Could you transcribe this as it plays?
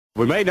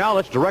We may now,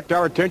 let's direct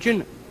our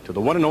attention to the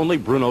one and only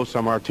Bruno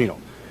Sammartino.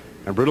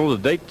 And Bruno, the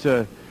date,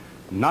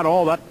 not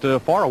all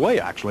that far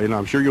away, actually, and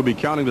I'm sure you'll be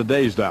counting the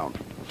days down.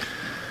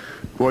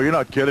 Well, you're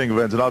not kidding,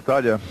 Vince, and I'll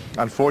tell you,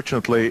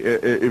 unfortunately,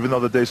 even though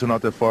the days are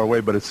not that far away,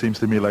 but it seems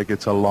to me like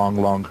it's a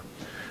long,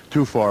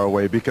 too far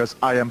away, because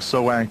I am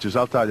so anxious.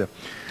 I'll tell you,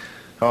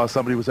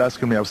 somebody was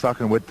asking me, I was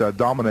talking with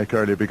Dominic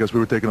earlier, because we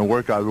were taking a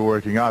workout, we were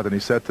working out, and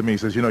he said to me, he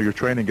says, you know, you're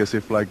training as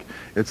if, like,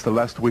 it's the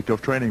last week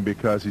of training,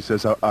 because he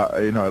says,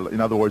 you know, in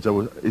other words,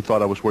 he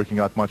thought I was working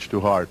out much too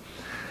hard.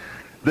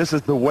 This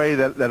is the way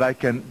that I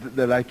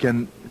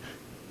can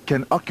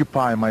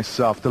occupy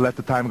myself to let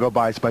the time go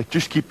by. It's by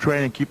just keep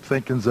training, keep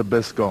thinking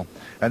Zabisco.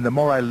 And the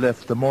more I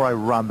lift, the more I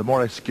run, the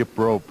more I skip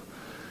rope,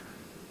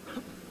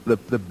 the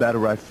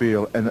better I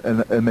feel. And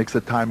it makes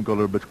the time go a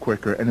little bit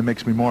quicker. And it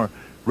makes me more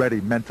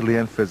ready mentally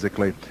and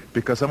physically.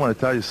 Because I want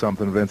to tell you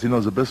something, Vince. You know,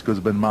 Zabisco's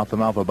been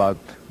mouthing off about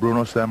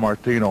Bruno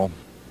Sammartino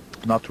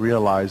not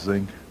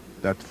realizing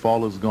that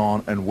fall is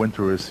gone and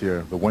winter is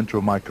here, the winter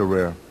of my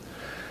career.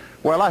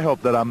 Well, I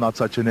hope that I'm not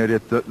such an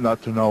idiot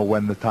not to know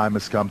when the time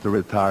has come to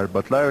retire.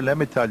 But, Larry, let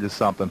me tell you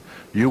something.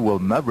 You will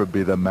never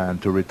be the man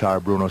to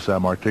retire Bruno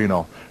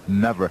Sammartino.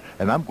 Never.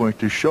 And I'm going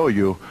to show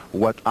you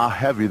how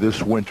heavy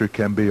this winter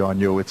can be on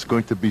you. It's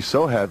going to be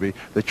so heavy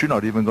that you're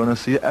not even going to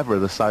see ever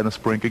the sight of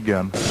spring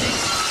again.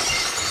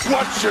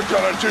 What you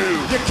gonna do?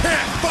 You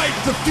can't fight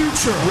the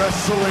future.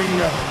 Wrestling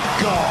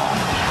God.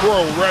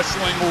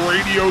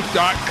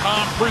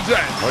 ProWrestlingRadio.com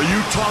presents. Are you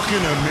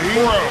talking to me?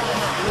 Pro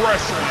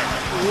Wrestling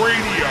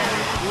Radio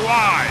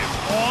live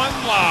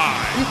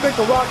online. You think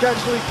The Rock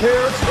actually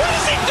cares? What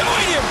is he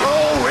doing here?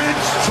 Oh,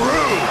 it's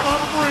true.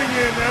 I'm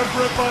bringing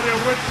everybody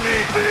with me.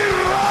 Be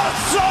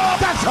awesome.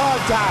 That's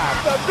hard time.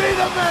 To be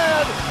the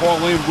man. Call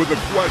in with a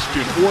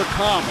question or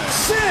comment.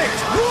 6-1.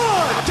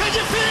 Can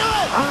you feel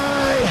it?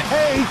 I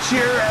hate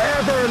your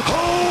ever.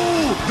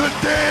 Hold the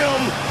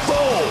damn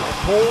phone.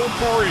 Toll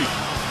free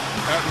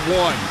at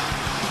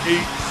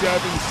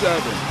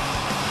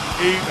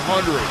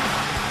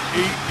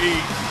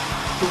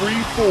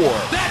 1-877-800-8834.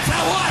 That's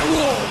how I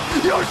roll.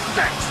 You're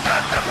sex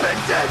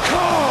defended.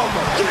 Come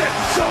get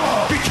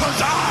some. Because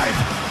I've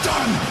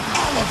done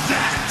all of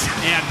that.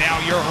 And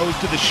now your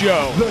host of the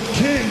show, The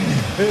king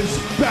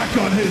is back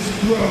on his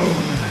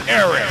throne.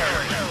 Eric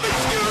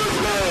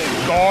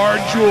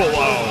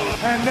Gargiulo.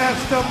 And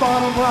that's the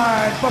bottom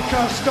line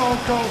because Stone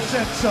Cold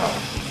said so.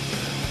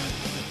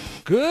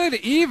 Good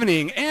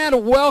evening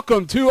and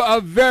welcome to a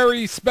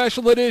very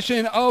special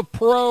edition of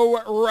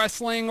Pro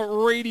Wrestling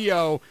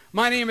Radio.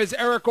 My name is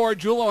Eric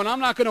Gargiulo, and I'm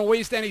not going to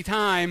waste any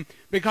time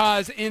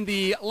because in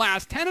the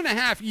last 10 and a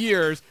half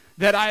years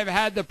that I've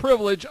had the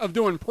privilege of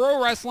doing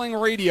Pro Wrestling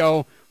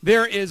Radio,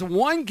 there is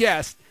one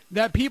guest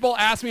that people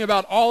ask me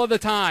about all of the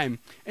time,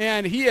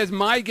 and he is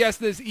my guest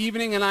this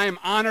evening, and I am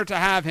honored to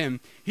have him.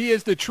 He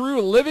is the true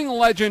living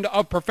legend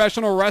of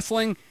professional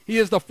wrestling. He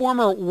is the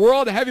former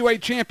world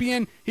heavyweight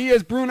champion. He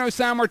is Bruno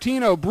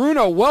Sammartino.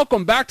 Bruno,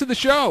 welcome back to the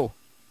show.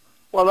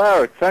 Well,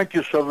 Eric, thank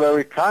you so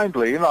very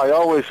kindly. You know, I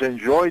always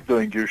enjoy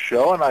doing your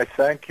show, and I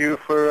thank you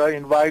for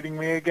inviting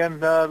me again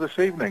this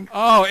evening.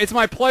 Oh, it's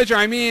my pleasure.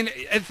 I mean,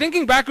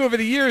 thinking back over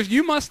the years,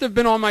 you must have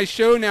been on my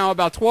show now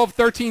about 12,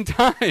 13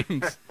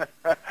 times.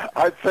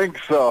 I think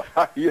so.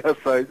 Yes,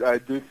 I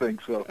do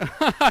think so.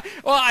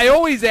 Well, I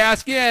always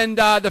ask you, and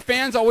the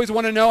fans always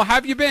want to know, how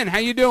have you been? How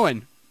you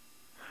doing?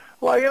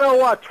 Well, you know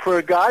what? For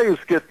a guy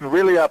who's getting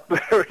really up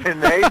there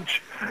in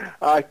age,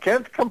 I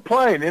can't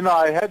complain. You know,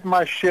 I had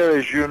my share,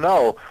 as you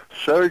know,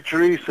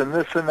 surgeries and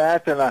this and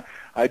that, and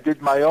I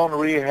did my own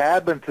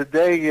rehab. And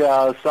today,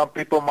 some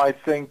people might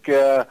think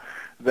that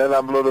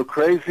I'm a little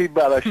crazy,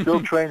 but I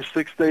still train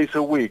 6 days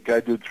a week.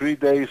 I do 3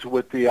 days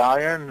with the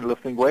iron,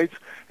 lifting weights,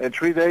 and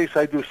 3 days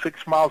I do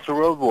 6 miles of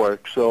road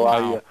work. So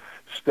wow.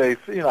 I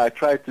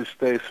try to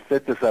stay as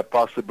fit as I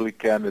possibly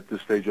can at this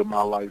stage of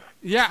my life.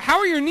 Yeah, how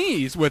are your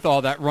knees with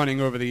all that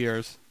running over the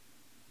years?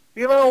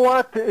 You know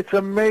what? It's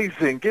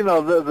amazing. You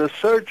know, the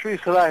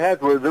surgeries that I had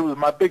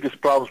my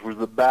biggest problems was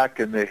the back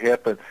and the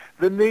hip, and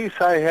the knees.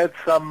 I had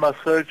some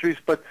surgeries,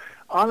 but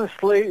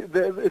honestly,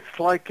 it's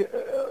like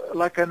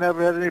I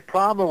never had any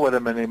problem with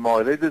them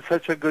anymore. They did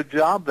such a good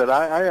job that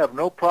I have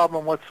no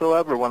problem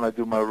whatsoever when I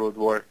do my road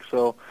work.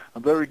 So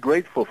I'm very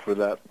grateful for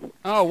that.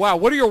 Oh, wow.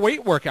 What are your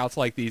weight workouts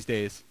like these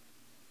days?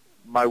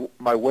 My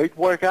weight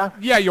workout?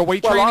 Yeah, your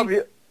weight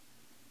training?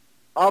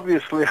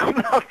 Obviously, I'm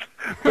not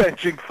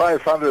benching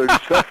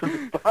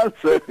 570 pounds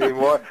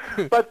anymore.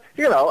 But,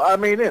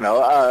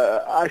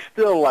 I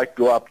still like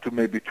go up to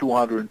maybe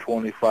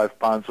 225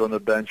 pounds on a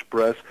bench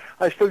press.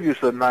 I still use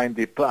the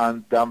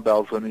 90-pound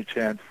dumbbells on each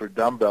hand for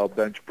dumbbell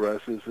bench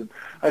presses, and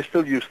I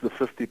still use the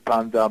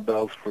 50-pound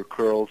dumbbells for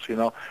curls, you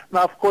know.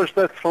 Now, of course,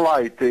 that's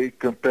light in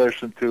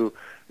comparison to,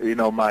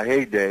 my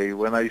heyday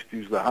when I used to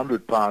use the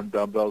 100-pound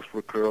dumbbells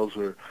for curls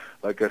or,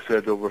 like I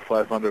said, over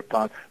 500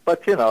 pounds.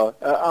 But,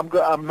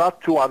 I'm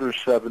not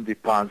 270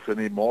 pounds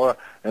anymore.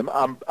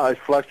 I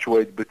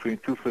fluctuate between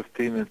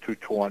 215 and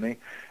 220.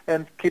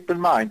 And keep in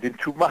mind, in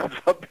 2 months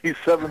I'll be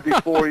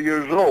 74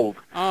 years old.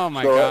 Oh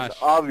my so gosh!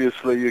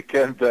 Obviously, you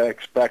can't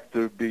expect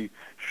to be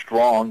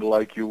strong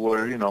like you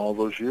were, all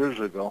those years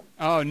ago.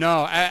 Oh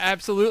no,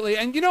 absolutely.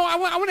 And I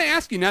want to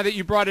ask you, now that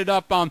you brought it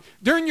up,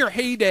 during your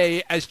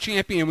heyday as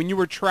champion, when you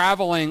were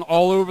traveling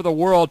all over the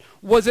world,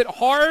 was it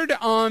hard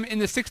in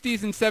the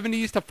 60s and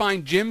 70s to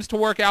find gyms to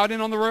work out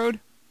in on the road?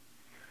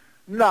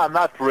 No,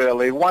 not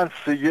really. Once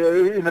a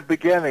year, in the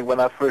beginning, when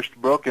I first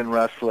broke in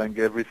wrestling,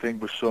 everything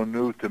was so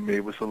new to me.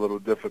 It was a little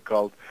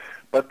difficult.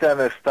 But then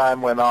as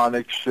time went on,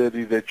 each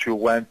city that you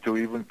went to,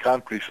 even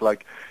countries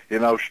like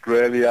in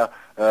Australia,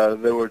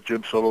 there were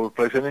gyms all over the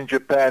place. And in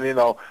Japan,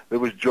 there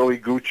was Joey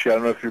Gucci. I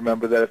don't know if you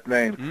remember that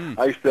name.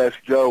 I used to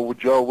ask Joe,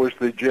 where's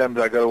the gym?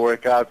 I got to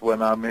work out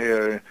when I'm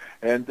here.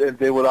 And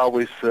they would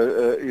always,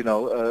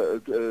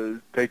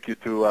 take you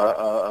to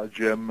a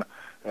gym.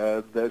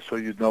 So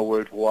you'd know where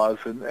it was,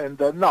 and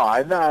no,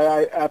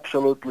 I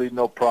absolutely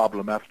no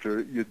problem after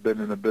you'd been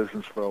in the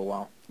business for a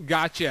while.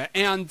 Gotcha.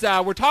 And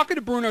we're talking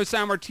to Bruno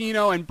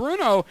Sammartino, and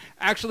Bruno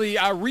actually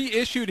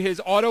reissued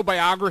his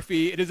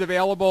autobiography. It is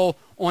available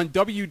on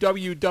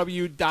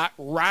www.rasslin,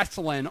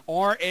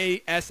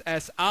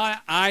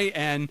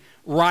 RASSIN,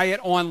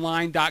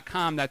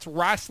 riotonline.com. That's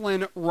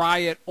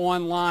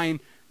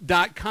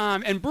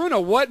RasslinRiotOnline.com. And Bruno,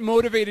 what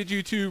motivated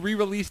you to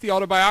re-release the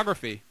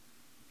autobiography?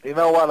 You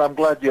know what? I'm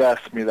glad you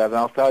asked me that, and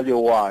I'll tell you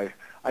why.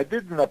 I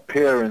did an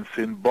appearance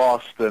in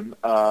Boston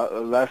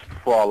last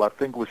fall. I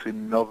think it was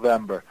in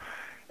November.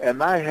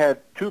 And I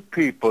had two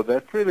people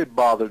that really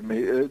bothered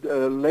me.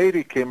 A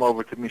lady came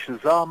over to me. She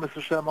says, "Oh,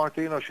 Mr.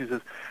 Sammartino," she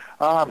says,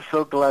 "Oh, I'm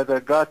so glad I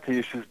got to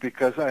you." She says,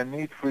 "Because I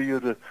need for you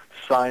to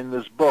sign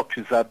this book."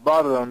 She says, "I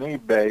bought it on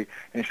eBay,"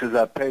 and she says,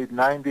 "I paid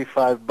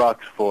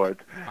 $95 for it."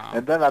 Wow.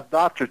 And then a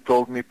doctor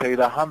told me paid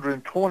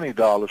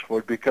 $120 for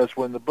it, because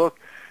when the book,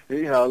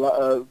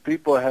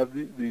 people have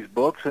these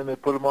books and they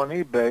put them on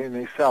eBay and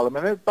they sell them.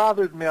 And it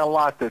bothered me a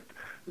lot that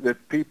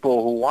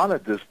people who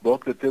wanted this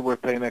book, that they were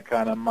paying that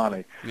kind of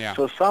money. Yeah.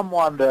 So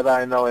someone that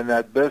I know in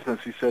that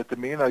business, he said to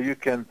me, you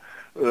can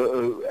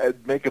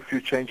make a few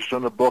changes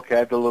on the book,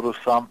 add a little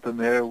something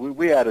there.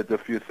 We added a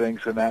few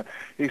things in that.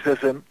 He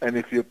says, and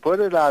if you put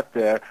it out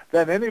there,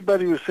 then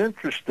anybody who's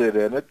interested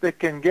in it, they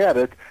can get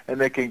it, and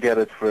they can get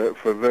it for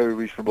a very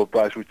reasonable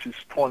price, which is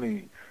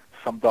 $20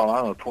 some dollar, I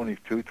don't know,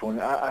 22,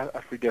 20,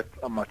 I forget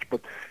how much,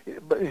 but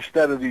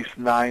instead of these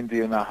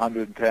 90 and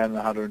 110,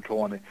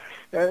 120,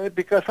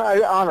 because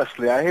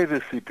I hate to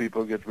see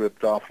people get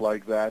ripped off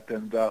like that,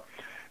 and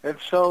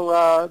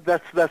so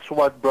that's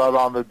what brought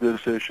on the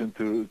decision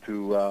to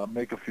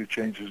make a few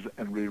changes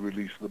and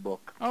re-release the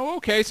book. Oh,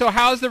 okay. So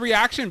how's the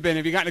reaction been?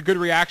 Have you gotten a good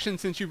reaction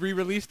since you've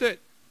re-released it?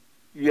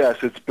 Yes,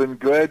 it's been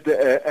good,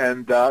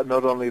 and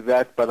not only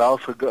that, but I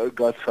also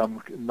got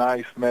some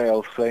nice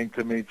mail saying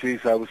to me,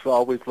 "Geez, I was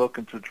always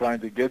looking to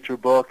trying to get your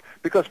book,"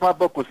 because my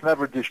book was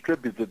never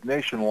distributed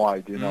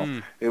nationwide.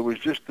 It was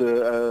just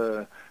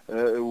the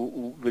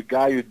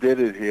guy who did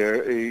it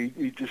here.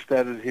 He just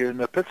had it here in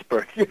the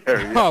Pittsburgh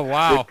area. Oh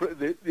wow!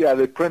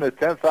 They printed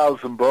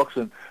 10,000 books,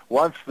 and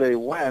once they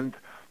went,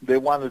 they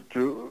wanted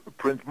to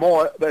print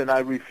more, and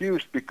I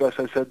refused because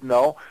I said,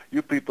 "No,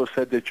 you people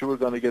said that you were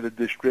going to get it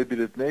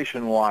distributed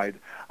nationwide."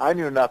 I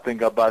knew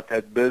nothing about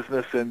that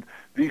business, and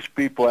these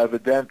people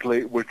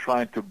evidently were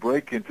trying to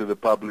break into the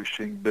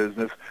publishing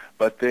business,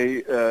 but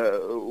they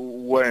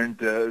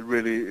weren't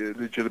really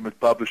legitimate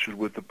publishers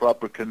with the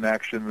proper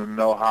connection and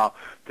know-how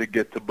to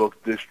get the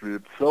book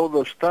distributed. So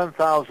those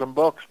 10,000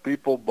 books,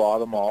 people bought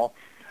them all.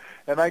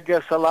 And I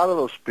guess a lot of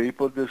those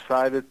people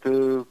decided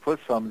to put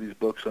some of these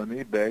books on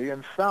eBay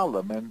and sell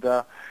them. And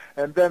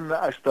then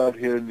I started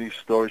hearing these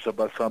stories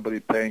about somebody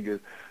paying it.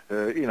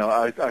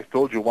 I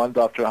told you one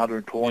doctor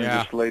 120,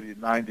 yeah. This lady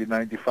 90,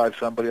 95,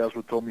 somebody else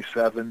would told me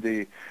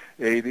 70,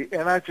 80.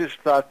 And I just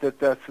thought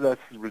that's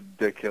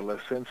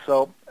ridiculous. And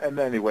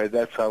anyway,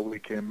 that's how we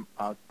came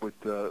out with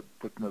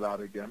putting it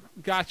out again.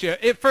 Gotcha.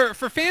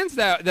 For fans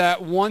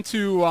that want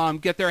to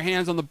get their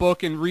hands on the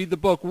book and read the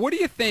book, what do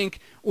you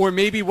think, or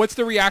maybe what's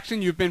the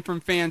reaction you've been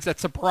from fans that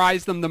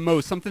surprised them the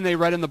most, something they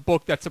read in the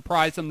book that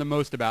surprised them the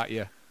most about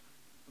you?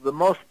 The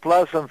most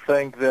pleasant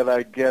thing that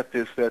I get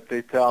is that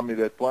they tell me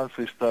that once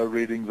they start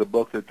reading the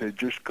book that they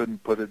just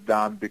couldn't put it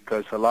down,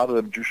 because a lot of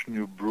them just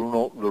knew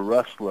Bruno the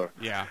wrestler,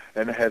 yeah,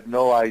 and had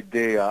no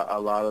idea, a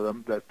lot of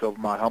them, that of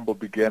my humble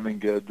beginning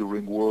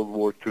during World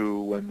War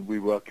II, when we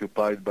were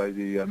occupied by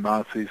the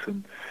Nazis,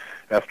 and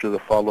after the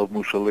fall of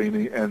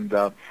Mussolini, and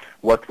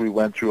what we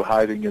went through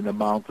hiding in the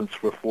mountains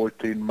for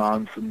 14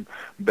 months and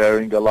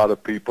burying a lot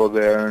of people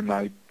there. And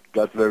I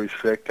got very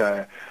sick,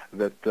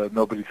 that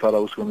nobody thought I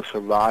was going to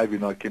survive.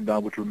 I came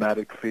down with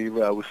rheumatic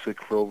fever. I was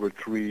sick for over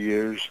 3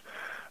 years.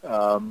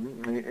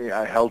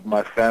 I held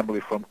my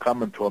family from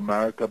coming to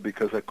America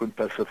because I couldn't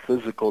pass a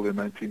physical in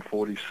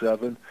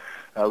 1947.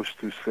 I was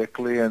too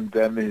sickly. And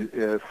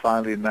then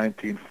finally in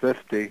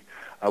 1950,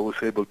 I was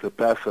able to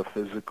pass a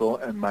physical,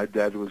 and my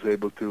dad was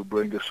able to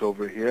bring us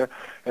over here.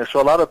 And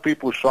so a lot of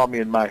people saw me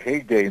in my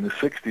heyday in the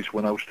 60s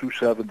when I was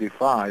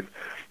 275.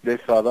 They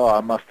thought, oh,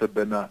 I must have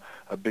been a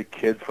a big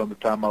kid from the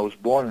time I was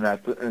born,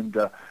 and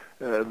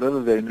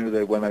little they knew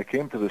that when I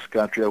came to this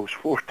country, I was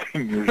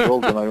 14 years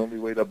old, and I only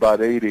weighed about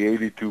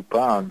 82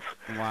 pounds.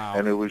 Wow.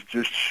 And it was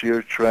just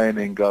sheer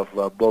training of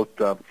both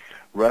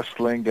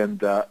wrestling and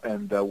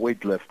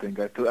weightlifting.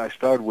 I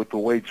started with the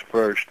weights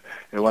first,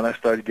 and when I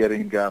started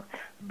getting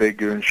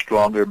bigger and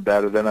stronger and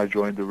better, then I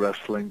joined the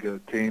wrestling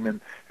team, and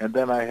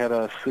then I had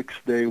a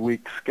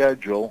 6-day-week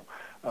schedule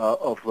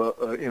of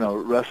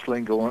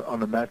wrestling going on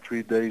the mat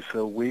 3 days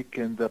a week,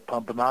 and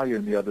pumping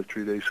iron the other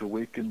 3 days a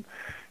week, and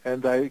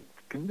then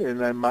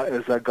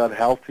as I got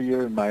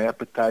healthier and my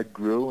appetite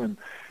grew, and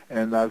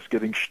I was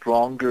getting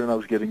stronger and I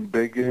was getting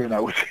bigger and I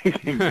was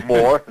eating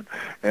more,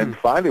 and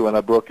finally when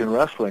I broke in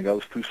wrestling, I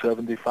was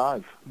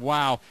 275.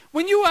 Wow.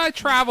 When you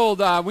traveled,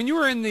 when you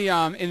were in the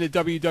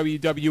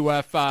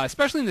WWF,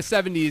 especially in the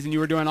 70s, and you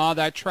were doing all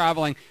that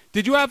traveling,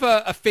 did you have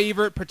a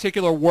favorite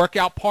particular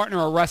workout partner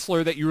or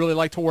wrestler that you really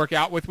liked to work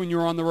out with when you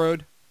were on the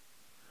road?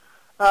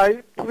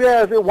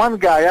 Yeah, the one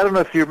guy. I don't know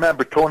if you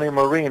remember Tony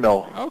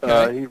Marino.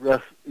 Okay.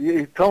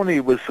 Tony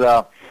was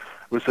a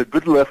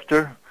good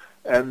lifter,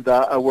 and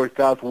I worked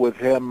out with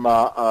him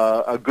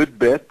a good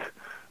bit.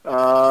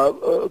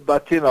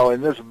 But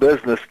in this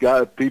business,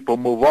 people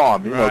move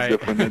on. Right.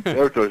 Different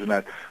territories and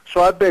that.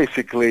 So I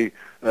basically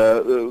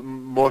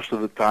most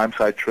of the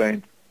times I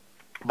trained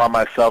by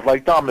myself,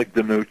 like Dominic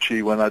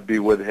DiNucci. When I'd be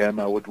with him,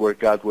 I would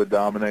work out with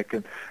Dominic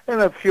and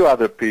a few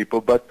other people.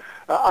 But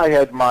I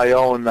had my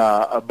own.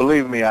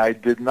 Believe me, I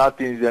did not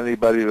need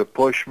anybody to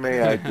push me.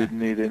 I didn't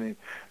need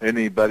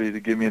anybody to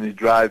give me any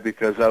drive,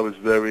 because I was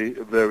very,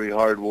 very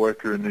hard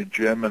worker in the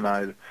gym, and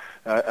I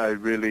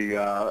really,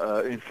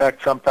 in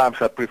fact,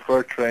 sometimes I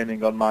prefer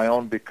training on my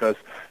own, because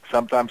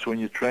sometimes when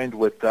you trained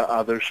with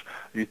others,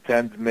 you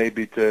tend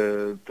maybe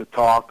to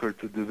talk or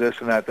to do this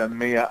and that. And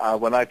me,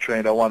 when I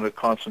trained, I wanted to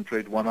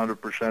concentrate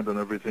 100% on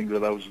everything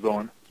that I was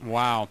doing.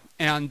 Wow.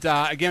 And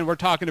again, we're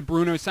talking to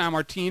Bruno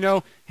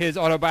Sammartino. His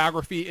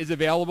autobiography is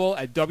available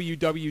at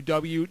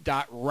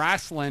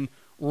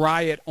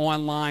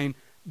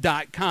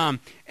www.wrestlingriotonline.com.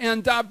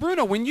 And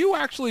Bruno, when you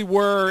actually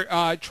were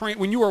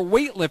when you were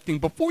weightlifting,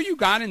 before you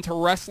got into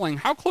wrestling,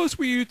 how close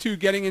were you to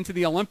getting into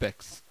the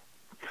Olympics?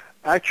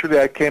 Actually,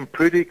 I came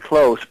pretty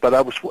close, but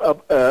I was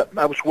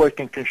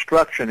working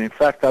construction. In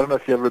fact, I don't know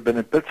if you've ever been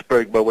in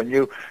Pittsburgh, but when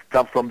you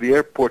come from the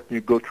airport and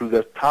you go through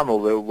that tunnel,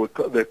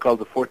 they're called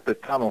the Fort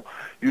Pitt Tunnel,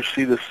 you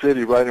see the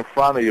city right in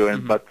front of you,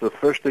 but the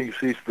first thing you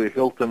see is the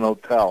Hilton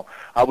Hotel.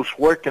 I was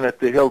working at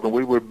the Hilton.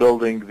 We were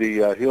building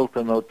the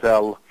Hilton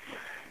Hotel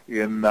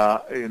in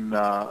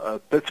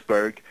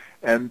Pittsburgh.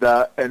 And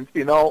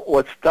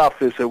what's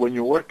tough is that when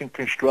you work in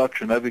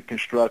construction, heavy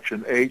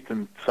construction, 8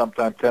 and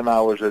sometimes 10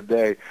 hours a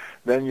day,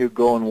 then you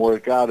go and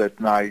work out at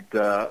night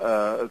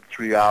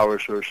 3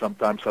 hours or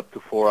sometimes up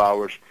to 4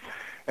 hours.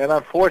 And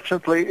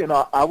unfortunately,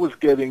 I was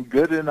getting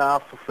good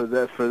enough for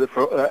that.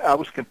 I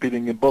was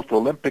competing in both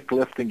Olympic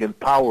lifting and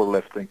power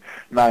lifting.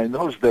 Now, in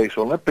those days,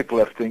 Olympic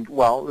lifting,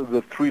 well,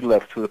 the 3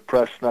 lifts, the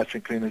press, snatch,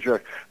 and clean and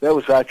jerk, that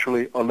was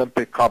actually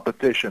Olympic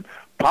competition.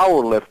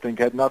 Powerlifting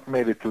had not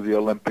made it to the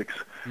Olympics,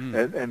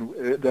 and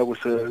there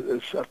was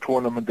a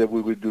tournament that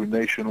we would do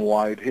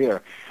nationwide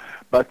here.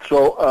 But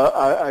so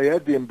I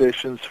had the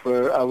ambitions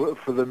for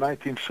the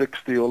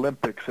 1960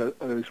 Olympics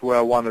is where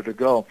I wanted to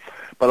go.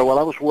 But while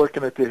I was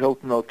working at the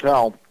Hilton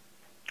Hotel,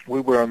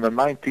 we were on the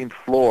 19th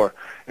floor,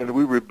 and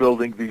we were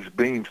building these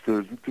beams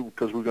because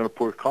we were going to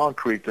pour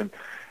concrete. And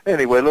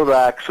anyway, a little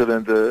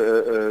accident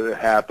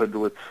happened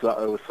with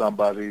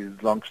somebody.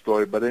 Long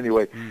story, but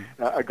anyway,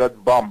 I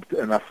got bumped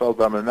and I fell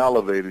down an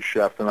elevator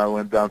shaft, and I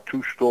went down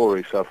 2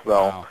 stories. I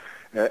fell. Wow.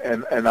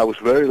 And I was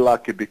very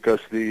lucky,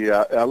 because the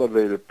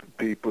elevator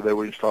people, they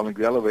were installing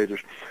the elevators,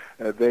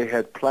 they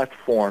had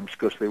platforms,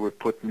 because they were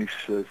putting these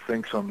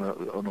things on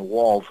the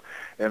walls,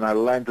 and I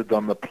landed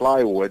on the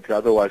plywood.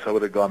 Otherwise, I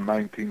would have gone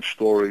 19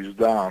 stories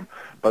down.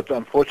 But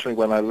unfortunately,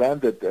 when I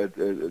landed at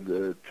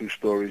 2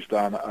 stories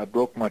down, I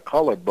broke my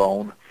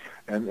collarbone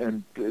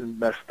and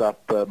messed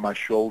up my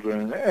shoulder.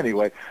 And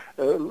anyway,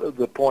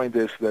 the point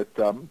is that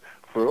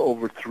for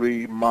over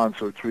 3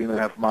 months or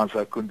 3.5 months,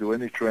 I couldn't do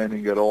any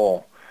training at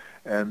all.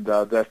 And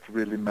that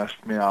really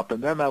messed me up.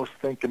 And then I was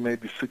thinking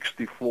maybe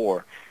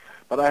 64.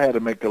 But I had to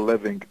make a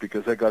living,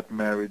 because I got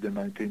married in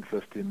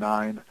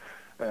 1959.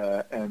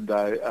 And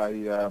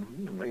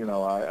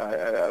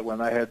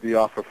when I had the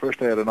offer, first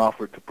I had an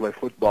offer to play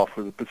football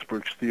for the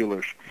Pittsburgh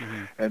Steelers.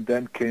 And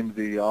then came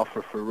the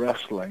offer for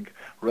wrestling.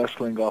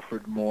 Wrestling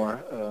offered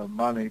more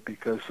money,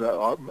 because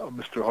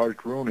Mr.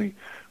 Hart Rooney,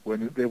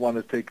 when they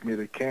wanted to take me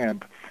to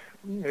camp,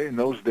 in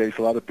those days,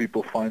 a lot of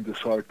people find this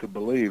hard to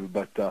believe,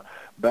 but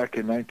back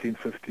in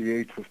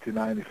 1958,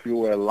 59, if you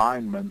were a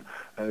lineman,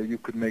 you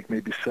could make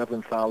maybe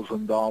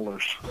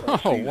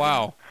 $7,000. Oh,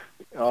 wow.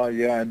 Oh,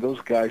 yeah, and those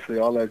guys, they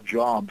all had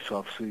jobs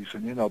off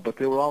season, you know, but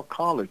they were all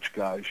college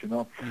guys, you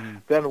know. Mm-hmm.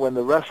 Then when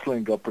the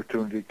wrestling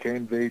opportunity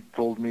came, they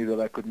told me that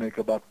I could make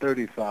about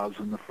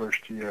 $30,000 the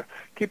first year.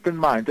 Keep in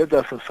mind, that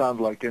doesn't sound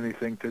like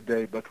anything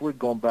today, but we're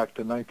going back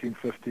to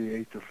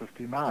 1958 to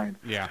 59.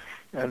 Yeah.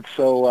 And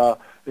so,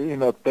 you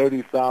know,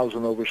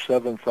 30,000 over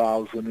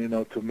 7,000, you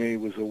know, to me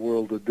was a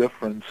world of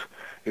difference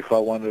if I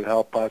wanted to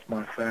help out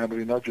my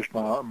family, not just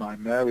my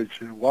married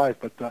wife,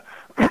 but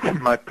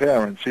my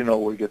parents, you know,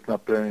 were getting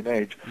up there in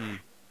age. Mm.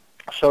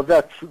 So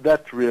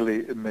that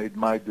really made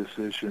my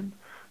decision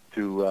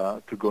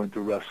to go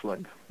into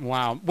wrestling.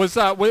 Wow. Was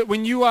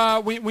when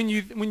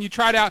you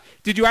tried out,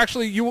 did you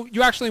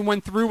actually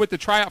went through with the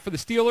tryout for the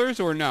Steelers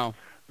or no?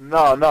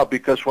 No,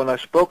 because when I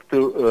spoke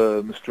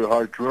to Mr.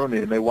 Hart Rooney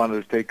and they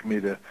wanted to take me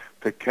to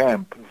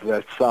camp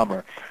that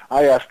summer,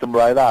 I asked him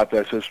right out.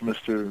 I says,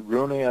 Mr.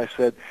 Rooney, I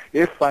said,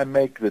 if I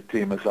make the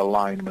team as a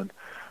lineman,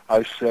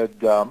 I said,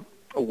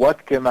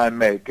 what can I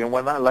make? And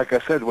like I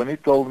said, when he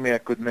told me I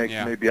could make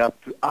maybe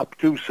up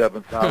to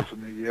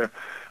 7,000 a year.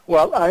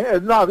 Well,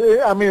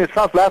 I mean, it's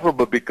not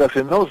laughable because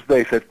in those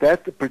days, at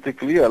that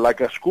particular year,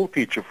 like a school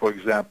teacher, for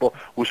example,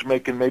 was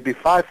making maybe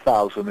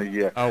 5,000 a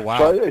year. Oh, wow.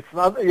 So it's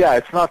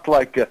not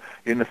like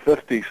in the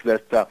 50s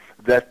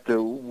that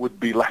would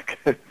be like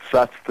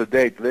such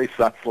today. Today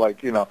sounds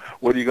like, you know,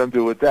 what are you going to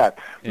do with that?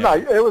 Yeah. No,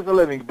 it was a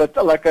living. But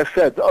like I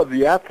said,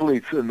 the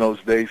athletes in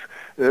those days,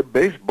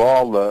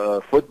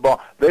 baseball,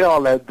 football, they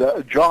all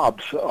had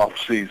jobs off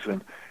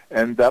season.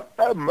 And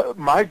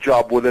my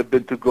job would have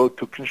been to go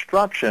to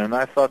construction. And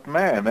I thought,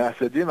 man, I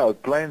said, you know,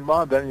 playing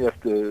ball, then you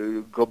have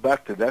to go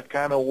back to that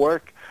kind of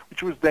work,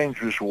 which was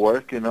dangerous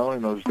work, you know,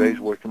 in those days,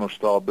 working on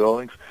tall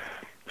buildings.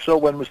 So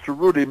when Mr.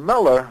 Rudy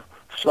Miller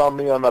saw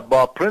me on the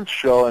Bob Prince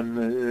show,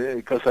 and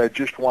because I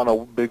just won a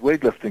big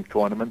weightlifting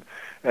tournament,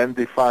 and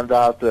he found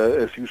out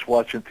as he was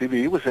watching TV,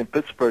 he was in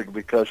Pittsburgh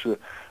because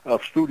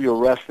of studio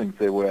wrestling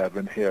they were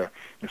having here.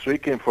 And so he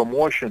came from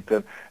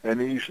Washington,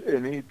 and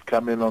he'd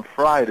come in on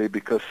Friday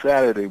because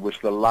Saturday was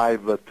the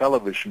live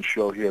television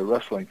show here,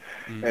 wrestling.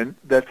 Mm. And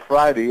that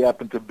Friday he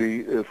happened to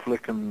be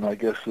flicking, I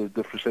guess, a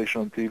different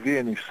station on TV,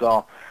 and he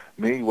saw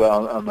me,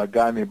 on a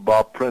guy named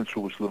Bob Prince,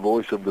 who was the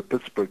voice of the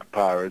Pittsburgh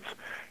Pirates.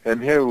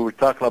 And here we were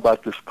talking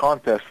about this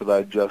contest that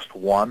I just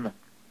won.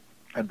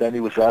 And then he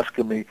was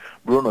asking me,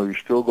 Bruno, you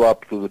still go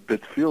up to the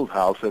Pitt Field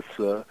House,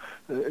 that's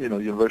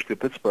University of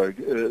Pittsburgh,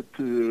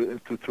 to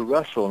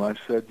wrestle? And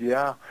I said,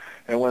 yeah.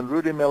 And when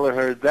Rudy Miller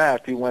heard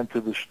that, he went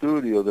to the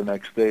studio the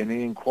next day and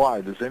he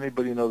inquired, does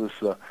anybody know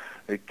this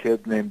a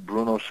kid named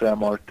Bruno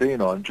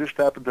Sammartino? And just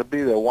happened to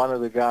be there. One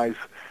of the guys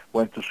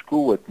went to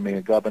school with me,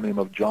 a guy by the name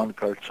of John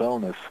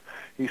Cartsonis.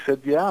 He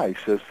said, yeah. He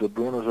says,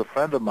 Bruno's a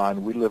friend of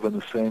mine. We live in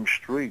the same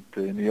street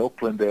in the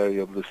Oakland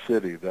area of the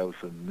city. That was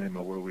the name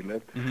of where we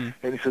lived. Mm-hmm.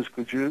 And he says,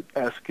 could you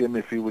ask him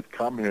if he would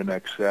come here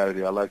next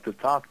Saturday? I'd like to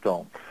talk to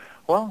him.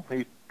 Well,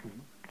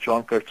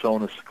 John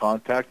Cartsonis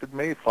contacted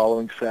me.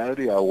 Following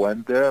Saturday, I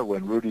went there.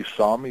 When Rudy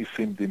saw me, he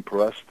seemed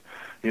impressed.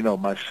 You know,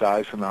 my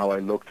size and how I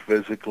looked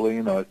physically,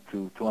 you know, at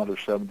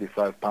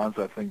 275 pounds,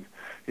 I think,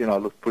 you know, I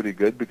looked pretty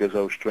good because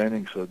I was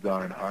training so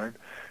darn hard.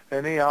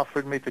 And he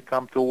offered me to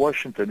come to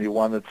Washington. He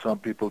wanted some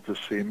people to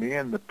see me,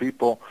 and the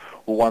people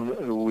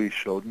who he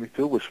showed me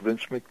to was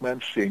Vince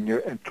McMahon Sr.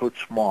 and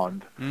Toots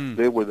Mond. Mm.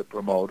 They were the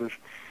promoters.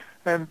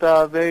 And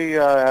they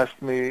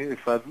asked me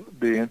if I'd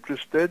be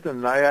interested,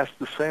 and I asked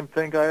the same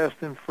thing I asked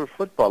him for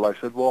football. I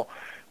said, well,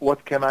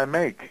 what can I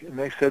make? And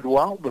they said,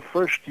 well, the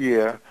first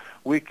year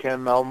we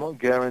can almost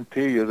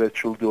guarantee you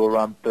that you'll do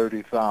around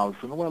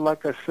 30,000. Well,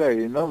 like I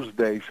say, in those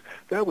days,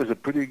 that was a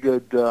pretty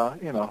good,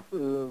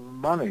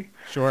 money.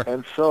 Sure.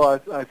 And so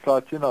I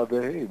thought,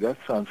 hey, that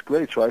sounds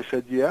great. So I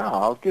said, yeah,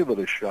 I'll give it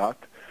a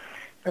shot.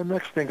 And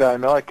next thing I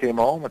know, I came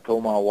home. I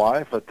told my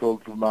wife. I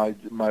told my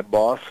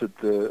boss at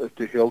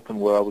the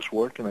Hilton where I was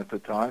working at the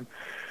time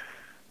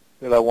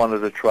that I wanted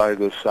to try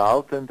this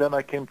out. And then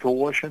I came to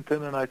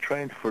Washington and I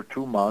trained for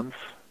 2 months.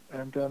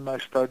 And then I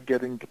started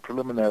getting the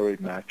preliminary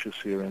matches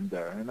here and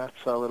there. And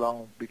that's how it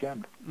all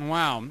began.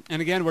 Wow.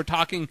 And again, we're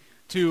talking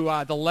to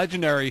the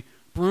legendary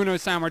Bruno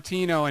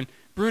Sammartino. And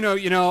Bruno,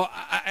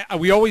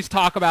 we always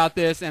talk about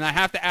this, and I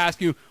have to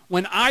ask you,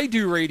 when I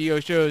do radio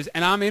shows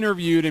and I'm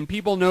interviewed and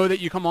people know that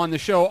you come on the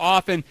show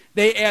often,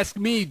 they ask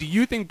me, do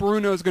you think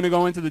Bruno's going to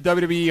go into the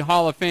WWE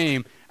Hall of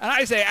Fame? And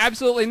I say,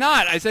 absolutely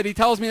not. I said, he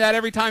tells me that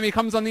every time he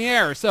comes on the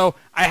air. So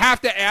I have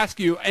to ask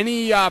you,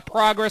 any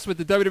progress with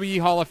the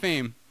WWE Hall of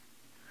Fame?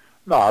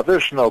 No,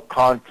 there's no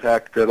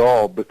contact at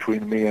all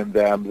between me and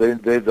them.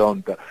 They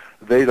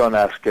don't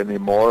ask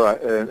anymore,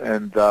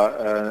 and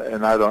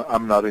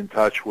I'm not in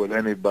touch with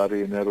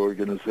anybody in that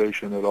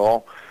organization at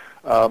all.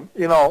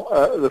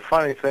 The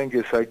funny thing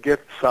is, I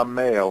get some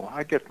mail.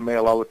 I get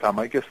mail all the time.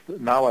 I guess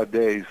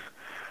nowadays,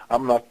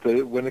 I'm not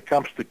when it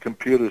comes to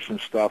computers and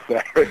stuff,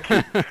 Eric.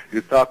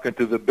 You're talking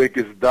to the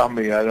biggest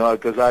dummy. I know,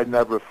 because I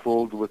never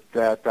fooled with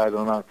that. I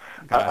don't know.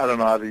 I don't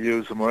know how to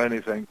use them or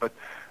anything, but.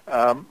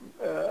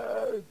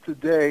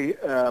 Today,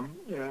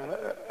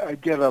 I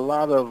get a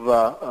lot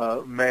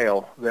of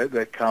mail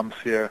that comes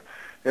here,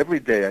 every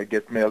day I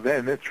get mailed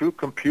in, and through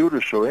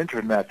computers or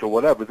internet or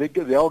whatever.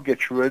 They all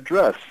get your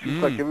address.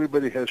 Seems like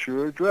everybody has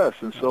your address,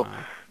 and so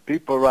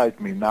people write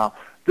me. Now,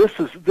 this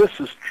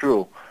is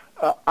true.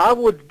 I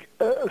would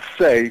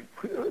say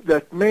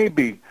that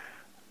maybe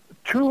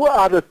 2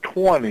 out of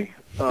 20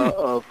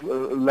 of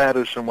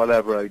letters and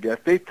whatever I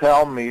get, they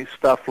tell me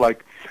stuff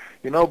like,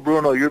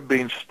 Bruno, you're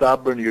being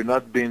stubborn. You're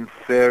not being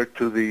fair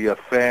to the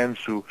fans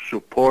who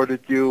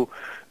supported you.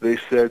 They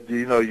said,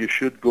 you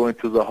should go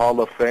into the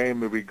Hall of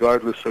Fame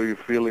regardless of your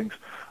feelings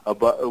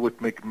with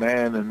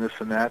McMahon and this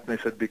and that. And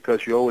they said,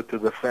 because you owe it to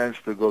the fans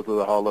to go to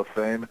the Hall of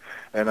Fame.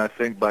 And I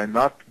think by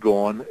not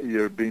going,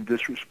 you're being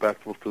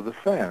disrespectful to the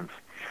fans.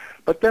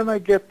 But then I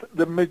get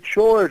the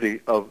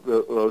majority of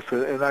those,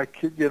 and I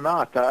kid you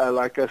not,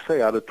 like I say,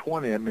 out of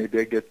 20, and maybe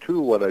I get 2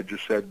 what I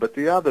just said. But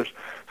the others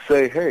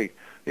say, hey,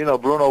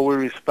 Bruno, we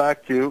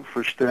respect you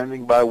for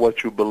standing by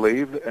what you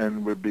believe,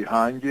 and we're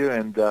behind you,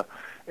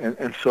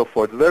 and so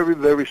forth. Very,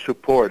 very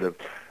supportive.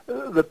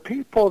 The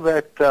people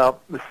that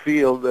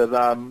feel that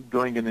I'm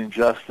doing an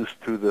injustice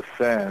to the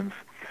fans,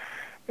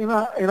 in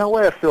a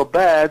way I feel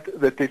bad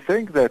that they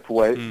think that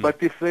way,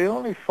 but if they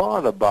only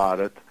thought about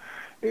it,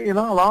 in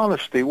all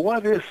honesty,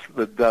 what is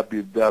the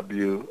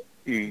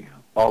WWE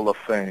Hall of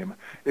Fame?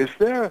 Is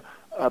there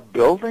a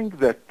building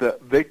that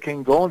they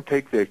can go and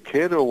take their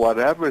kid or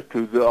whatever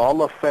to the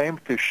Hall of Fame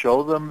to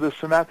show them this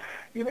and that?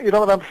 You know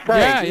what I'm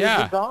saying?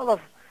 Yeah. All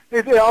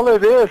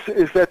it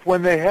is that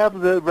when they have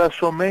the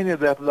WrestleMania,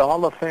 they have the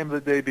Hall of Fame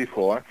the day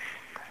before,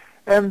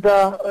 and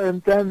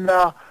then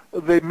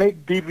they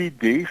make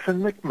DVDs,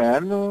 and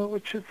McMahon,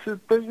 which is,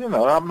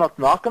 I'm not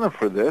knocking him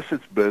for this,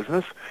 it's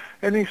business,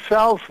 and he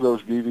sells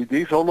those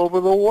DVDs all over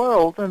the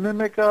world, and they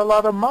make a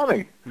lot of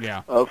money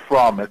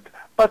from it.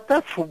 But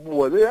that's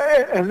what,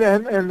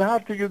 and how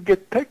do you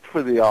get picked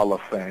for the Hall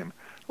of Fame?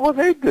 Well,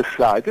 they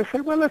decide. They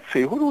say, well, let's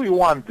see, who do we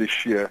want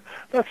this year?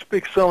 Let's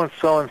pick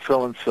so-and-so and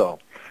so-and-so.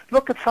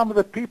 Look at some of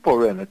the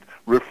people in it.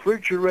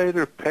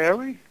 Refrigerator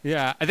Perry?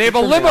 Yeah, they have a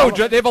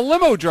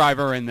limo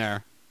driver in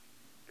there.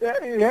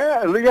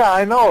 Yeah,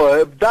 I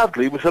know.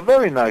 Dudley was a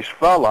very nice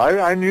fellow.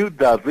 I knew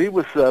Dudley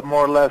was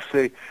more or less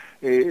a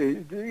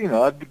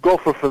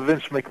gopher for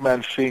Vince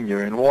McMahon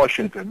Sr. in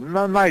Washington.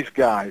 A nice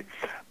guy.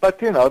 But,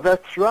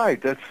 that's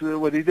right. That's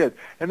what he did.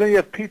 And then you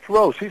have Pete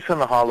Rose. He's in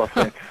the Hall of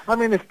Fame. I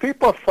mean, if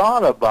people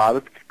thought about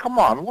it, come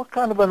on, what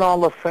kind of an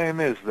Hall of Fame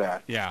is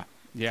that?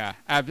 Yeah,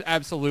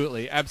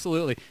 absolutely. I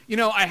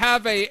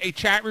have a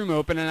chat room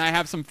open, and I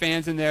have some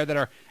fans in there that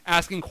are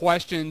asking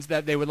questions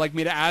that they would like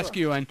me to ask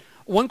you. And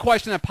one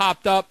question that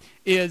popped up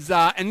is,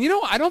 I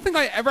don't think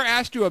I ever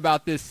asked you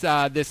about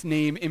this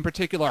name in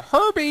particular,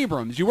 Herb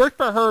Abrams. You worked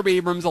for Herb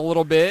Abrams a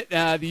little bit,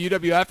 the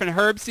UWF, and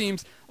Herb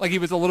seems like he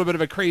was a little bit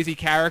of a crazy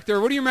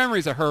character. What are your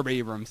memories of Herb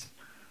Abrams?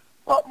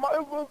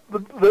 Well,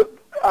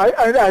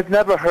 I'd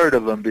never heard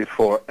of him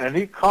before, and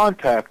he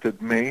contacted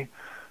me.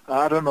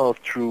 I don't know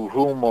through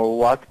whom or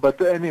what, but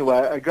anyway,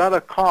 I got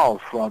a call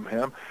from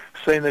him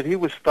saying that he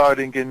was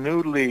starting a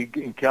new league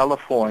in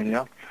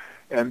California,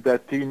 and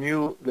that he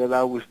knew that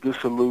I was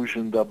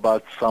disillusioned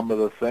about some of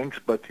the things,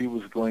 but he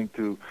was going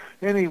to,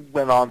 and he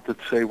went on to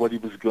say what he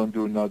was going to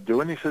do and not do,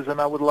 and he says, and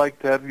I would like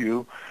to have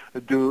you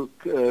do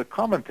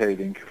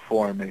commentating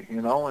for me,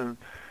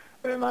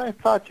 and I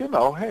thought,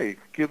 hey,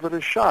 give it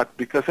a shot,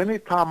 because any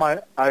time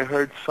I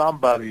heard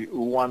somebody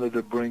who wanted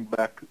to bring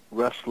back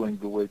wrestling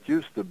the way it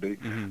used to be,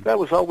 that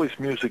was always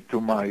music to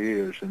my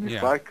ears, and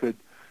if I could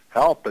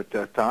help at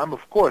that time,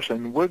 of course,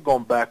 and we're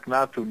going back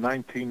now to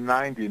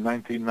 1990,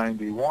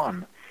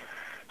 1991.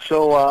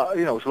 So,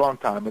 it was a long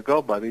time ago,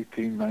 about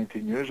 18,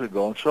 19 years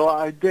ago, and so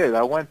I did.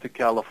 I went to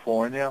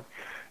California,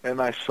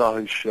 and I saw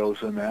his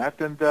shows and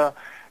that, and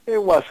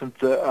it wasn't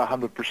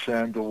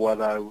 100% of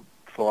what I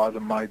thought it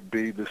might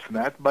be, this and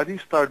that, but he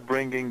started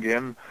bringing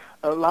in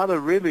a lot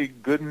of really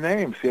good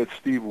names. He had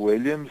Steve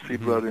Williams, he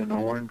brought in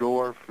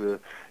Orndorff,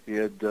 he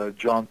had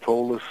John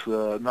Tolis,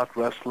 not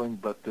wrestling,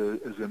 but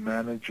as a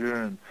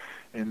manager,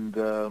 and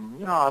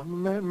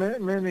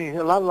many,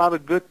 a lot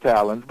of good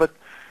talent, but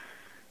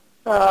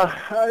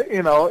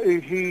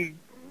he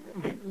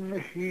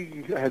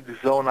had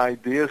his own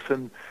ideas,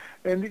 and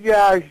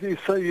yeah,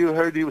 so you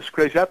heard he was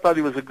crazy. I thought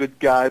he was a good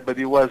guy, but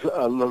he was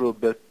a little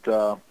bit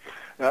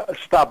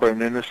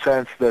stubborn in the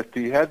sense that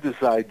he had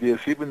these ideas,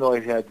 even though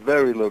he had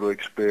very little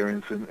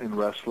experience in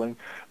wrestling,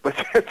 but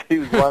yet he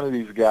was one of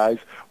these guys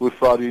who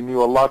thought he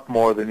knew a lot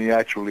more than he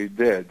actually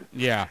did.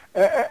 Yeah.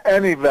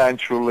 And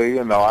eventually,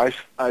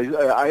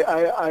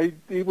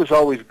 he was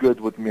always good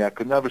with me. I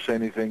could never say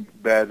anything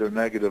bad or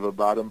negative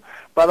about him,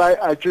 but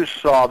I just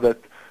saw that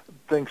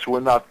things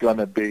were not going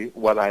to be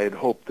what I had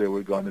hoped they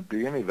were going to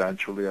be, and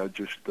eventually I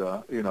just,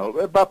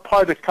 about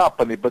part of the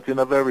company, but in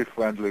a very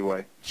friendly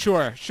way.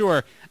 Sure.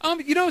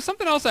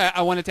 Something else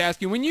I wanted to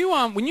ask you. When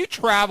you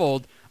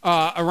traveled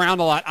around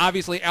a lot,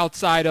 obviously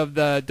outside of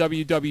the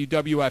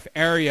WWF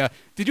area,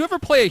 did you ever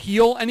play a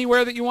heel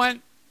anywhere that you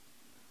went?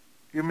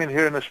 You mean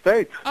here in the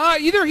States?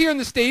 Either here in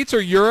the States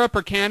or Europe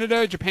or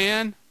Canada,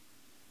 Japan.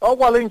 Oh,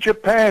 well, in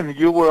Japan,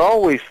 you were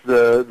always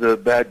the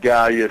bad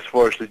guy as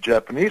far as the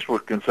Japanese were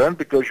concerned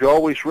because you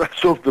always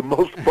wrestled the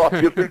most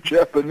popular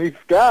Japanese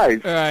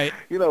guys. Right.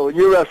 You know, when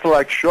you wrestle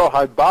like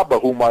Shohei Baba,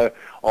 whom I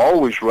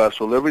always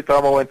wrestled. Every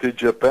time I went to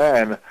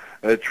Japan,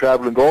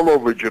 traveling all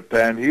over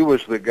Japan, he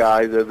was the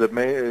guy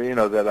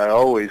that I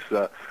always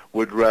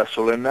would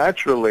wrestle. And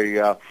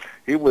naturally,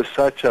 he was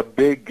such a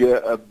big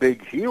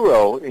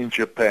hero in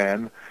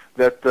Japan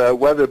that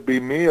whether it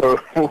be me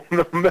or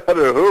no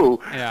matter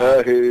who,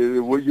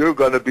 you're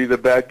going to be the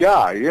bad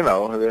guy, you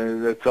know.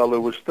 That's all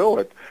there was to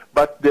it.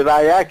 But did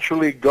I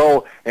actually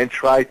go and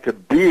try to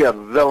be a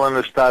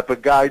villainous type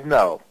of guy?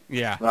 No.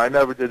 Yeah. I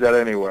never did that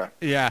anywhere.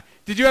 Yeah.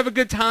 Did you have a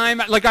good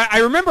time? Like, I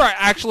remember,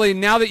 actually,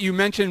 now that you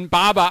mentioned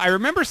Baba, I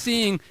remember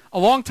seeing a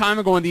long time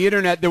ago on the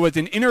Internet there was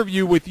an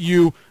interview with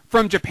you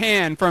from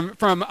Japan,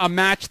 from a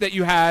match that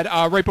you had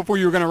right before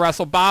you were going to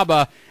wrestle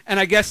Baba. And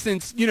I guess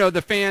since, you know,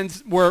 the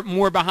fans were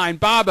more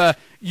behind Baba,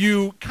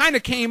 you kind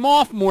of came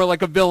off more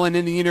like a villain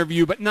in the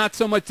interview, but not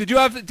so much. Did you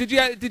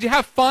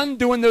have fun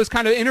doing those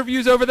kind of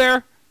interviews over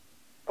there?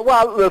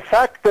 Well, the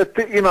fact that,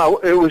 you know,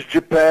 it was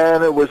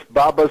Japan, it was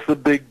Baba's the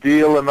big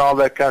deal and all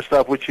that kind of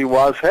stuff, which he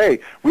was.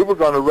 Hey, we were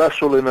going to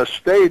wrestle in a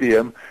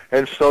stadium,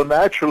 and so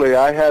naturally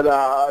I had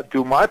to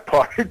do my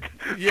part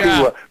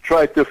to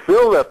try to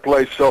fill that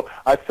place. So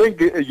I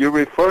think you're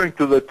referring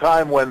to the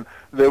time when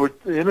they were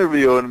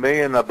interviewing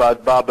me and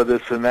about Baba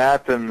this and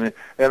that, and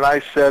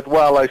I said,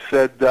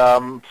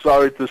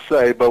 sorry to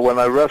say, but when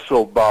I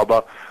wrestled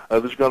Baba,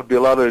 there's going to be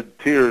a lot of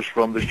tears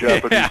from the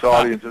Japanese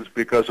audiences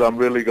because I'm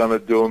really going to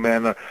do him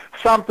in, or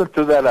something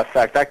to that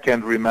effect. I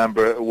can't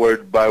remember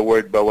word by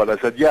word by what I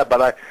said. Yeah,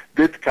 but I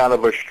did kind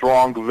of a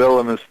strong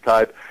villainous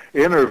type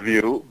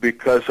interview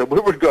because we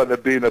were going to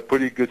be in a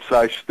pretty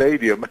good-sized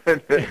stadium,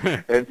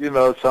 and you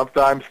know,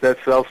 sometimes that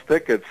sells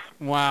tickets.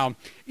 Wow.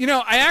 You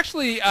know, I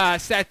actually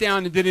sat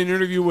down and did an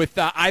interview with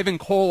Ivan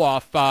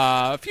Koloff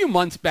a few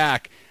months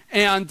back.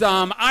 And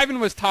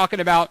Ivan was talking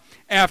about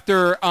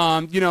after,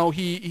 you know,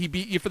 he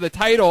beat you for the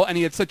title, and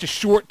he had such a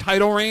short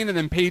title reign, and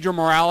then Pedro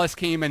Morales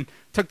came and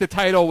took the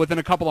title within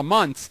a couple of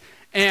months.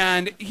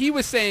 And he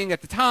was saying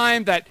at the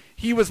time that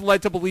he was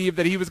led to believe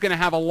that he was going to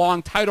have a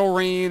long title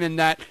reign and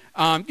that,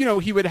 you know,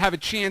 he would have a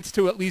chance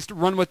to at least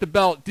run with the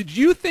belt. Did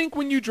you think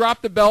when you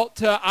dropped the belt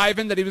to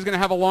Ivan that he was going to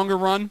have a longer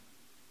run?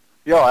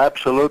 Yeah,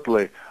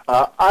 absolutely.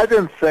 I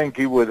didn't think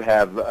he would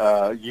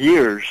have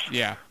years.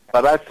 Yeah.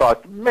 But I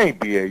thought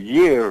maybe a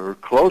year or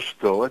close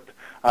to it.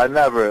 I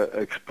never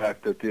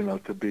expected, you know,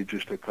 to be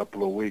just a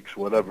couple of weeks,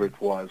 whatever it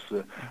was.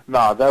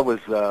 No, that was,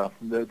 I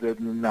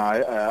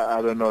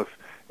don't know if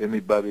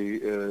anybody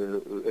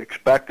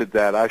expected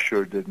that. I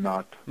sure did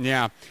not.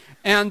 Yeah.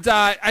 And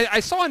I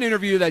saw an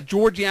interview that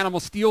George the Animal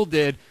Steele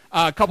did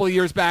a couple of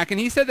years back, and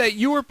he said that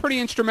you were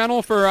pretty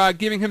instrumental for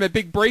giving him a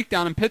big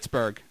breakdown in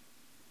Pittsburgh.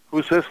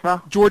 Who's this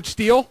now? George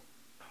Steele?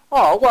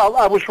 Oh, well,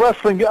 I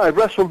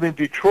wrestled in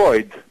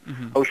Detroit.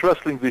 Mm-hmm. I was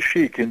wrestling the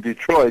Sheik in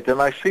Detroit,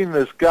 and I seen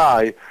this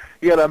guy.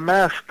 He had a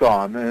mask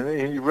on,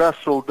 and he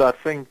wrestled, I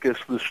think, as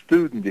the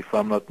Student, if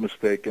I'm not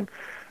mistaken.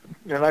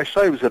 And I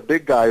saw he was a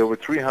big guy, over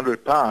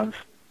 300 pounds.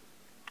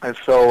 And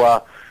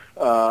so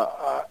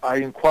I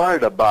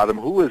inquired about him,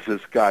 who is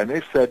this guy? And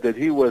they said that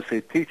he was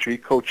a teacher. He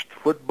coached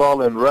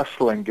football and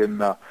wrestling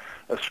in a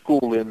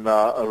school in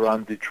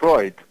around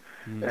Detroit.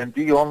 Mm-hmm. And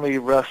he only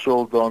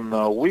wrestled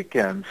on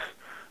weekends.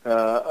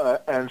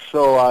 And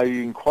so I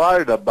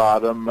inquired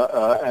about him,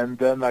 and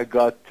then I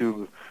got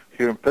to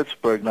here in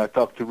Pittsburgh, and I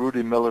talked to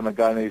Rudy Miller and a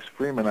guy named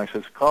Freeman. I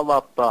says, call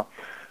up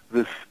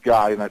this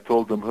guy, and I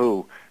told him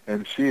who,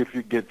 and see if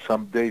you get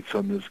some dates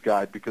on this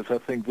guy, because I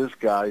think this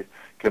guy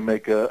can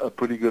make a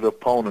pretty good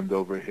opponent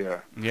over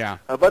here. Yeah.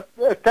 But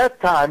at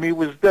that time, he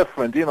was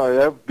different. You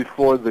know,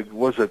 before the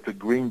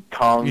green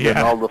tongue and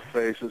all the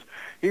faces.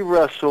 He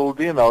wrestled,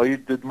 you know, he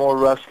did more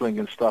wrestling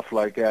and stuff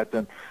like that.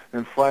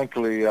 And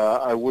frankly,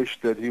 I wish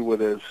that he would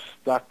have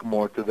stuck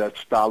more to that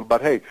style.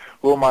 But hey,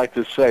 who am I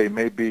to say?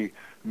 Maybe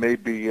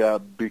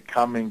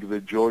becoming the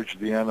George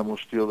the Animal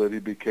Steele that he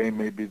became,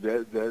 maybe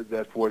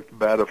that worked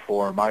better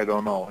for him. I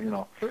don't know, you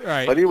know.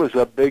 Right. But he was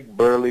a big,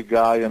 burly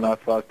guy, and I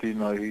thought, you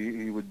know,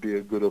 he would be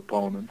a good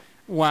opponent.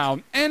 Wow.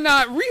 And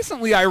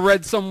recently I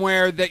read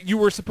somewhere that you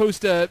were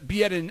supposed to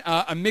be at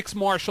a mixed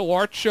martial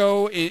arts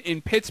show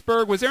in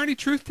Pittsburgh. Was there any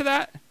truth to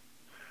that?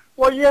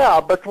 Well, yeah,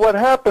 but what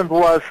happened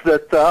was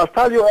that, I'll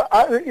tell you,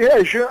 I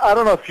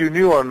don't know if you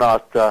knew or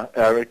not,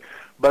 Eric,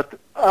 but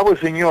I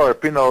was in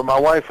Europe. You know, my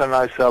wife and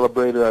I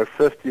celebrated our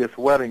 50th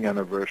wedding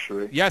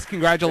anniversary. Yes,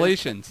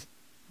 congratulations.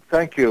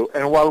 Thank you.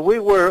 And while we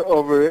were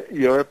over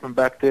Europe and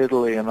back to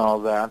Italy and all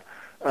that,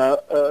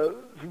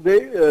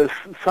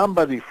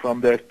 somebody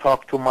from there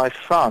talked to my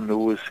son who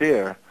was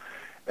here,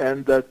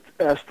 and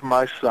asked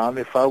my son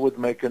if I would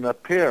make an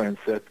appearance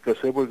because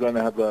they were going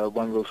to have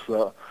one of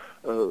those,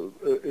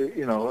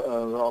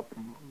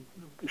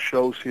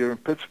 shows here in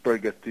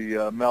Pittsburgh at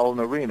the Mellon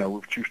Arena,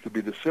 which used to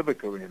be the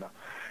Civic Arena.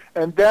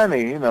 And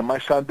Danny, my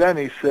son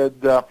Danny said,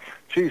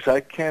 geez,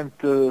 I can't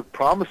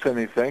promise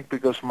anything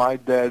because my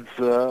dad's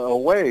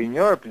away in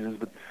Europe. He says,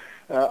 but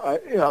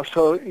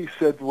So he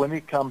said, when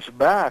he comes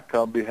back,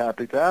 I'll be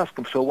happy to ask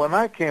him. So when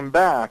I came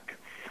back,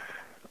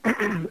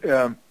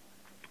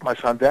 my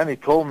son Danny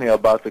told me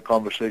about the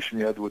conversation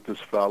he had with this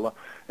fella,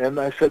 and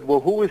I said, well,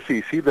 who is he?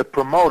 Is he the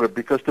promoter?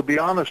 Because to be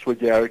honest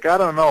with you, Eric, I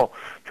don't know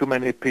too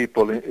many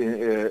people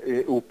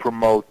who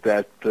promote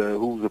that,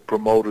 who the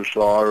promoters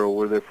are or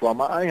where they're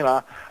from.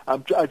 I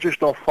just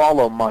don't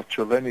follow much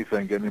of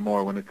anything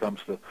anymore when it comes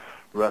to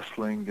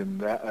wrestling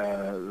and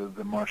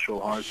the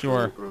martial arts.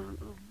 Sure.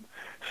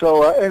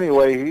 So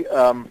anyway,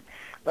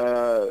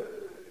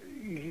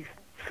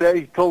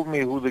 he told me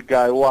who the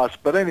guy was,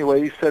 but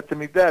anyway, he said to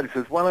me, Dad, he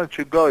says, why don't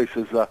you go? He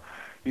says,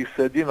 he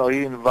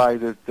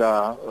invited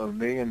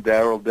me and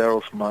Daryl.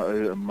 Daryl's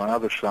my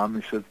other son.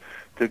 He said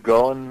to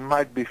go, and it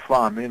might be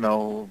fun,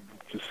 to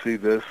see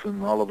this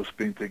and all of us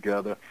being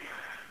together.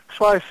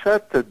 So I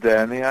said to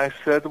Danny, I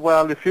said,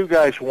 well, if you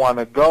guys want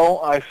to go,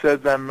 I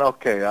said, then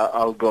okay,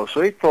 I'll go.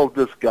 So he told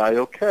this guy,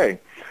 okay.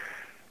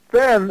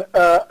 Then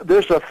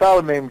there's a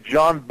fellow named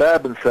John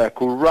Babinsack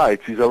who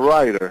writes. He's a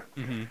writer.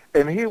 Mm-hmm.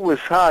 And he was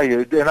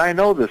hired, and I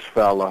know this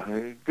fella,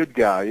 good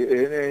guy,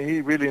 and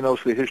he really knows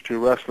the history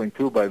of wrestling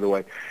too, by the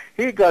way.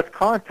 He got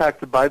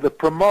contacted by the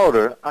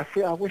promoter. I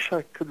wish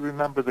I could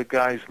remember the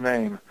guy's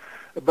name.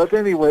 But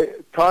anyway,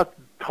 Todd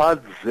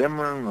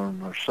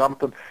Zimmerman or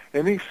something,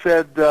 and he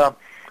said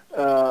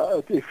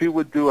if he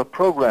would do a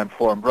program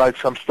for him, write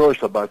some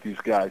stories about these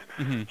guys.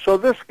 Mm-hmm. So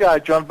this guy,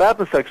 John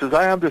Babinsack, says,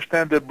 I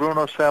understand that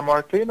Bruno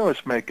Sammartino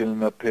is making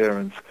an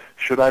appearance.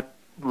 Should I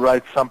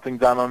write something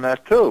down on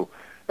that too?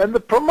 And the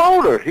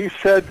promoter, he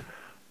said,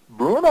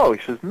 Bruno,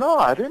 he says, no,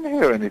 I didn't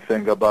hear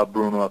anything about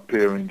Bruno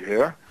appearing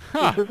here.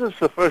 Huh. He says, this is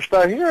the first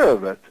I hear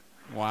of it.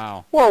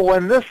 Wow. Well,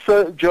 when this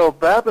Joe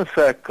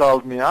Babinsack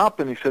called me up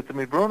and he said to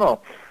me,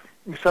 Bruno,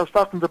 he said, I was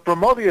talking to the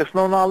promoter. He has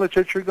no knowledge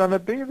that you're going to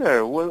be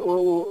there.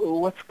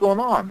 What's going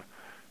on?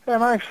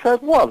 And I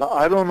said, well,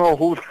 I don't know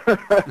who.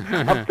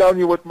 I'm telling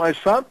you what my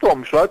son told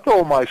me. So I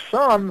told my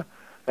son,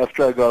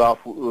 after I got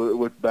off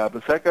with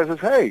Babinsack, I says,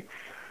 hey,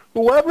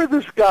 whoever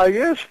this guy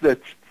is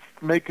that's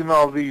making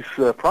all these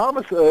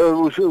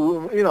promises,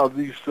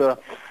 these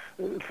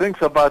things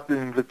about the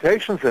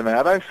invitations and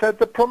that, I said,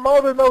 the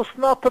promoter knows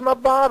nothing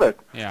about it.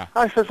 Yeah.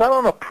 I says, I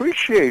don't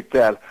appreciate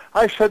that.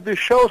 I said, the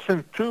show's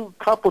in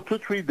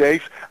 2-3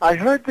 days. I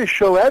heard this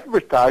show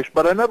advertised,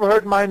 but I never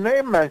heard my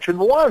name mentioned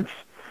once.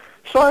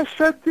 So I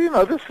said,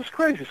 this is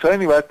crazy. So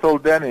anyway, I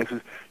told Danny, I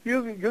says,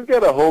 you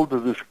get a hold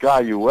of this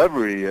guy,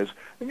 whoever he is,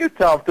 and you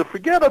tell him to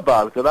forget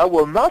about it, that I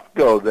will not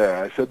go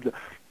there. I said,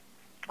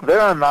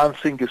 they're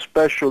announcing a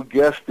special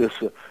guest, this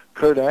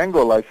Kurt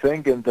Angle, I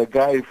think, and the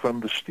guy from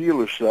the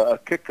Steelers, a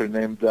kicker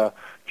named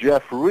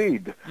Jeff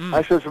Reed.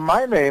 I says,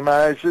 my name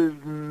is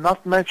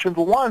not mentioned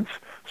once.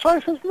 So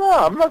I says, no,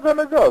 I'm not going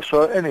to go.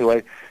 So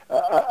anyway,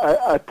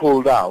 I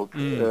pulled out.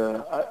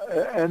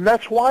 And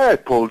that's why I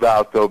pulled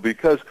out, though,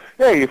 because,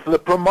 hey, if the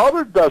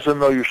promoter doesn't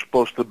know you're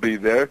supposed to be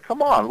there,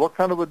 come on, what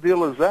kind of a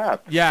deal is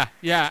that? Yeah,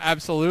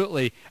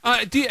 absolutely.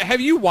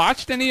 Have you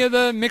watched any of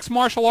the mixed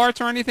martial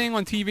arts or anything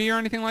on TV or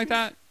anything like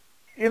that?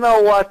 You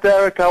know what,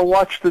 Eric? I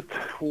watched it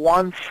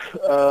once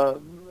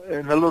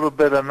and a little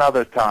bit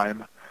another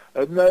time.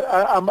 I'm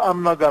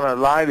not gonna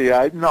lie to you.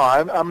 I'm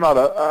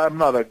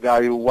not a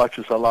guy who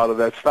watches a lot of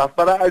that stuff.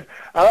 But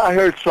I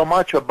heard so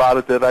much about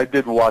it that I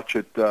did watch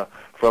it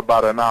for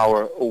about an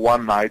hour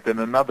one night, and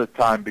another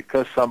time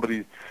because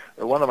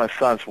one of my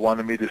sons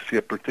wanted me to see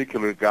a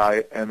particular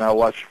guy, and I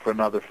watched for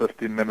another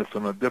 15 minutes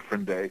on a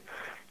different day.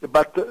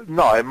 But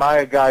no, am I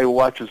a guy who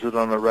watches it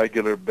on a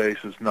regular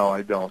basis? No,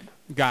 I don't.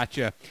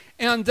 Gotcha.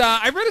 And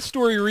I read a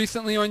story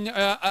recently on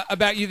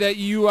about you that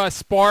you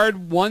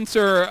sparred once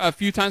or a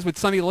few times with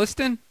Sonny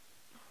Liston.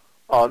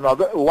 Oh, no,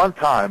 one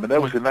time, and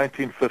that was in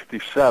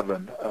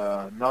 1957.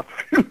 Not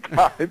a few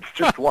times,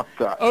 just one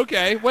time.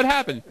 Okay, what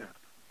happened?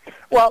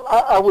 Well,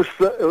 I was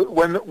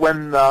when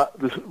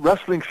the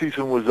wrestling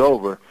season was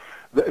over.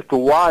 At the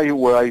Y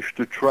where I used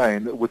to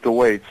train with the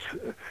weights,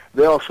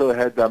 they also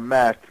had a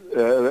mat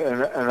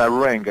and a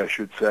ring, I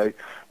should say,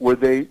 where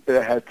they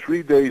had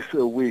 3 days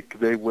a week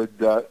they would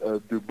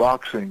do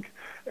boxing,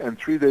 and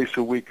 3 days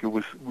a week it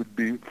would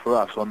be for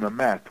us on the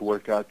mat to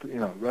work out,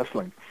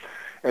 wrestling.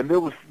 And there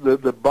was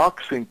the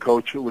boxing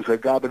coach. It was a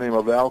guy by the name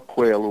of Al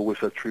Quayle, who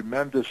was a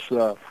tremendous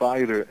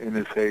fighter in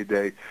his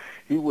heyday.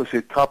 He was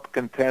a top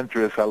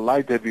contender as a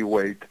light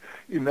heavyweight.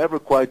 He never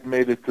quite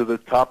made it to the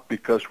top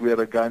because we had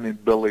a guy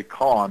named Billy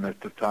Conn at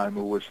the time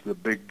who was the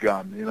big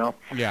gun,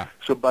 Yeah.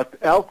 So, but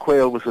Al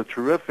Quayle was a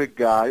terrific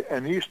guy,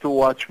 and he used to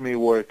watch me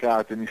work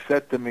out, and he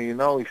said to me,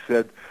 he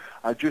said,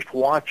 I'm just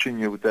watching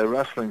you with that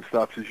wrestling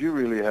stuff. He says, you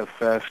really have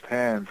fast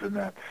hands and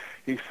that.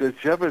 He says,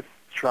 you ever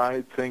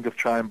think of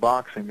trying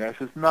boxing? I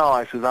says, no.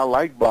 I says, I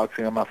like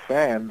boxing. I'm a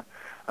fan.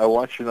 I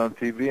watch it on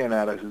TV and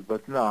that. I says,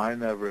 but no, I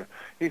never.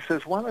 He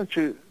says, why don't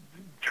you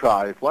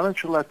try it? Why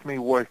don't you let me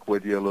work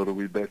with you a little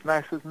bit? And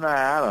I says, nah,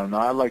 I don't know.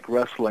 I like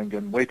wrestling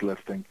and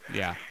weightlifting.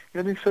 Yeah.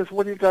 And he says,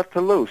 what do you got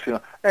to lose?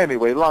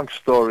 Anyway, long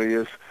story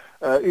is,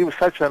 he was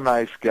such a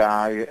nice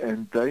guy,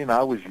 and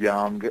I was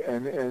young,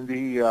 and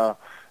he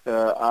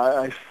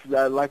I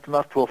like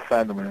not to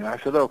offend him. And I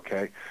said,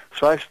 okay.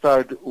 So I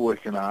started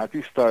working out.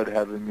 He started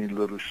having me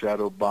little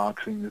shadow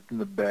boxing in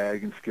the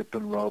bag and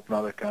skipping rope and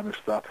all that kind of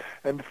stuff.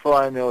 And before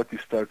I know it, he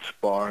started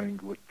sparring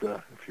with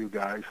a few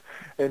guys.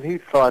 And he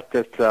thought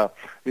that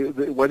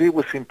what he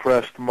was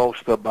impressed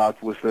most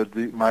about was that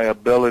my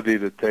ability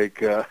to take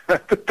to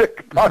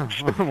take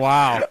punches.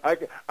 Wow.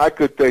 I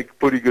could take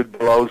pretty good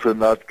blows and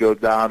not go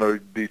down or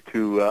be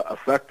too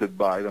affected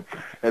by them.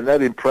 And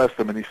that impressed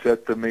him. And he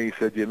said to me, he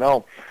said,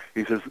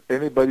 he says,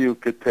 anybody who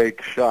could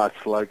take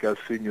shots like I've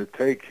seen you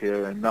take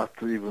here and not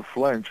to even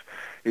flinch,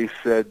 he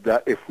said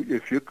that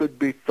if you could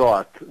be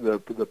taught the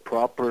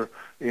proper,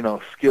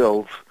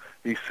 skills,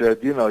 he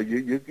said,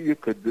 you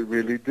could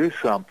really do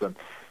something.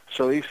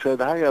 So he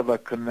said, I have a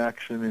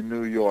connection in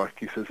New York.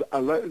 He says,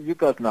 you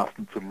got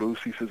nothing to lose.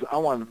 He says, I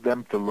want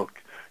them to look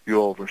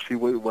you over, see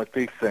what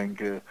they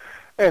think.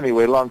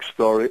 Anyway, long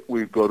story,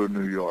 we go to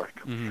New York.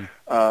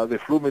 Mm-hmm. They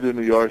flew me to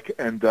New York,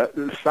 and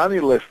Sonny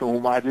Liston,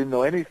 whom I didn't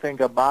know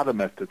anything about him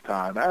at the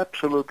time,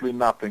 absolutely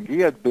nothing. He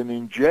had been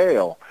in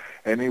jail,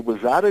 and he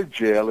was out of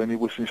jail, and he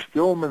was in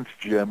Stillman's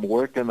gym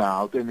working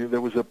out, and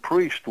there was a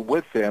priest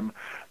with him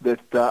that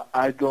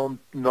I don't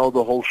know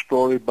the whole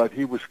story, but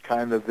he was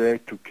kind of there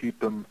to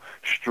keep him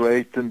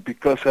straight, and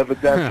because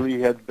evidently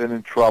he had been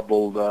in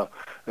trouble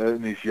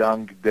in his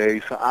young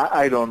days.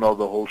 I don't know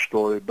the whole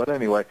story, but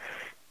anyway.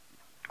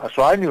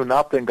 So I knew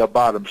nothing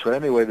about him. So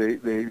anyway,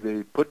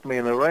 they put me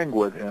in a ring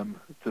with him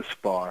to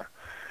spar.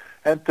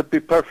 And to be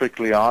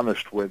perfectly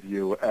honest with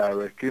you,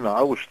 Eric,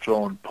 I was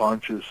throwing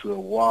punches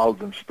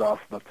wild and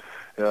stuff, but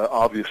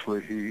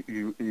obviously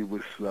he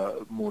was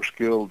more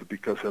skilled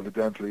because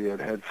evidently he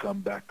had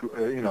some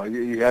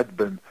he had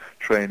been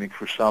training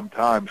for some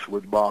times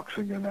with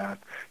boxing and that,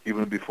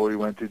 even before he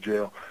went to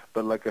jail.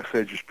 But like I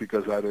said, just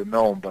because I didn't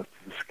know him, but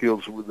the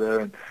skills were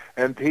there,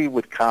 and he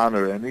would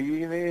counter, and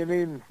he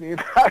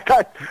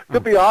to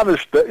be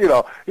honest,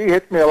 he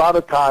hit me a lot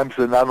of times,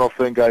 and I don't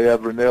think I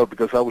ever nailed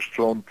because I was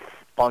throwing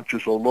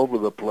punches all over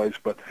the place,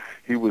 but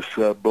he was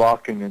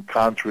blocking and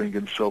countering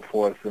and so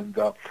forth, and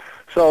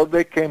so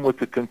they came with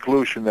the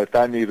conclusion that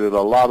I needed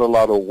a lot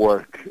of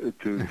work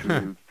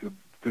to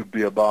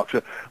be a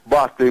boxer,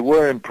 but they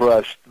were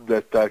impressed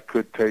that I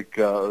could take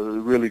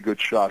really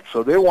good shots.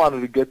 So they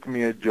wanted to get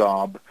me a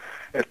job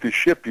at the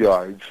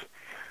shipyards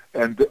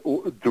and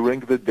during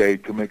the day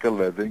to make a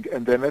living,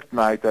 and then at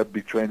night I'd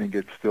be training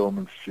at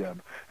Stillman's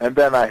gym. And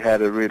then I had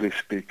to really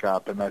speak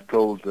up, and I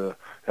told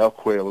El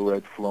Quail, who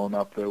had flown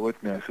up there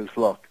with me, I says,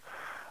 look,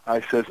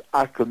 I says,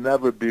 I could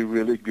never be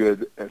really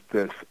good at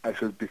this. I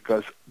says,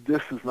 because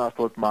this is not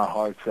what my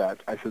heart's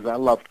at. I says, I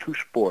love two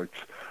sports,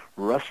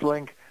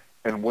 wrestling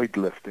and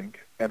weightlifting,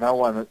 and I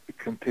want to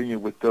continue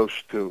with those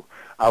two.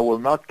 I will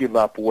not give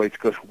up weights,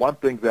 because one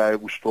thing that I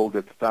was told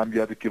at the time, you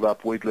had to give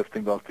up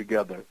weightlifting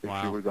altogether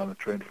if you were going to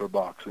train for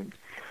boxing.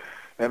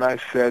 And I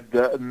said,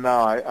 no,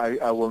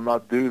 I will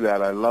not do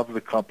that. I love the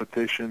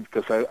competition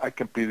because I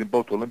compete in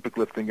both Olympic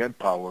lifting and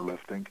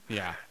powerlifting.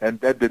 Yeah. And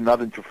that did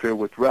not interfere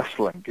with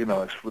wrestling,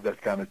 as for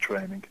that kind of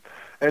training.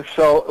 And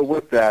so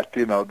with that,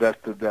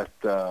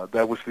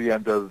 that was the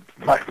end of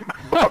my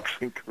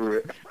boxing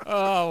career.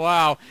 Oh,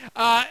 wow.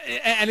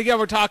 And again,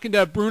 we're talking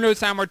to Bruno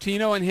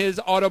Sammartino, and his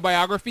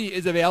autobiography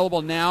is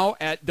available now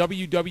at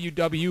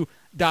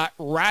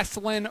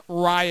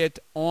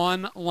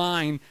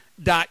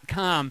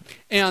www.wrestlingriotonline.com.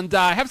 And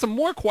I have some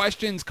more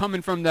questions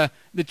coming from the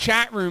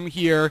chat room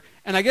here,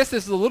 and I guess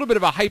this is a little bit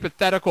of a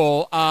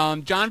hypothetical.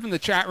 John from the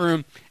chat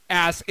room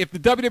asks if the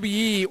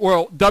WWE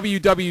or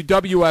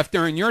WWF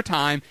during your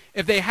time,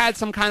 if they had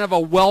some kind of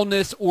a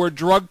wellness or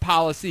drug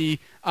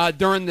policy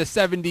during the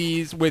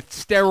 70s with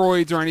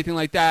steroids or anything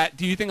like that,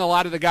 do you think a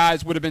lot of the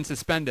guys would have been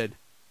suspended?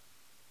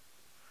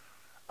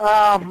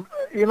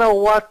 You know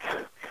what?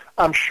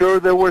 I'm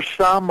sure there were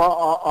some,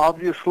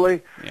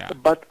 obviously,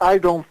 but I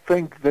don't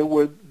think there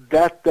were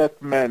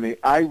that many.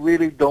 I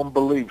really don't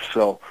believe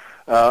so.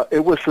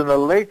 It was in the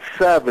late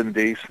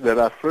 70s that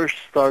I first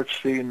started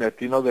seeing that,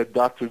 that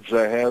Dr.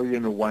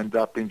 Zaharian, who wound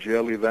up in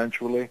jail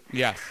eventually.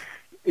 Yes.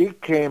 He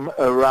came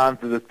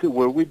around to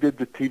where we did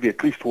the TV,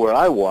 at least where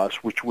I was,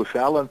 which was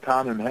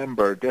Allentown and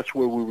Hamburg. That's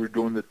where we were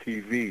doing the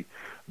TV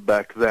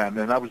back then.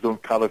 And I was doing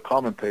color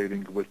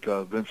commentating with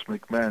Vince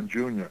McMahon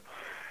Jr.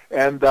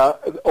 And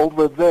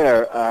over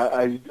there,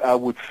 I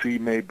would see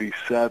maybe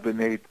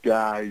 7, 8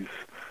 guys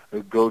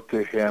go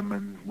to him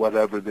and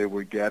whatever they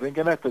were getting.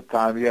 And at the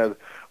time,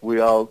 we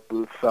all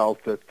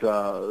felt that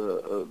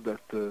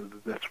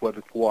that's what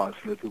it was,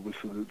 that it was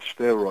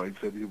steroids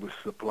that he was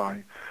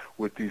supplying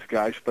with these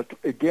guys. But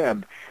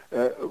again,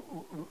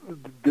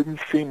 didn't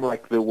seem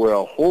like there were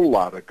a whole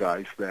lot of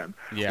guys then.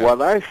 Yeah.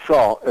 What I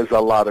saw as a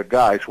lot of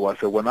guys was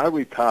that when I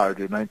retired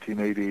in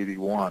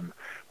 1980-81,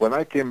 when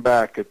I came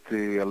back at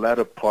the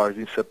latter part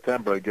in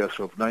September, I guess,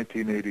 of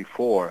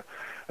 1984,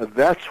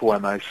 that's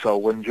when I saw,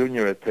 when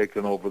Junior had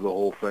taken over the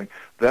whole thing,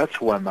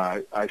 that's when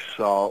I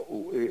saw,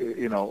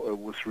 it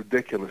was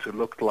ridiculous. It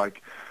looked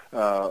like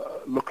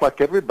look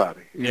like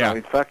everybody. You Yeah. know,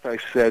 in fact, I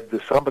said,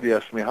 somebody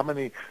asked me, how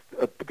many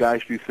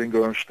guys do you think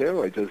are on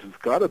steroids? I said, it's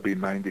got to be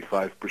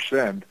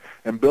 95%.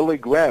 And Billy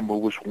Graham, who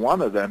was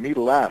one of them, he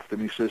laughed,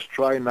 and he says,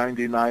 try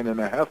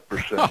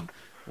 99.5%.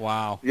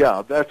 Wow.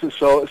 Yeah, that's it.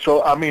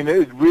 So I mean,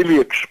 it really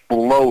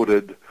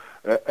exploded,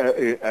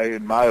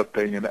 in my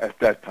opinion, at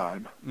that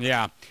time.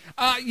 Yeah.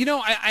 You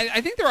know,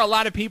 I think there are a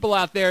lot of people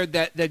out there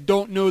that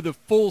don't know the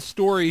full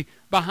story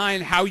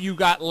behind how you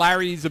got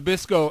Larry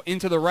Zbyszko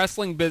into the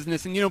wrestling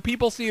business. And, you know,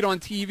 people see it on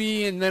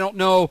TV and they don't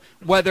know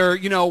whether,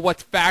 you know,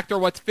 what's fact or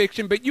what's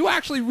fiction. But you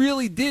actually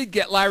really did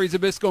get Larry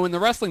Zbyszko in the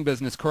wrestling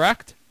business,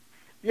 correct?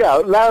 Yeah,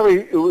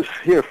 Larry was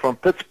here from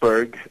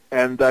Pittsburgh,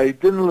 and he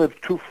didn't live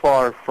too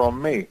far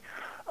from me.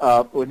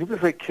 When he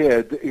was a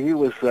kid, he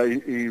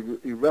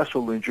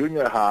wrestled in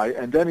junior high,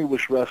 and then he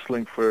was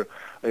wrestling for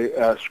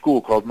a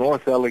school called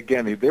North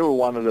Allegheny. They were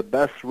one of the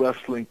best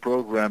wrestling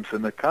programs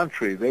in the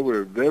country. They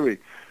were very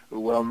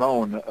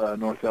well-known,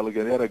 North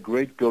Allegheny. They had a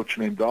great coach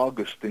named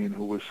Augustine,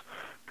 who was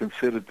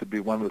considered to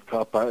be one of the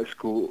top high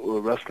school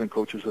wrestling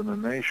coaches in the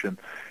nation.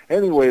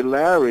 Anyway,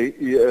 Larry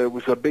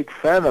was a big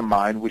fan of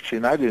mine, which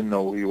I didn't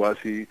know who he was.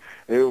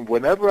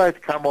 Whenever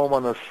I'd come home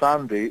on a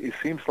Sunday, it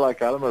seems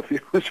like, I don't know if he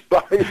was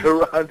spies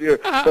around here,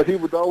 but he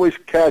would always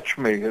catch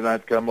me, and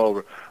I'd come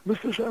over.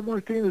 Mr.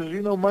 Sammartino,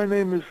 you know, my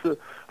name is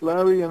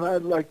Larry, and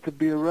I'd like to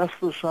be a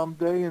wrestler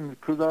someday, and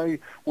could I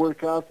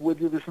work out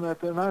with you, this and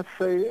that? And I'd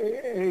say,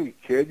 hey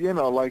kid, you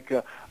know, like,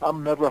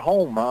 I'm never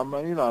home.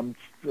 I'm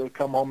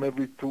come home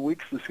every 2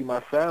 weeks to see my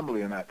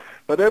family and that.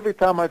 But every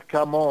time I'd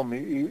come home,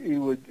 he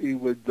would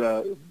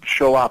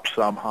show up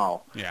somehow.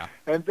 Yeah.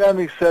 And then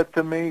he said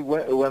to me,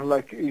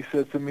 he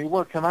said to me,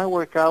 well, can I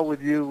work out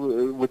with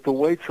you with the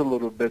weights a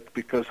little bit,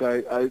 because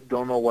I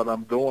don't know what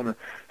I'm doing.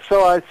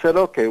 So I said,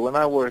 okay, when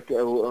I work,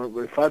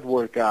 if I'd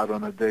work out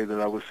on a day that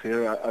I was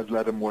here, I'd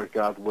let him work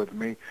out with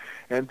me.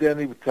 And then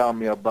he would tell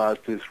me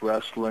about this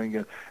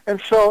wrestling.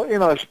 And so, you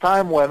know, as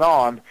time went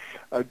on,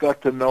 I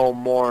got to know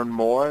more and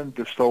more, and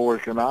to start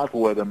working out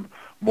with him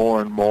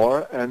more and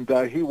more. And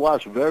he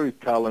was very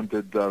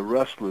talented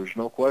wrestler,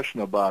 no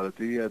question about it.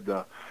 He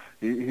had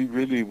he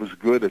really was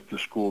good at the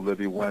school that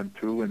he went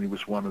to, and he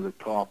was one of the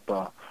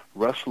top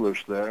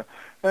wrestlers there.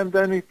 And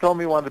then he told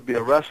me he wanted to be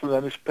a wrestler,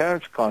 and his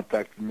parents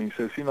contacted me. He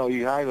says, you know,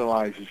 he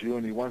idolizes you,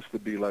 and he wants to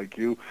be like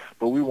you,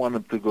 but we want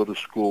him to go to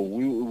school.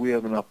 We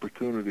have an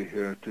opportunity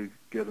here to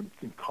get him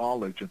in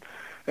college.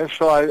 And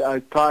so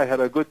I had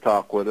a good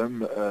talk with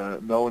him,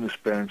 knowing his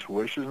parents'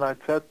 wishes, and I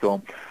said to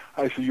him,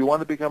 I said, you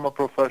want to become a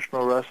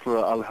professional wrestler?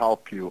 I'll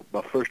help you,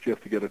 but first you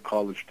have to get a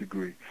college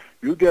degree.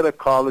 You get a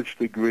college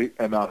degree,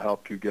 and I'll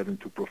help you get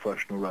into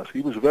professional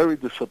wrestling. He was very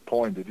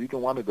disappointed. He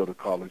didn't want to go to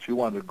college. He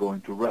wanted to go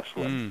into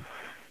wrestling.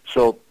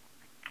 So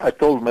I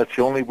told him that's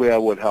the only way I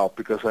would help,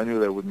 because I knew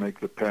that would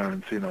make the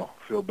parents, you know,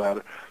 feel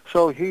better.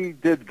 So he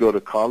did go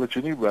to college,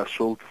 and he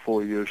wrestled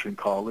 4 years in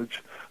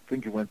college. I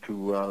think he went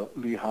to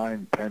Lehigh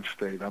and Penn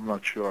State. I'm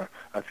not sure.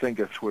 I think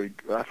that's where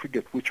I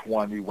forget which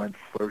one he went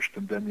first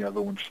and then the other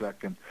one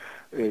second.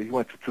 He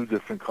went to 2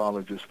 different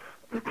colleges.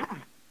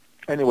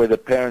 Anyway, the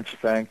parents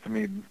thanked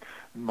me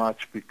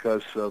much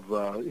because of,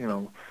 you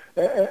know,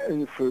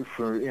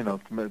 for you know,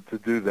 to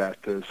do that,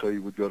 so he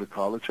would go to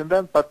college. And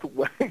then, but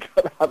when he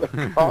got out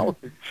of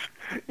college,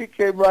 he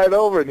came right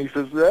over and he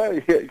says,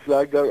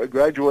 I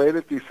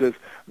graduated. He says,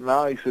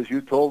 now, he says,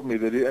 you told me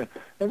that he,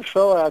 and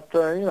so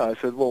you know, I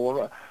said,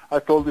 well, I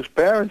told his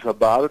parents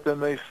about it,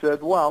 and they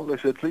said, well, they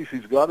said, at least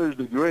he's got his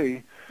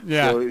degree.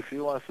 Yeah. So if he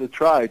wants to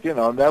try it, you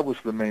know, and that was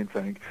the main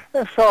thing.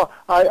 And so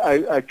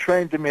I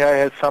trained him. I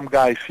had some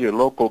guys here,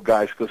 local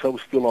guys, because I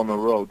was still on the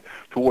road,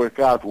 to work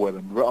out with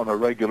him on a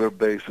regular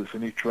basis,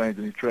 and he trained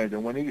and he trained.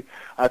 And when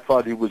I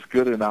thought he was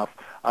good enough,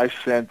 I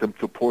sent him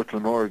to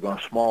Portland, Oregon,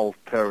 a small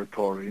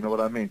territory, you know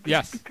what I mean?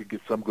 Yes. To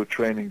get some good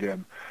training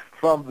in.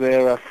 From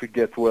there, I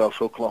forget where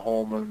else,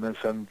 Oklahoma, and then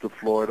sent him to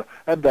Florida,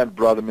 and then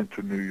brought him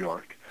into New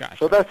York. Gotcha.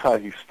 So that's how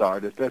he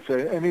started.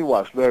 And he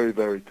was very,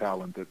 very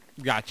talented.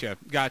 Gotcha.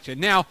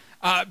 Now,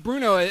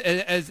 Bruno,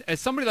 as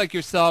somebody like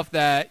yourself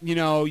that, you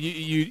know,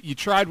 you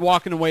tried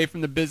walking away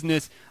from the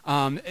business,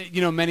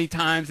 you know, many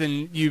times,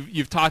 and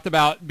you've talked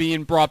about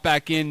being brought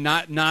back in,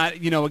 not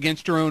you know,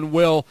 against your own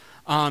will,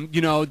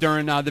 you know,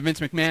 during the Vince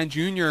McMahon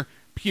Jr.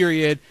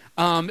 period.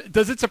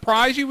 Does it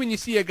surprise you when you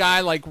see a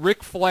guy like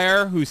Ric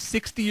Flair, who's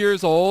 60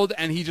 years old,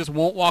 and he just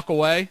won't walk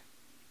away?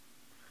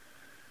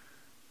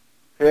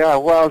 Yeah,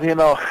 well, you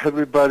know,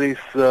 everybody's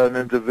an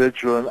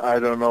individual, and I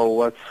don't know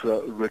what's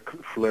Ric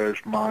Flair's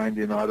mind.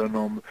 You know, I don't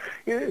know.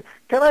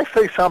 Can I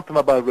say something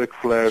about Ric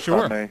Flair,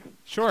 Sure. if I may?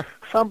 Sure.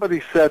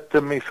 Somebody said to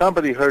me,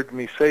 somebody heard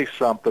me say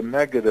something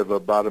negative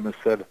about him and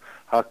said,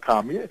 how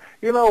come? You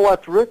know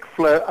what, Ric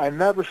Flair, I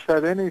never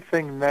said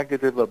anything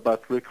negative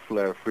about Ric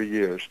Flair for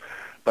years.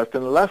 But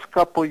in the last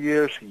couple of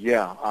years,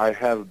 yeah, I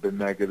have been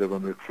negative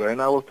on Ric Flair,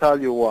 and I will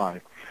tell you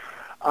why.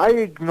 I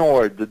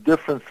ignored the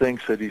different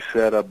things that he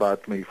said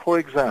about me. For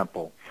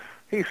example,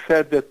 He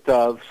said that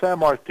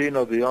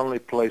Sammartino, the only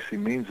place he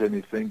means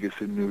anything is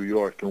in New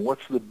York. And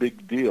what's the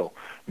big deal?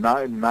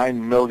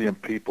 9 million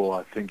people,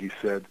 I think he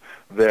said,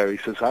 there. He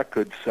says, I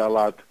could sell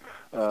out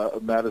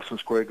Madison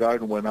Square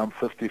Garden when I'm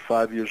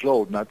 55 years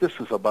old. Now, this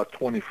is about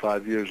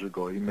 25 years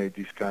ago. He made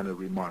these kind of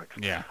remarks.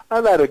 Yeah.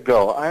 I let it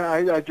go.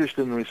 I just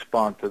didn't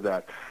respond to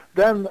that.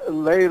 Then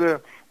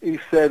later, he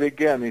said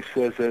again, he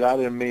says that I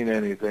didn't mean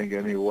anything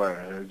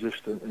anywhere,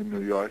 just in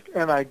New York.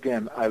 And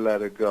again, I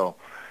let it go.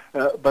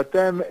 But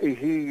then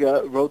he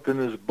wrote in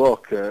his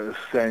book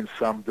saying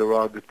some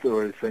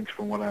derogatory things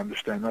from what I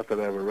understand. Not that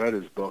I ever read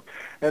his book.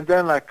 And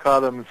then I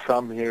caught him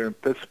some here in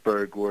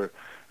Pittsburgh where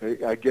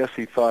I guess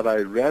he thought I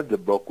read the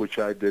book, which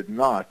I did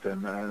not.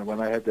 And when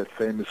I had that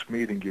famous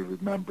meeting, you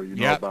remember,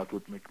 know about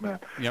with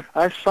McMahon. Yep.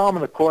 I saw him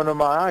in the corner of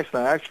my eyes,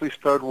 and I actually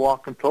started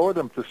walking toward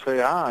him to say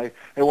hi.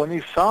 And when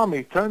he saw me,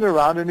 he turned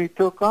around and he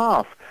took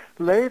off.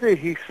 Later,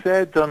 he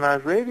said on a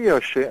radio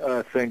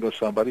thing or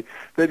somebody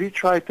that he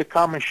tried to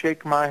come and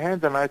shake my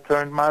hand, and I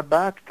turned my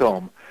back to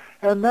him.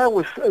 And that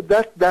was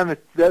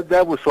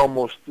that was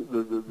almost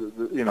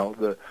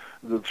the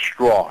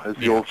straw, as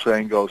the old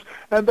saying goes.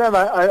 And then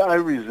I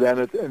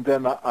resented, and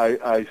then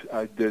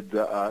I did,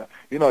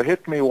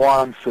 hit me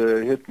once,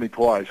 hit me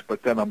twice,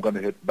 but then I'm going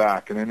to hit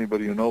back. And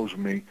anybody who knows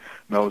me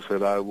knows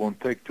that I won't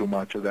take too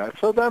much of that.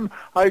 So then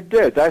I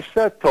did. I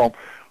said to him,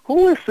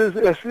 who is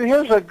this?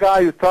 Here's a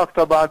guy who talked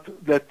about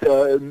that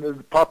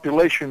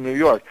population in New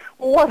York.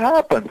 Well, what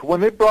happened when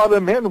they brought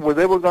him in where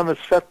they were going to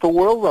set the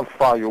world on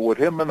fire with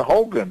him and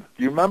Hogan?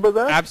 Do you remember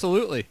that?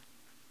 Absolutely.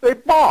 They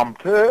bombed.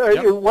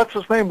 What's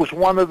his name was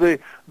one of the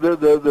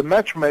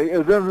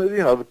matchmakers. Then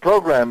the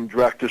program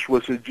directors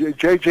was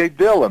J.J.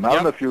 Dillon. I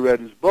don't know if you read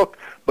his book,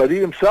 but he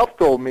himself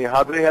told me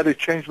how they had to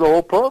change the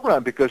whole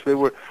program because they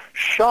were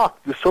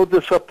shocked, so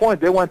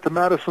disappointed. They went to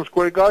Madison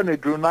Square Garden. They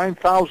drew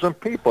 9,000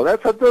 people.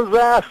 That's a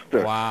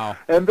disaster. Wow.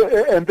 And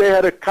they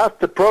had to cut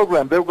the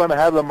program. They were going to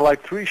have them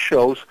like 3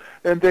 shows,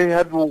 and they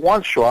had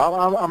one show.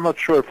 I'm not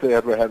sure if they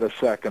ever had a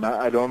second.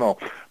 I don't know.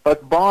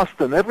 But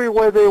Boston,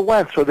 everywhere they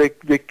went, so they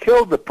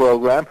killed the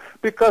program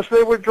because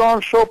they were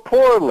drawn so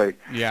poorly.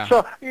 Yeah.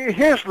 So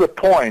here's the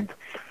point.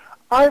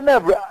 I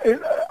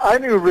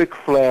knew Ric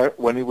Flair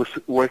when he was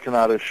working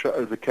out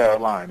of the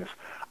Carolinas.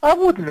 I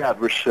would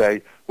never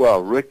say,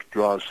 well, Rick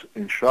draws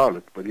in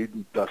Charlotte, but he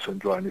doesn't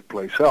draw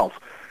anyplace else.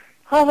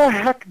 How the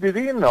heck did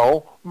he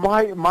know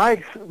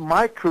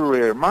my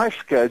career, my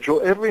schedule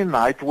every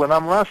night when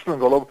I'm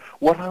wrestling all over,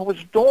 what I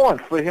was doing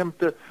for him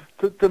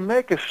to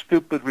make a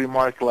stupid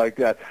remark like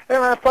that?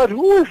 And I thought,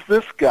 who is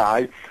this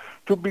guy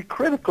to be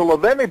critical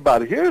of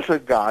anybody? Here's a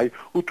guy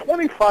who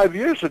 25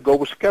 years ago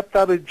was kept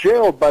out of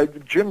jail by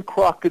Jim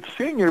Crockett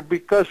Sr.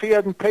 because he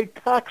hadn't paid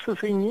taxes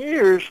in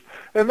years,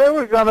 and they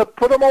were going to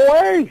put him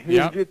away.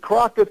 Yep.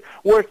 Crockett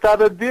worked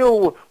out a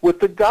deal with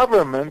the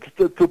government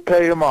to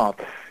pay him off.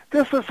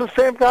 This is the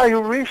same guy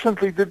who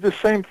recently did the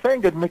same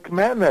thing, and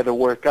McMahon had to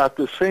work out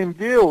the same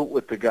deal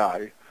with the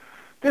guy.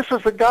 This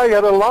is a guy who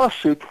had a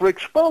lawsuit for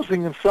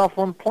exposing himself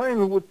on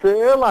plane with the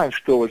airline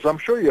stewards. I'm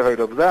sure you heard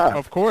of that.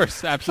 Of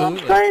course,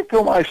 absolutely. I'm saying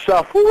to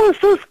myself, who is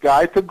this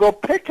guy to go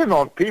picking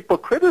on people,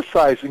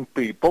 criticizing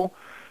people?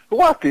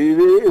 What,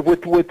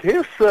 with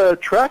his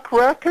track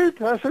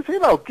record? I said,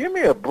 give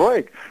me a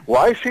break.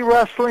 Why is he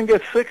wrestling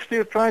at 60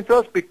 or trying to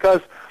us?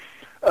 Because,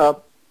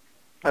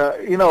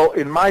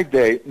 in my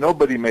day,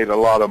 nobody made a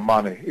lot of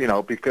money,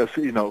 because,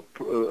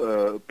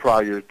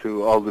 prior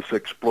to all this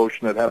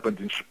explosion that happened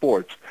in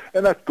sports.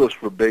 And that goes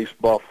for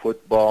baseball,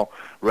 football,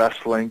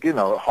 wrestling,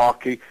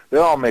 hockey.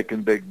 They're all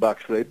making big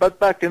bucks today. But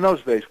back in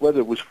those days, whether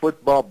it was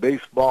football,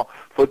 baseball,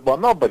 football,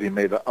 nobody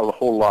made a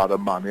whole lot of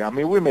money. I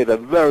mean, we made a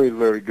very,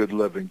 very good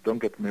living, don't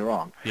get me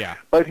wrong. Yeah.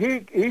 But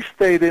he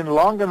stayed in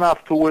long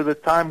enough to where the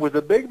time where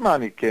the big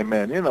money came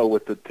in,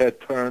 with the Ted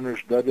Turners,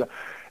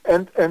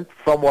 and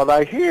from what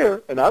I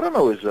hear, and I don't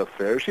know his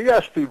affairs, he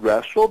has to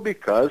wrestle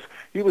because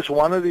he was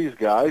one of these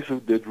guys who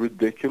did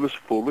ridiculous,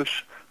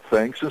 foolish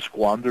things and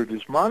squandered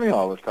his money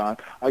all the time.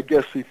 I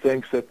guess he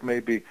thinks that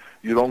maybe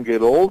you don't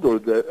get old or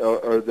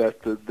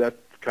that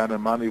kind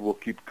of money will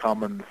keep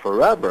coming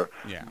forever.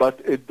 Yeah.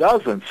 But it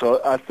doesn't. So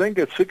I think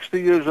at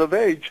 60 years of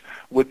age,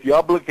 with the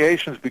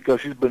obligations,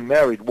 because he's been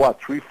married,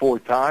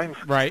 3-4 times?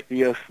 Right.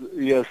 He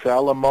has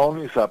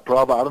alimonies. I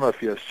don't know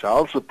if he has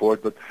child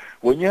support, but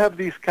when you have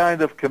these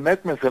kind of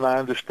commitments, and I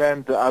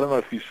understand, I don't know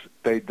if he's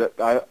paid the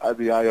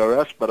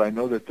IRS, but I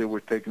know that they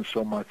were taking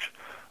so much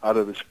out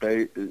of his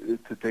pay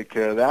to take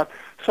care of that.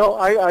 So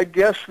I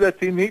guess that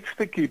he needs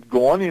to keep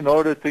going in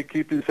order to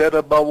keep his head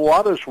above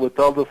waters with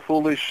all the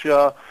foolish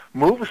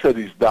moves that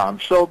he's done.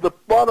 So the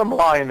bottom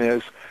line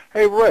is,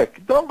 hey,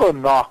 Rick, don't go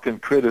knocking,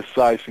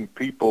 criticizing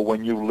people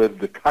when you live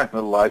the kind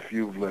of life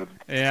you've lived.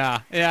 Yeah.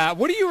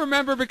 What do you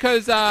remember?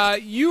 Because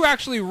you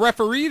actually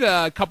refereed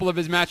a couple of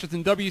his matches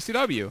in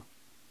WCW.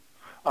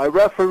 I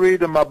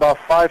refereed him about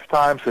 5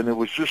 times, and it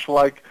was just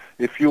like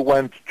if you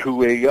went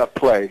to a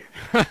play.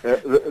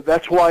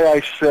 That's why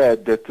I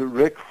said that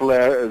Ric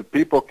Flair,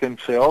 people can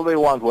say all they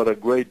want what a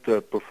great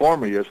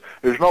performer he is.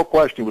 There's no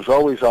question. He was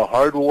always a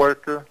hard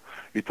worker.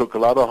 He took a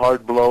lot of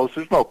hard blows.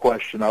 There's no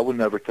question. I would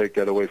never take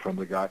that away from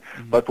the guy.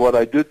 But what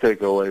I do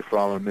take away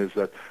from him is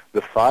that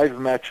the 5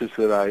 matches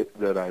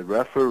that I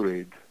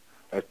refereed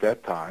at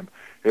that time,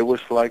 it was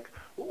like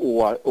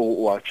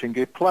watching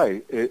a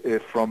play.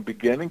 From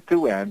beginning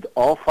to end,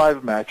 all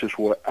 5 matches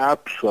were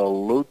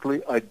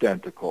absolutely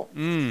identical.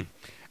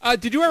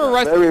 Did you ever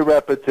wrestle? Very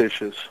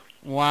repetitious.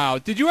 Wow.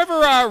 Did you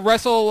ever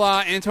wrestle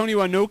Antonio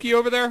Inoki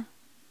over there?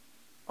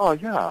 Oh,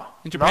 yeah.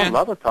 In Japan? A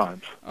lot of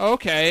times.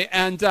 Okay.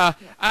 And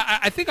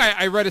I think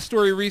I read a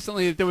story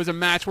recently that there was a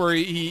match where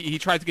he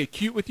tried to get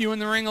cute with you in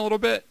the ring a little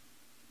bit.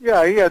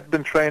 Yeah, he had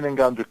been training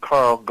under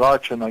Carl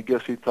Gotch, and I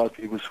guess he thought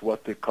he was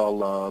what they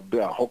call a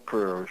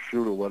hooker or a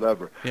shooter,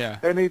 whatever. Yeah.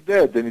 And he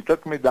did. And he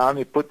took me down.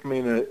 He put me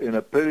in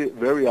a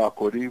very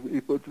awkward. He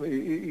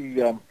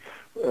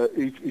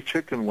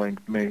chicken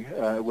winged me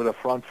with a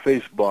front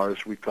face bar,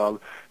 as we call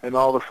it. And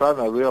all of a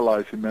sudden, I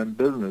realized he meant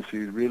business. He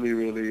really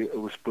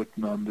was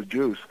putting on the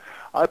juice.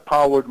 I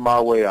powered my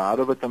way out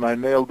of it, and I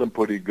nailed him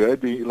pretty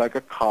good. Like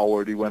a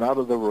coward, he went out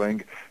of the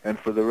ring, and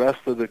for the rest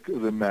of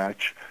the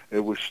match,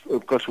 it was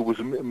because it was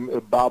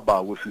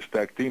Baba was his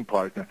tag team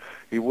partner.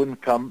 He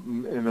wouldn't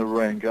come in the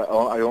ring.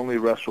 I only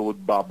wrestled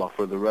with Baba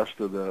for the rest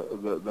of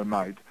the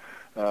night.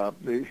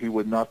 He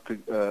would not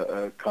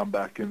come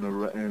back in the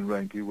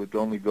ring. He would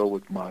only go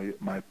with my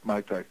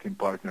tag team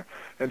partner.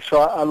 And so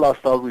I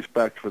lost all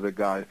respect for the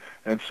guy.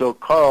 And so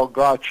Carl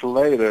Gotch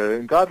later,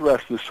 and God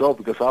rest his soul,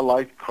 because I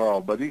liked Carl,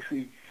 but he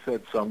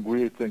said some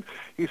weird things.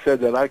 He said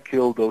that I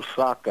killed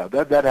Osaka.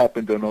 That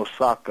happened in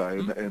Osaka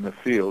in a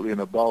field, in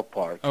a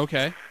ballpark.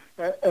 Okay.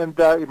 And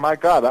my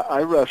God,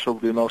 I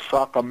wrestled in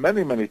Osaka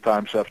many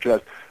times after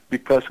that.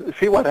 Because,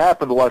 see, what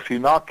happened was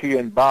Inoki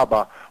and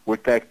Baba were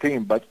tag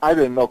team, but I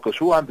didn't know, because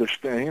who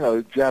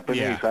understand,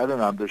 Japanese, Yeah. I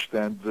didn't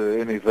understand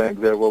anything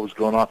there, what was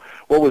going on.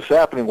 What was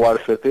happening was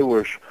that he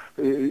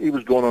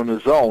was going on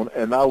his own,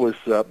 and I was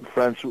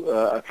friends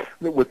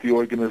with the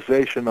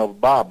organization of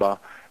Baba,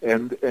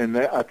 and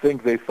I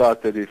think they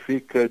thought that if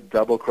he could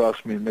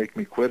double-cross me and make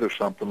me quit or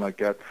something like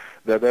that,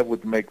 that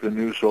would make the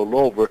news all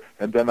over,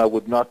 and then I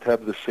would not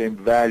have the same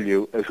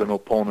value as an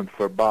opponent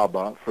for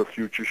Baba for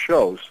future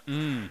shows.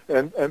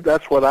 And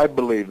that's what I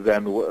believe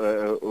then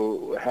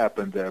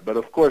happened there. But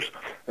of course,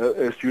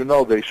 as you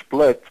know, they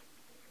split,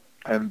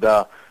 and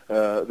they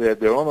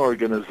had their own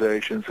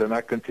organizations, and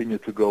I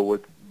continued to go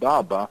with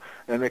Baba,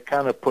 and it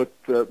kind of put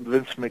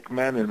Vince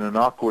McMahon in an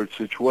awkward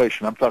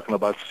situation. I'm talking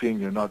about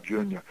senior, not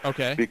junior.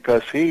 Okay.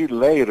 Because he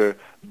later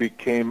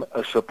became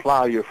a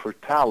supplier for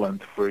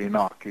talent for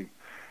Inoki.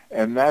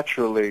 And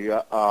naturally,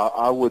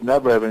 I would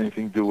never have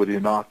anything to do with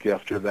Inoki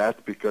after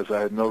that, because I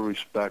had no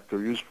respect or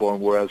use for him,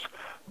 whereas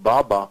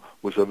Baba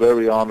was a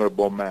very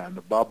honorable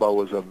man. Baba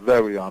was a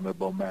very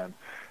honorable man.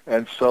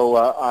 And so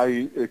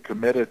I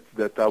committed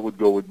that I would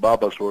go with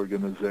Baba's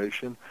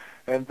organization.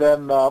 And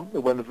then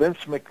when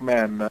Vince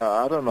McMahon,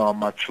 I don't know how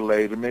much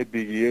later,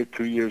 maybe a year,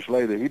 2 years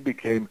later, he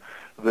became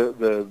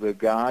the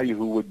guy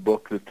who would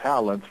book the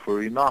talent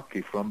for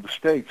Inoki from the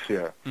States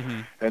here.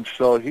 And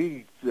so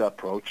he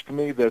approached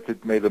me that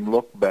it made him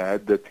look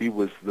bad that he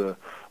was the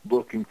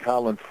booking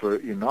talent for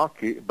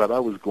Inoki, but I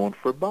was going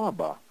for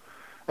Baba.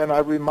 And I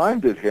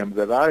reminded him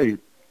that I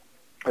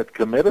had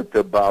committed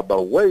to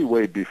Baba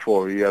way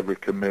before he ever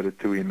committed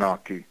to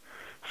Inoki.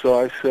 So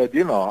I said,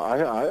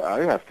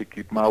 I have to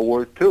keep my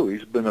word too.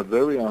 He's been a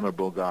very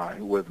honorable guy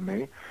with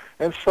me.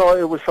 And so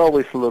it was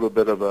always a little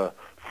bit of a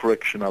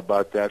friction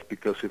about that,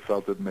 because he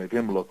felt it made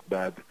him look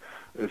bad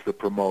as the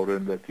promoter,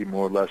 and that he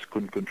more or less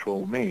couldn't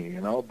control me,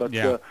 But,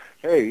 Yeah.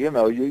 hey,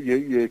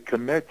 you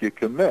commit,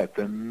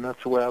 and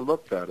that's the way I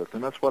looked at it,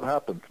 and that's what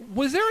happened.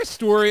 Was there a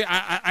story,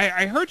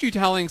 I heard you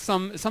telling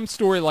some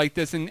story like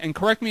this, and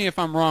correct me if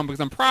I'm wrong,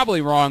 because I'm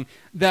probably wrong,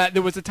 that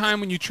there was a time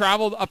when you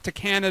traveled up to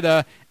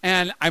Canada,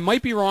 and I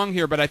might be wrong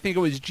here, but I think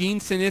it was Gene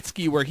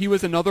Sinitsky, where he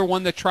was another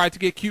one that tried to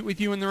get cute with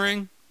you in the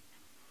ring?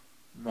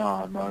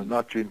 No,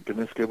 not Gene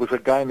Kaniski. It was a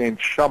guy named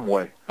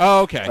Shumway.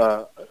 Oh,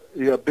 okay.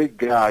 Yeah, big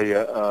guy.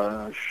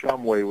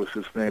 Shumway was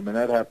his name, and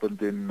that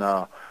happened in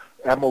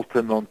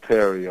Hamilton,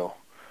 Ontario.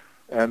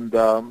 And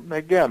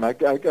again, I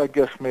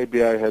guess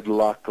maybe I had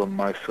luck on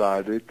my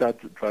side. He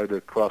tried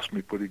to cross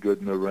me pretty good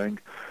in the ring,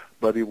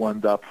 but he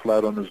wound up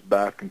flat on his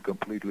back and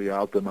completely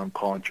out and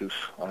unconscious.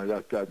 I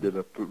did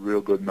a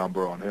real good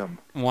number on him.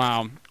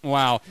 Wow.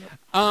 A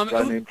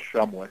guy named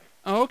Shumway.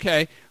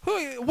 Okay.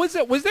 Was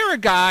there a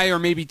guy, or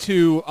maybe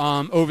two,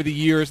 over the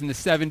years in the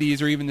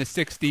 70s or even the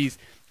 60s,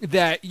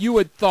 that you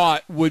had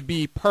thought would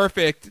be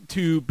perfect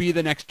to be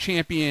the next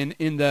champion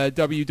in the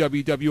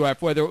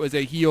WWF, whether it was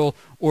a heel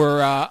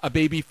or a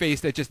baby face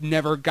that just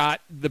never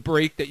got the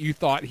break that you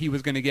thought he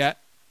was going to get?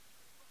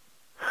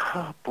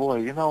 Oh,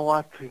 boy, you know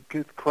what?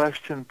 Good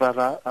question, but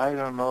I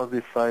don't know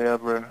if I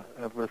ever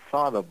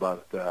thought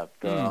about that.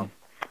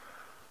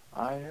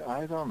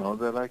 I don't know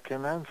that I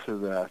can answer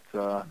that.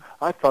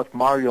 I thought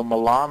Mario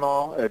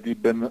Milano, had he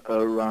been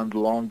around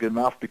long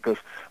enough, because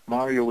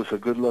Mario was a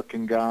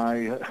good-looking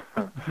guy,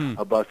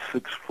 about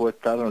 6 foot.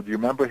 I don't know. Do you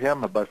remember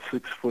him? About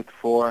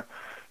 6'4",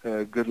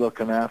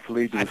 good-looking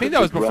athlete. I think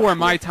that was before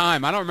my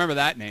time. I don't remember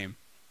that name.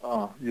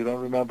 You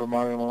don't remember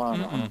Mario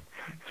Milano?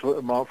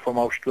 From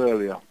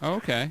Australia.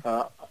 Okay.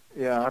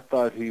 Yeah, I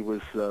thought he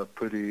was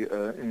pretty,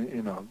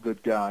 good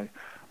guy.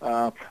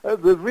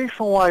 The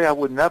reason why I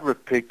would never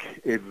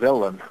pick a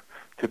villain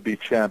to be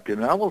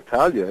champion, and I will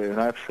tell you, and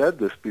I've said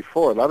this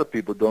before, a lot of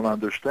people don't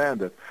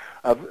understand it.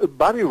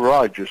 Buddy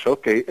Rogers,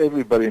 okay,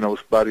 everybody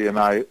knows Buddy and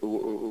I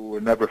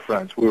were never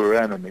friends. We were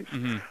enemies.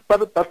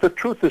 But the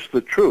truth is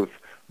the truth.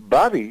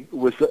 Buddy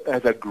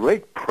had a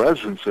great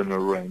presence in the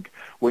ring.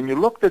 When you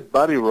looked at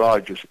Buddy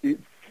Rogers,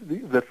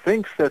 the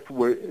things that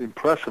were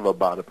impressive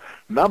about him,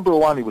 number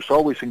one, he was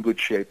always in good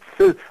shape.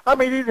 I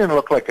mean, he didn't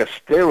look like a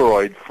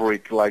steroid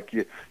freak like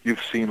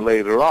you've seen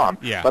later on.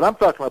 Yeah. But I'm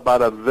talking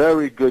about a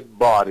very good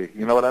body.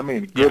 You know what I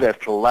mean? Good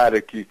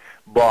athletic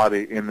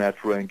body in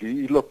that ring.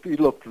 He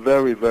looked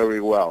very,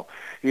 very well.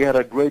 He had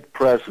a great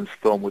presence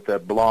to him with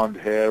that blonde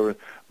hair,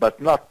 but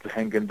not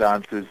hanging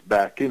down to his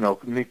back,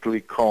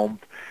 neatly combed.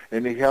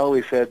 And he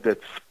always had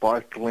that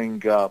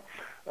sparkling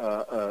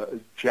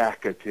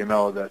jacket,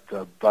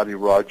 that Buddy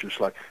Rogers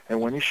like. And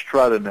when he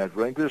strutted in that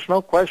ring, there's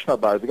no question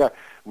about it. The guy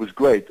was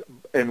great.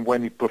 And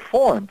when he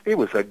performed, he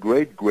was a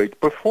great, great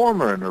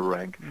performer in the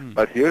ring.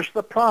 But here's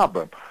the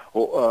problem,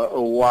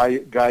 why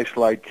guys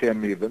like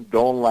him even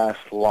don't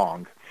last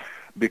long.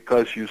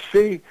 Because you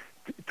see,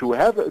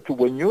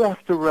 when you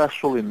have to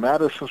wrestle in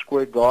Madison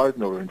Square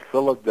Garden or in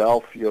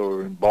Philadelphia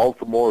or in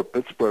Baltimore or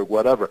Pittsburgh,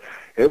 whatever,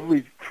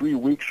 every 3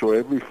 weeks or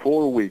every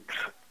 4 weeks,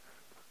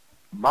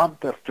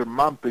 month after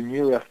month and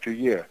year after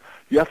year,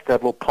 you have to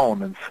have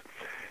opponents.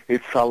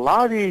 It's a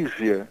lot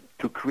easier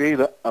to create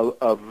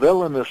a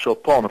villainous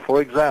opponent.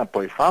 For example,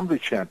 if I'm the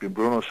champion,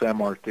 Bruno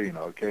Sammartino,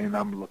 okay, and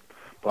I'm looked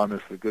upon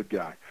as the good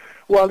guy.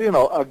 Well,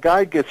 a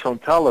guy gets on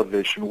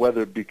television,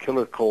 whether it be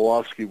Killer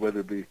Kowalski,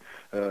 whether it be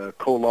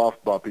Koloff,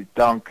 Bobby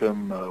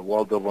Duncan,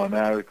 Waldo Von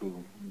Erich,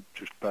 who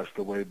just passed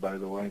away, by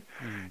the way.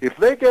 If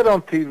they get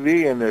on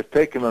TV and they're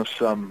taking on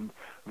some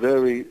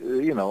very,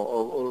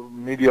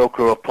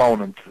 mediocre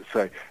opponent,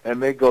 say,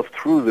 and they go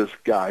through this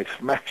guy,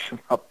 smashing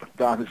up and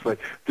down, it's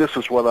like, this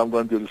is what I'm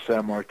going to do to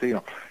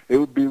Sammartino. It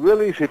would be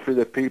really easy for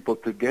the people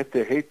to get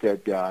to hate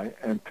that guy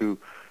and to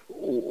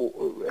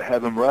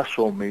have him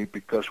wrestle me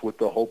because with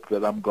the hope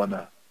that I'm going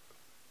to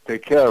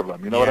take care of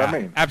him. You know what I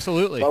mean?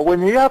 Absolutely. But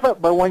when you have a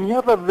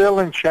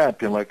villain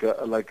champion like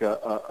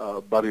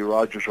a Buddy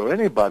Rogers or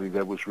anybody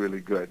that was really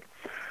good,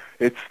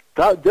 it's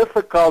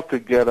difficult to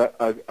get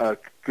a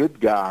good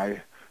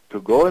guy to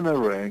go in the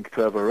ring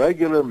to have a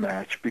regular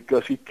match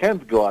because he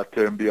can't go out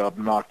there and be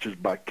obnoxious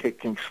by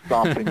kicking,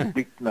 stomping,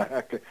 beating the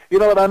heck. You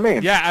know what I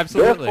mean? Yeah,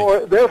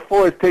 absolutely.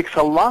 Therefore, it takes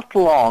a lot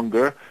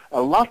longer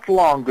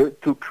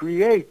to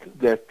create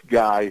that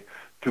guy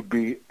to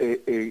be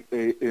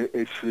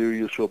a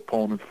serious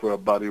opponent for a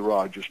Buddy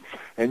Rogers.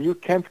 And you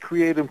can't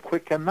create him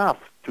quick enough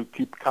to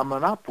keep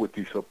coming up with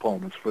these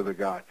opponents for the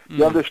guy.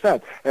 You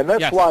understand? And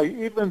that's why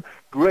even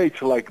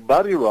greats like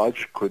Buddy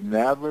Rogers could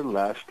never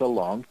last a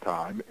long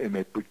time in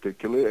a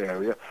particular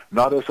area.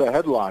 Not as a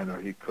headliner,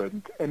 he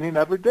couldn't, and he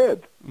never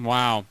did.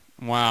 Wow.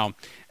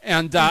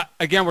 And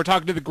again, we're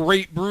talking to the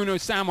great Bruno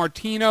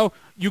Sammartino.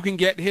 You can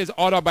get his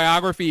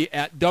autobiography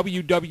at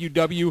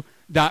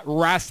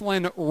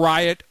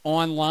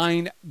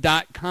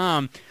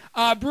www.wrestlingRiotonline.com.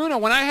 Bruno,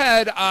 when I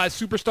had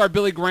superstar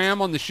Billy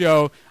Graham on the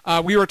show,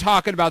 we were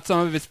talking about some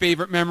of his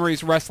favorite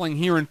memories wrestling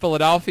here in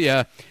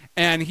Philadelphia,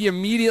 and he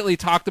immediately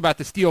talked about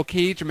the steel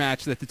cage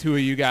match that the two of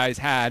you guys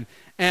had,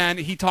 and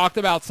he talked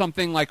about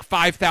something like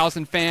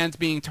 5,000 fans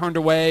being turned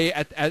away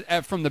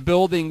from the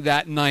building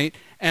that night,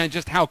 and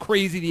just how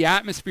crazy the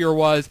atmosphere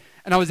was.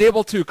 And I was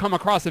able to come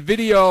across a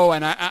video,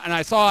 and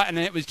I saw it, and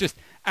it was just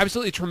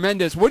absolutely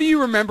tremendous. What do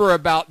you remember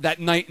about that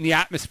night and the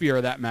atmosphere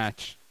of that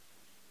match?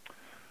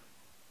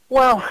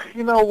 Well,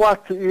 you know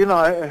what?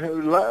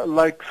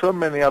 Like so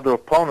many other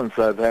opponents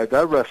I've had,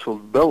 I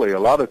wrestled Billy a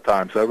lot of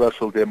times. I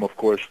wrestled him, of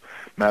course,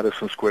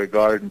 Madison Square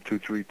Garden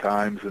 2-3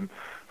 times, and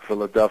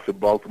Philadelphia,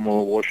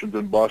 Baltimore,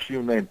 Washington, Boston,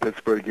 you name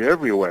Pittsburgh,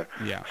 everywhere.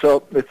 Yeah.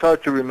 So it's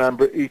hard to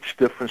remember each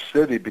different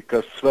city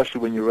because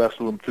especially when you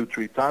wrestle them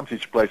 2-3 times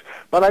each place.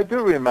 But I do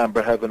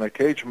remember having a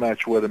cage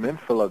match with him in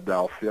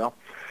Philadelphia.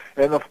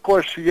 And, of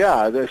course,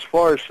 as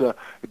far as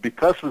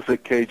because it was a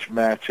cage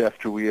match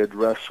after we had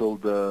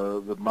wrestled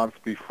the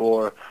month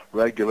before,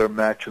 regular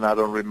match, and I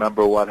don't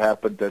remember what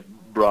happened that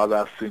brought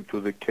us into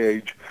the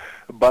cage.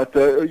 But,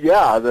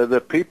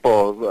 the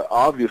people,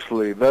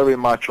 obviously, very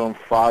much on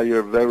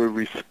fire, very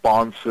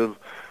responsive,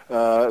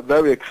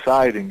 very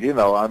exciting.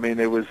 I mean,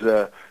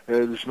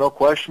 there's no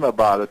question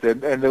about it.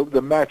 And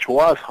the match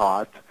was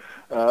hot,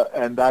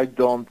 and I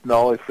don't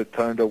know if it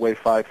turned away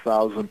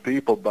 5,000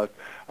 people, but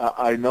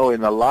I know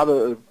in a lot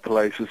of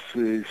places,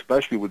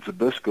 especially with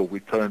Zbyszko, we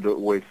turned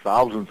away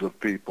thousands of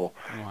people.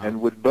 Wow.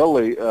 And with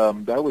Billy,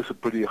 that was a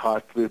pretty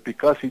hot,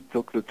 because he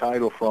took the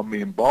title from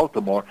me in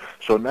Baltimore.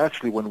 So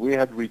naturally, when we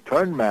had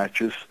return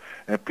matches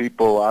and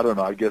people, I don't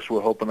know, I guess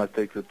we're hoping I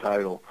take the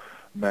title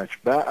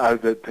match back,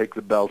 take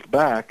the belt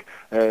back,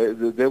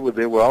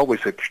 they were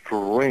always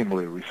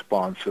extremely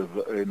responsive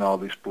in all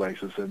these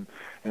places. And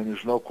And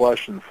there's no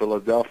question,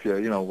 Philadelphia,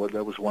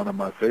 that was one of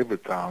my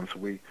favorite towns.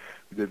 We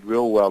did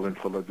real well in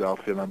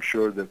Philadelphia, and I'm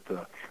sure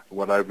that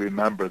what I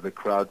remember, the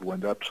crowd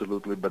went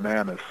absolutely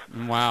bananas.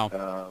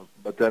 Wow.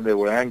 But then they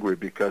were angry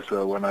because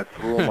when I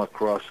threw him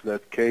across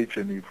that cage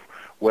and he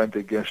went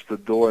against the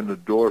door and the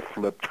door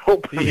flipped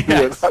open, he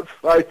went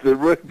outside the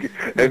ring,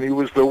 and he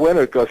was the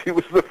winner because he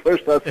was the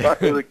first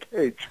outside of the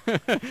cage.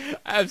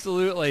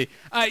 Absolutely.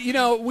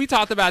 We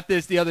talked about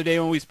this the other day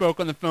when we spoke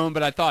on the phone,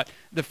 but I thought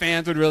the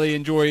fans would really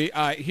enjoy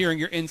hearing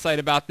your insight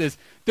about this.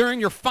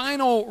 During your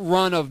final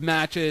run of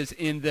matches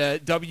in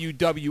the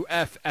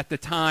WWF at the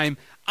time,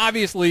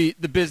 obviously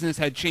the business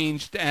had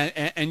changed,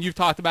 and you've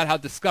talked about how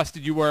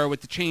disgusted you were with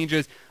the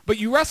changes, but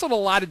you wrestled a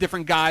lot of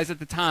different guys at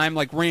the time,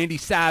 like Randy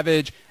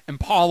Savage and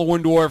Paul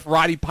Orndorff,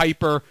 Roddy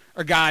Piper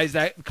are guys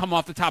that come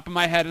off the top of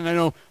my head, and I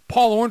know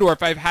Paul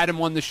Orndorff, I've had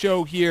him on the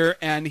show here,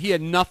 and he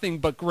had nothing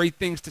but great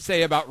things to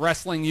say about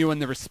wrestling you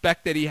and the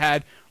respect that he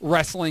had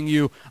wrestling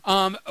you.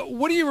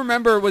 What do you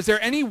remember? Was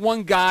there any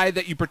one guy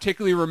that you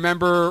particularly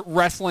remember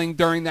wrestling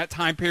during that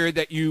time period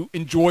that you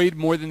enjoyed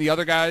more than the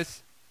other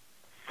guys?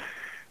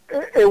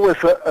 It was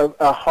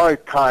a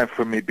hard time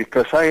for me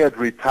because I had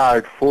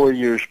retired 4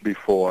 years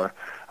before.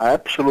 I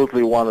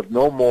absolutely wanted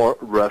no more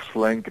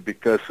wrestling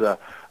because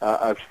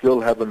I'm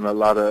still having a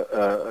lot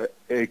of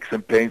aches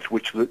and pains,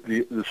 which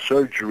the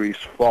surgeries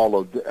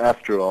followed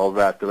after all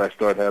that I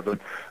started having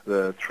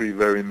the 3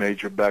 very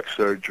major back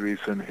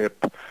surgeries and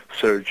hip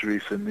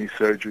surgeries and knee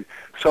surgery.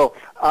 So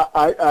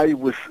I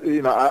was,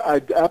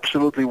 I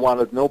absolutely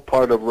wanted no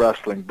part of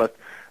wrestling, but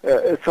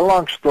it's a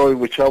long story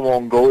which I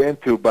won't go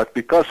into, but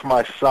because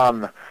my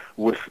son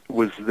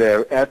was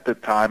there at the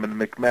time and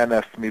McMahon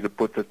asked me to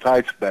put the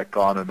tights back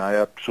on and I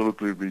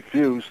absolutely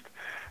refused,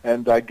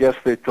 and I guess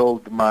they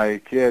told my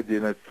kid,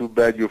 it's too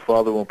bad your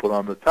father won't put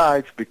on the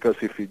tights because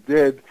if he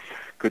did,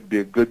 could be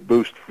a good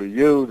boost for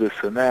you, this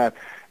and that.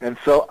 And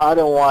so I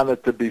don't want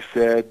it to be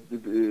said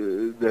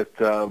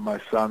that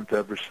my son to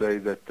ever say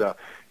that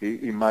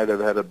he might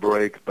have had a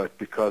break, but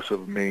because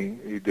of me,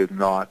 he did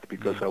not,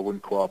 because I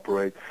wouldn't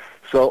cooperate.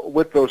 So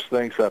with those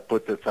things, I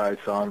put the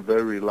tights on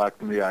very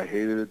reluctantly. I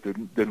hated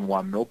it, didn't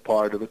want no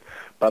part of it,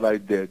 but I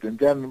did. And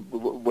then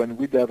when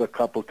we'd have a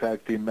couple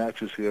tag team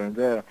matches here and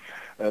there,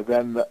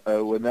 when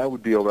that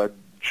would be over, I'd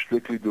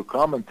strictly do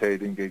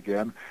commentating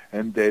again,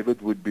 and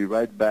David would be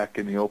right back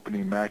in the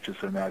opening matches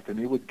and that, and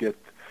he would get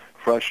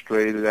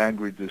frustrated,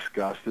 angry,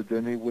 disgusted,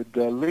 and he would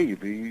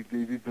leave. He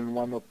didn't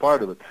want no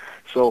part of it.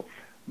 So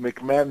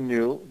McMahon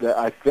knew that,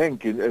 I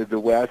think, the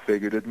way I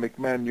figured it,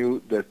 McMahon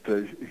knew that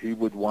he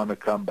would want to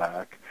come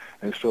back.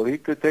 And so he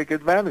could take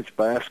advantage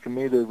by asking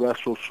me to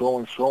wrestle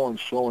so-and-so and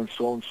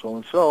so-and-so and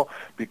so-and-so,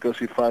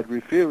 because if I'd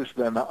refused,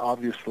 then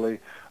obviously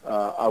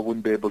I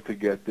wouldn't be able to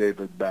get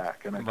David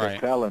back. And I kept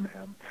telling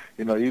him,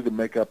 either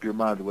make up your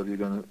mind whether you're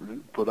going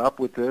to put up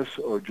with this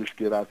or just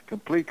get out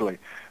completely.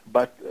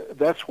 But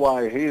that's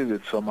why I hated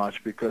it so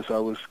much, because I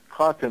was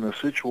caught in a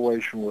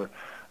situation where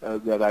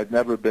that I'd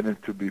never been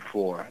into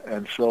before.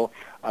 And so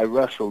I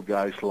wrestled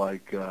guys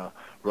like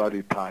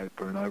Roddy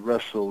Piper, and I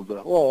wrestled,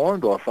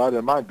 Orndorff, I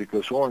didn't mind,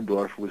 because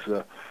Orndorff was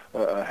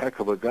a heck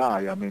of a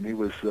guy. I mean, he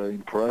was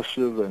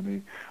impressive, and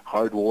he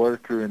hard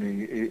worker, and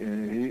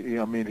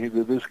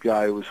this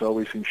guy was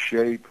always in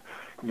shape.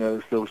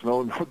 There was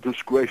no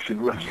disgrace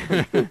in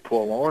wrestling with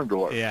Paul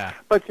Orndorff. Yeah.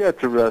 But you had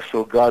to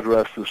wrestle, God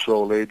rest his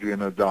soul,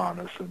 Adrian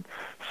Adonis and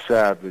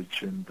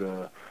Savage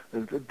and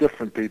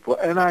different people,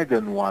 and I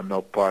didn't want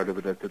no part of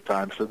it at the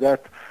time. So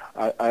that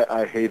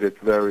I hated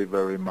very,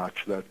 very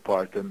much, that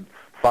part. And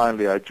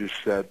finally, I just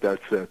said,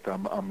 "That's it.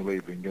 I'm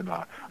leaving."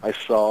 I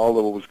saw all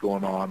of what was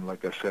going on,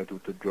 like I said,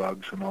 with the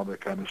drugs and all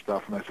that kind of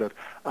stuff, and I said,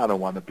 "I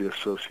don't want to be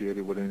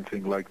associated with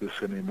anything like this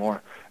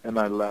anymore," and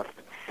I left.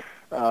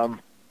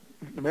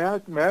 May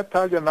I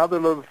tell you another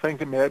little thing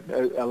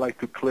that I like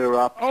to clear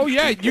up? Oh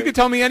yeah, you can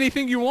tell me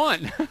anything you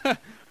want.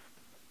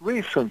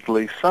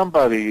 Recently,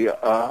 somebody,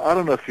 I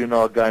don't know if you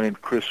know a guy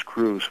named Chris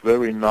Cruz,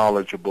 very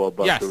knowledgeable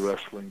about the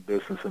wrestling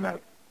business and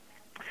that.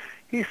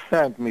 He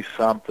sent me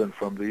something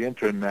from the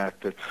internet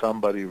that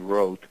somebody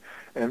wrote,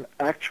 and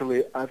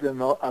actually, I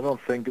don't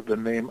think the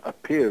name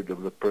appeared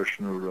of the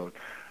person who wrote.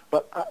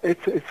 But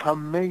it's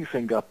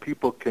amazing how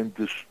people can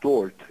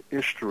distort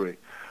history,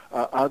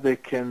 how they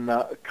can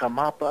come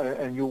up,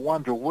 and you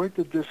wonder, where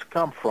did this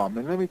come from?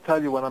 And let me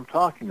tell you what I'm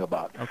talking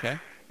about. Okay.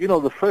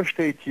 The first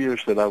 8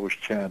 years that I was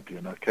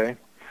champion,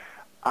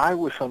 I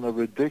was on a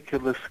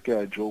ridiculous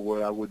schedule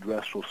where I would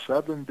wrestle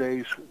 7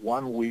 days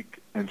 1 week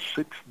and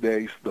 6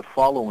 days the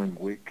following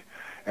week.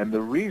 And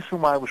the reason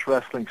why I was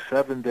wrestling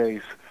 7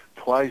 days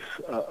twice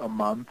a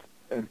month,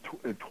 and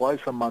twice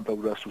a month I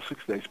would wrestle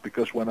 6 days,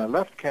 because when I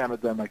left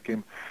Canada and I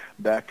came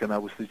back and I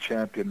was the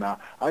champion, now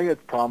I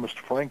had promised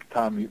Frank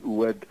Tommy,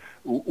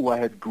 who I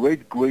had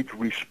great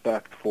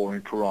respect for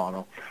in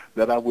Toronto,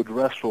 that I would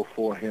wrestle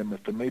for him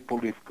at the Maple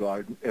Leaf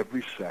Garden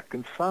every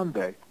second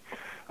Sunday.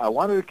 I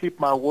wanted to keep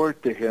my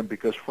word to him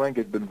because Frank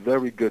had been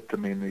very good to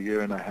me in the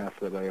year and a half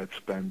that I had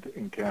spent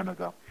in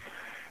Canada.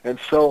 And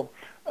so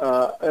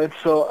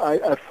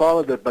I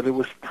followed it, but it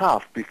was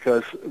tough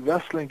because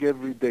wrestling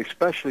every day,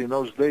 especially in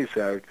those days,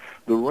 Eric,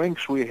 the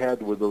rings we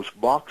had were those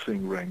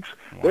boxing rings.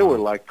 Wow. They were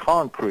like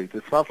concrete.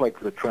 It's not like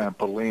the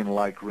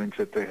trampoline-like rings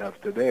that they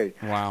have today.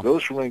 Wow.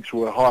 Those rings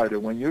were hard,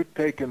 and when you're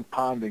taking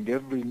pounding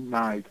every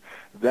night,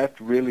 that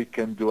really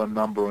can do a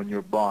number on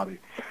your body.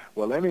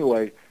 Well,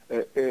 anyway,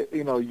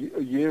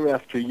 year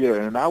after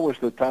year, and I was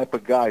the type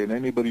of guy, and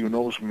anybody who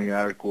knows me,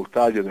 Eric, will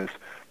tell you this,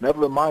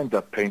 never mind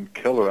a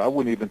painkiller. I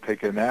wouldn't even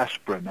take an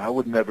aspirin. I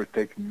would never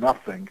take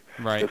nothing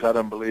because I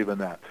don't believe in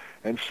that.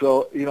 And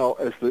so,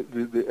 as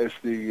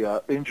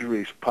the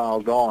injuries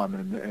piled on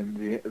and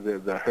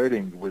the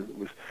hurting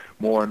was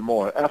more and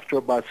more, after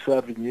about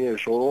 7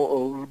 years,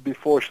 or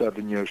before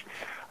 7 years,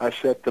 I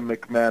said to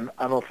McMahon,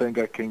 I don't think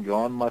I can go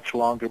on much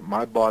longer.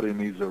 My body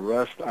needs a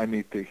rest. I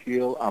need to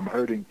heal. I'm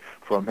hurting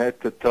from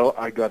head to toe.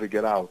 I got to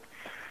get out.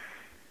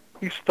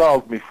 He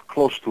stalled me for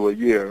close to a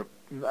year.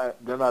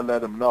 Then I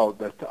let him know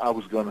that I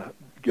was going to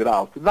get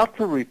out. Not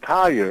to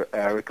retire,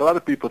 Eric. A lot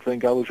of people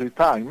think I was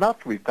retiring. Not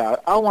to retire.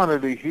 I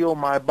wanted to heal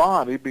my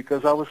body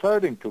because I was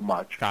hurting too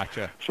much.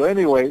 Gotcha. So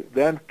anyway,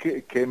 then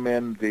came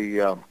in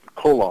the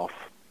Koloff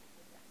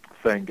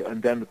thing,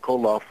 and then the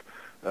Koloff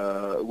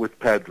with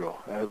Pedro.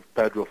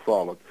 Pedro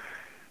followed.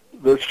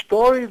 The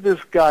story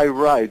this guy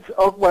writes,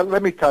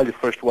 let me tell you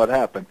first what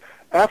happened.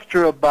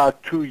 After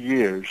about 2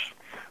 years,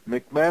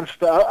 McMahon,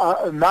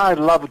 now I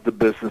loved the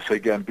business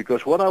again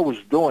because what I was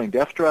doing,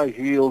 after I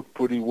healed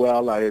pretty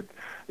well, I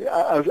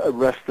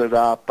rested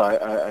up,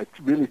 I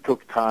really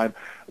took time.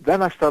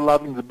 Then I started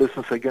loving the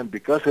business again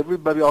because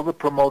all the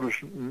promoters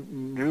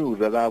knew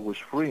that I was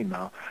free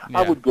now. Yeah.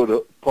 I would go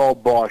to Paul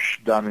Bosch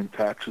down in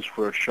Texas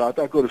for a shot.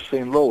 I go to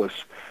St. Louis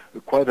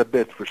quite a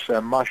bit for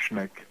Sam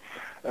Mushnick.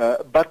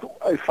 But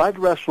if I'd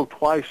wrestle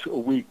twice a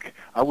week,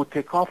 I would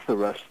take off the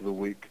rest of the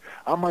week.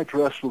 I might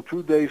wrestle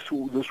 2 days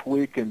this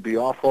week and be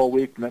off all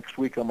week. Next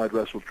week I might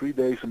wrestle 3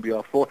 days and be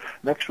off 4.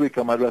 Next week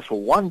I might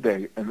wrestle 1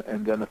 day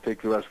and then I'd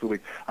take the rest of the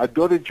week. I'd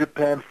go to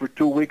Japan for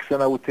 2 weeks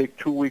and I would take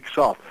 2 weeks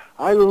off.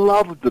 I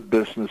loved the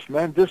business,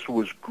 man. This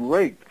was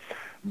great.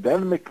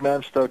 Then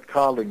McMahon started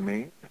calling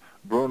me.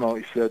 Bruno,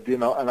 he said,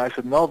 and I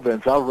said, no,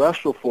 Vince, I'll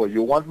wrestle for you.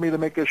 You want me to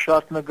make a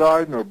shot in the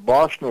Garden or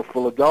Boston or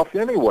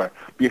Philadelphia, anywhere?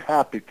 Be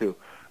happy to.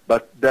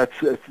 But that's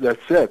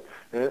it.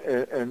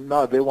 And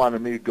now they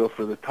wanted me to go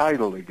for the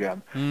title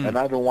again. And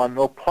I don't want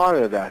no part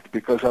of that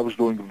because I was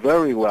doing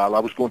very well. I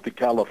was going to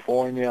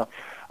California,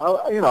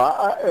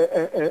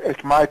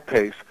 at my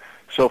pace.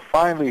 So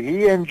finally,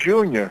 he and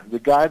Junior, the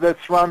guy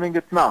that's running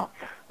it now,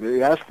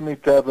 they asked me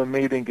to have a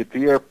meeting at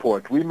the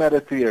airport. We met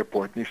at the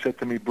airport, and he said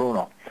to me,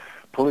 Bruno,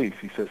 please,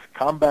 he says,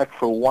 come back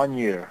for 1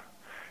 year.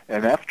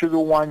 And after the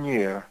 1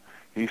 year,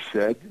 he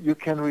said, you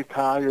can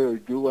retire or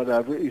do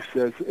whatever. He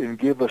says, and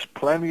give us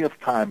plenty of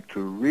time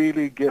to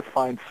really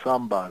find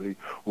somebody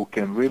who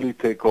can really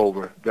take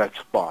over that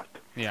spot.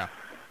 Yeah.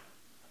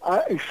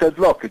 He said,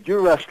 look,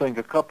 you're wrestling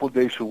a couple of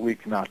days a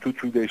week now,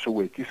 2-3 days a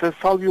week. He says,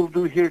 that's all you'll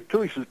do here,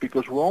 too. He says,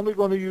 because we're only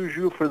going to use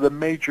you for the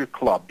major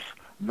clubs,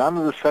 none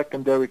of the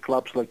secondary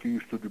clubs like you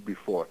used to do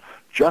before.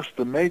 Just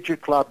the major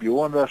club, you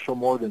won't wrestle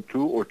more than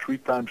 2 or 3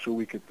 times a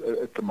week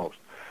at the most.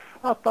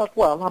 I thought,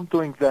 well, I'm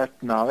doing that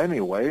now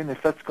anyway, and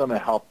if that's going to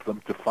help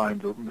them to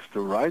find Mr.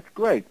 Right,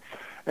 great.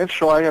 And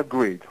so I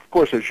agreed. Of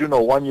course, as you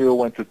know, 1 year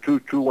went to 2,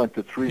 2 went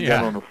to 3,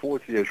 then on the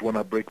 4th year is when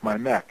I break my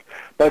neck.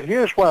 But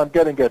here's what I'm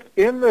getting at.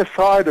 In this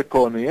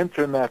article on the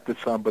Internet that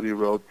somebody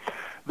wrote,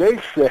 they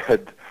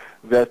said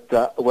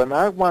that when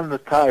I won the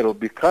title,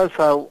 because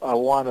I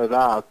wanted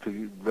out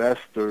to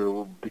rest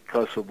or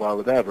because of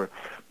whatever,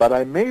 but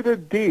I made a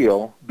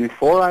deal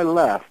before I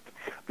left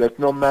that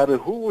no matter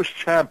who was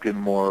champion,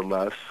 more or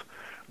less,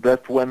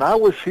 that when I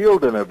was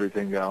healed and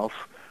everything else,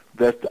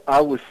 that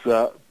I was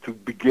to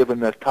be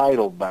given the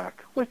title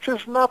back, which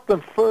is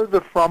nothing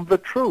further from the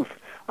truth.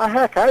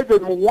 Heck, I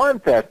didn't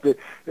want that.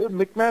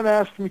 McMahon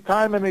asked me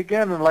time and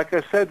again, and like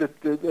I said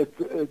at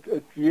the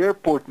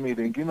airport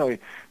meeting, he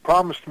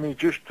promised me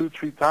just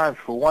 2-3 times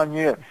for 1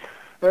 year.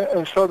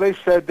 And so they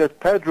said that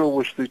Pedro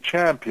was the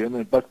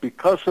champion, but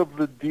because of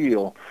the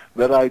deal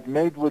that I'd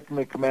made with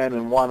McMahon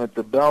and wanted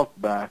the belt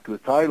back, the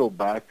title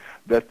back,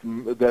 that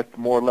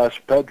more or less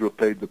Pedro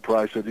paid the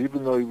price, that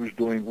even though he was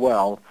doing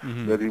well,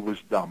 that he was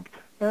dumped.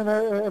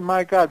 And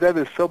my God, that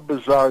is so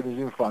bizarre and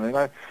even funny. And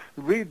I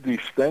read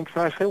these things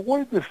and I say,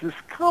 where does this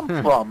come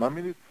from? I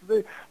mean,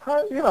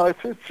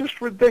 it's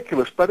just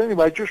ridiculous. But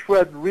anyway, I just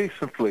read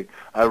recently,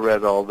 I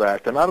read all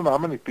that. And I don't know how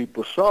many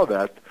people saw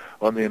that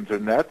on the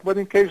Internet, but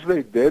in case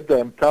they did,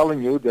 I'm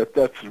telling you that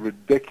that's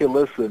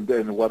ridiculous, and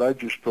what I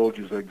just told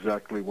you is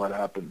exactly what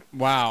happened.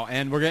 Wow,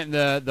 and we're getting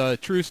the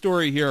true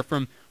story here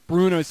from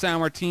Bruno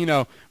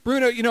Sammartino.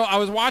 Bruno, I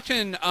was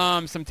watching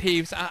some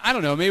tapes, I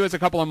don't know, maybe it was a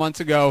couple of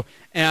months ago,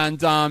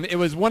 and it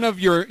was one of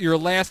your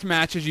last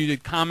matches you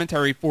did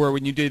commentary for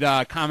when you did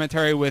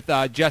commentary with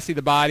Jesse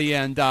the Body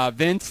and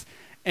Vince.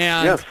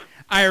 And yes.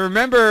 I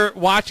remember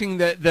watching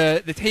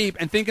the tape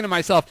and thinking to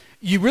myself,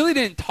 you really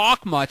didn't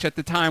talk much at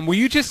the time. Were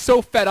you just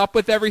so fed up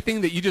with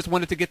everything that you just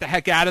wanted to get the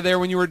heck out of there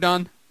when you were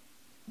done?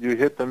 You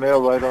hit the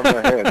nail right on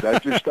the head.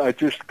 I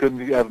just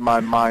couldn't have my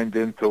mind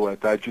into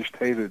it.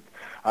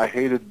 I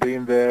hated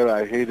being there.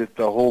 I hated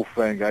the whole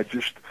thing.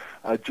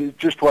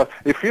 Just was.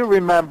 If you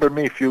remember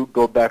me, if you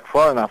go back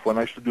far enough, when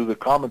I used to do the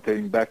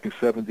commentating back in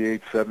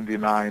 '78,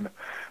 '79,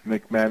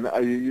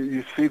 McMahon,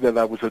 you see that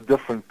I was a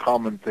different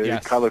commentator,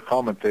 yes. color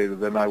commentator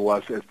than I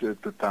was at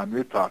the time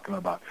you're talking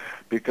about.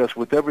 Because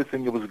with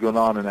everything that was going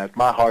on in that,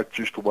 my heart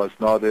just was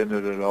not in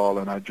it at all,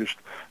 and I just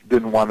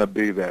didn't want to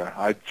be there.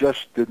 I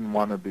just didn't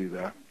want to be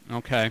there.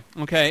 Okay.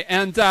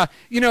 And,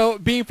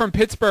 being from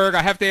Pittsburgh,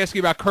 I have to ask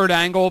you about Kurt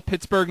Angle,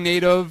 Pittsburgh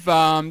native,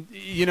 one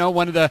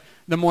of the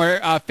more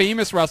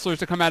famous wrestlers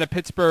to come out of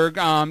Pittsburgh,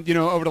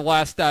 over the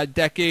last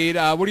decade.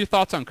 What are your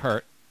thoughts on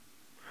Kurt?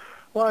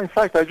 Well, in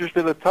fact, I just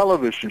did a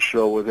television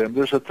show with him.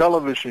 There's a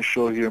television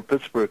show here in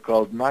Pittsburgh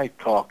called Night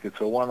Talk.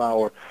 It's a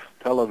 1-hour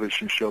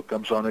television show.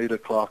 Comes on 8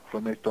 o'clock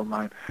from 8 till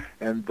 9.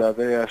 And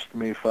they asked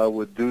me if I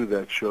would do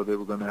that show. They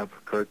were going to have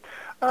Kurt.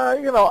 I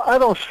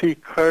don't see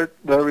Kurt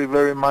very,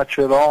 very much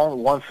at all.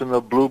 Once in a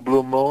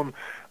blue moon,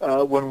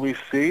 when we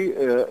see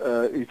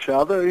each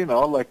other,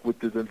 like we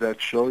did in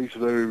that show, he's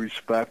very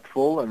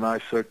respectful, and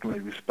I certainly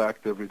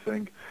respect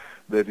everything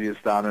that he has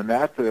done in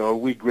that. Are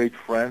we great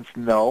friends?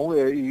 No.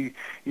 He's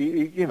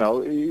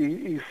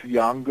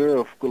younger,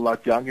 a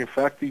lot younger. In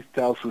fact, he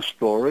tells a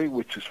story,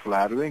 which is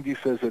flattering. He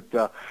says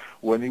that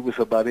when he was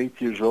about 8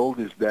 years old,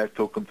 his dad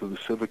took him to the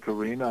Civic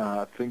Arena.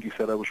 I think he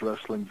said I was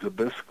wrestling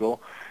Zbyszko.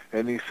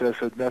 And he says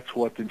that that's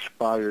what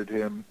inspired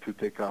him to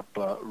take up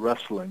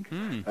wrestling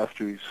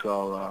after he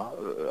saw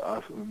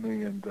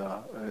me and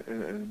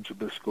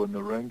Zbyszko in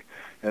the ring.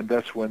 And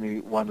that's when he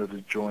wanted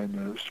to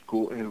join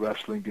school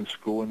wrestling in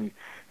school.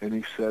 And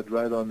he said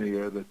right on the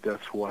air that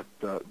that's what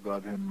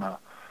got him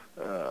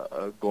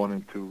going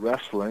into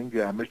wrestling,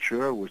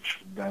 amateur, which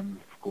then,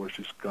 of course,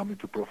 is coming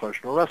to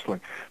professional wrestling.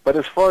 But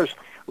as far as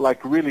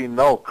really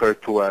know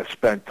Kurt to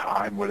spend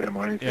time with him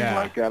or anything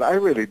like that, I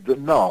really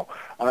didn't know.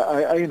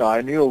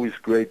 I knew his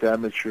great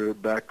amateur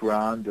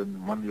background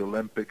and won the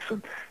Olympics,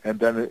 and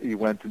then he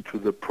went into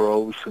the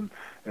pros, and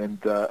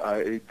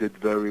he did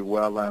very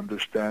well, I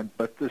understand.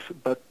 But that's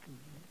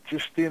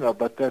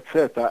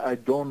it. I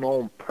don't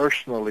know him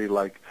personally,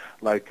 like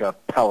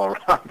pal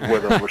around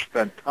with him or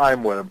spend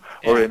time with him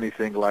or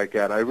anything like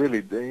that. I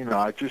really,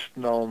 I just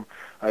know him.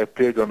 I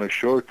appeared on a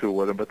show or two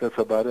with him, but that's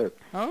about it.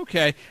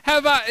 Okay.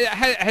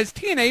 Has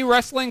TNA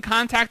Wrestling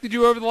contacted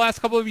you over the last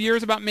couple of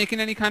years about making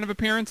any kind of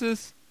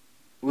appearances?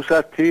 Was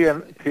that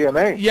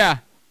TNA? Yeah.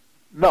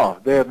 No,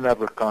 they have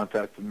never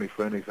contacted me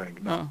for anything.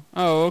 No.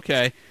 Oh,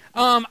 okay.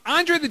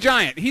 Andre the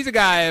Giant, he's a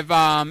guy I've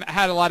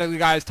had a lot of the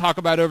guys talk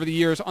about over the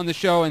years on the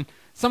show, and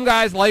some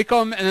guys like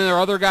him, and then there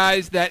are other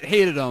guys that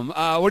hated him.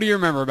 What do you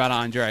remember about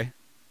Andre?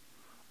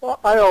 Well,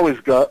 I always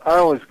got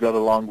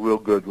along real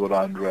good with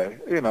Andre.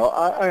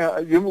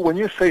 When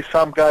you say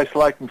some guys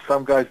liked him,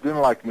 some guys didn't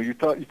like him, you're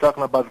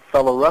talking about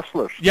fellow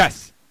wrestlers.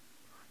 Yes.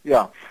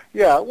 Yeah.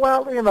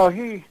 Well,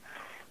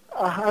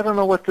 I don't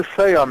know what to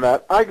say on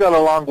that. I got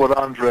along with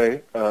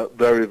Andre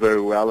very,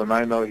 very well, and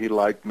I know he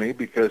liked me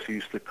because he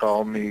used to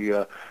call me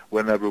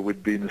whenever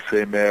we'd be in the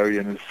same area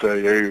and he'd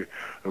say, "Hey,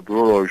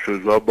 Bruno," he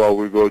says, "how about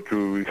we go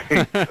to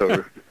eat,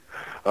 or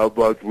how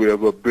about we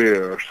have a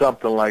beer," or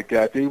something like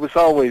that. He was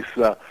always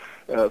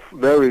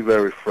very,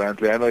 very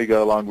friendly. I know he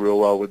got along real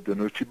well with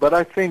Danucci, but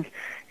I think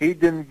he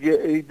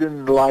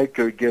didn't like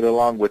or get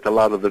along with a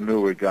lot of the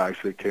newer guys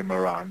that came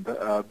around.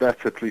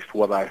 That's at least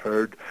what I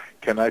heard.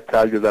 Can I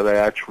tell you that I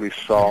actually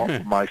saw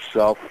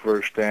myself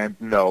firsthand?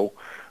 No,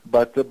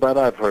 but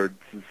I've heard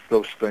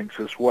those things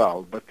as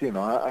well. But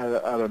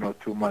I don't know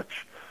too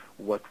much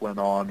what went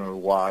on or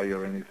why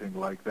or anything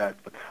like that.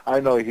 But I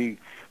know a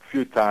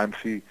few times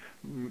he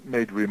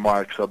made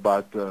remarks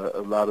about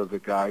a lot of the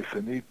guys,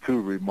 and he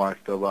too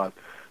remarked about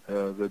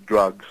the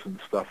drugs and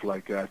stuff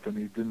like that, and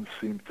he didn't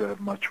seem to have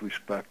much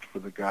respect for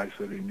the guys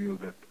that he knew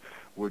that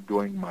were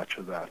doing much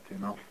of that,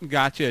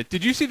 Gotcha.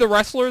 Did you see The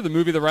Wrestler, the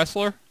movie The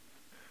Wrestler?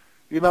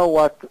 You know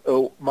what?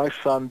 My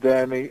son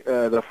Danny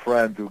had a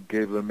friend who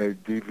gave him a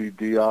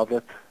DVD of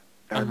it,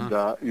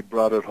 and he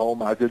brought it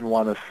home. I didn't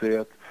want to see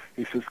it.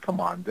 He says, "Come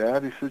on,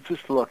 Dad." He says,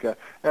 "Just look at it."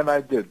 And I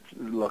did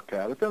look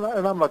at it.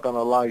 And I'm not going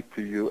to lie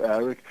to you,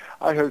 Eric.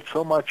 I heard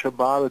so much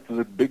about it,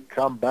 the big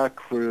comeback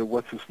for,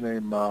 what's his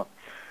name?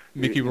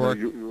 Mickey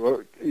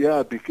Rourke.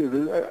 Yeah, because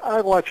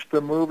I watched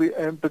the movie,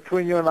 and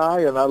between you and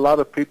a lot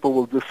of people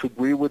will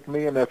disagree with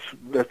me, and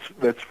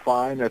that's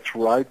fine, that's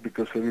right,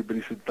 because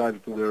everybody's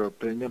entitled to their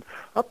opinion.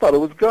 I thought it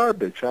was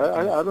garbage.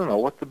 I don't know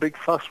what the big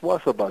fuss was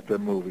about that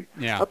movie.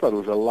 Yeah. I thought it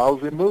was a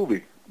lousy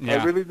movie.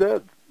 Yeah. I really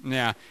did.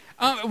 Yeah.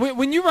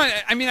 When you run,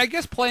 I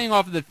guess playing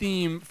off of the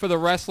theme for The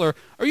Wrestler,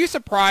 are you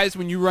surprised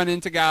when you run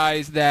into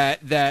guys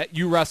that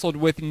you wrestled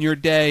with in your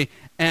day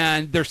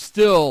and they're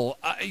still,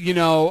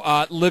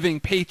 living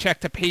paycheck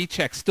to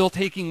paycheck, still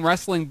taking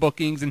wrestling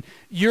bookings. And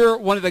you're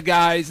one of the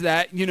guys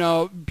that,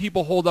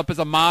 people hold up as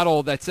a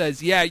model that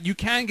says, yeah, you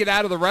can get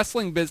out of the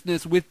wrestling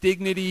business with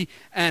dignity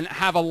and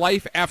have a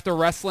life after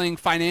wrestling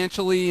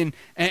financially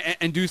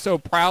and do so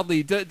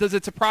proudly. Does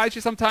it surprise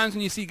you sometimes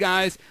when you see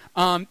guys,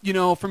 from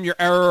your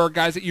era or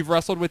guys that you've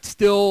wrestled with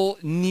still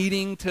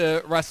needing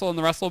to wrestle in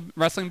the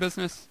wrestling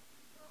business?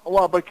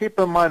 Well, but keep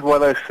in mind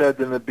what I said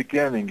in the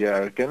beginning,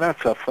 Eric, and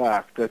that's a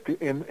fact. That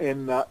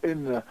in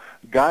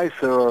guys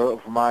that are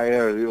of my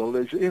era,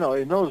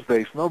 in those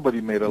days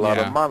nobody made a lot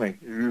of money.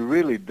 You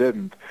really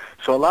didn't.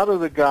 So a lot of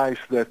the guys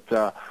that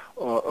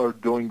are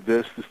doing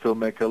this to still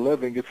make a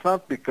living, it's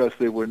not because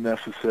they were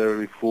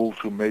necessarily fools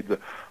who made a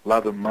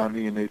lot of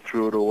money and they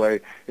threw it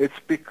away. It's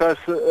because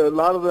a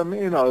lot of them,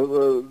 I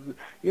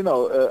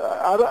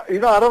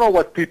don't know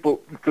what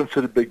people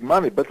consider big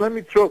money, but let me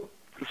throw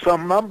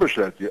some numbers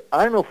at you.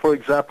 I know, for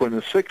example, in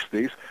the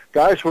 60s,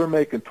 guys were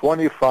making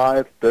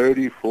 $25,000,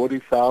 $30,000,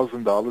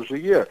 $40,000 a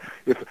year.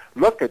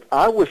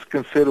 I was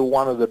considered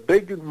one of the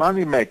big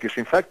money makers.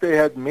 In fact, they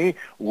had me,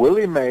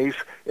 Willie Mays,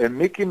 and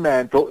Mickey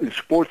Mantle in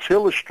Sports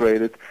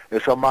Illustrated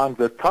as among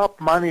the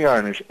top money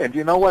earners. And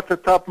you know what the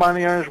top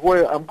money earners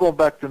were? I'm going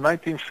back to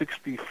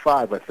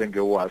 1965, I think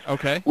it was.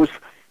 Okay. It was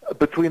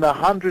between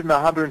 $100,000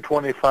 and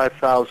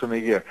 $125,000 a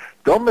year.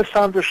 Don't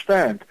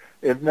misunderstand.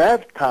 In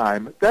that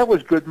time, that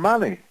was good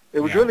money. It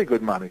was really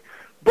good money.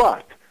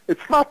 But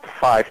it's not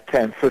 5,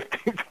 10,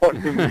 15,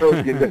 20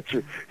 million that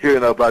you're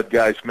hearing about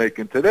guys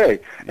making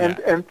today.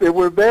 And there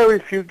were very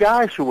few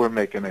guys who were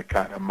making that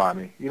kind of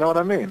money. You know what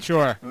I mean?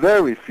 Sure.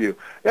 Very few.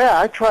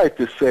 Yeah, I tried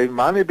to save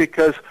money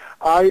because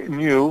I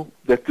knew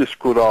that this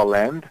could all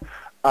end.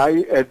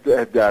 I had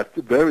that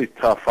very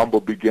tough,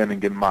 humble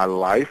beginning in my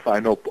life. I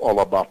know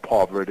all about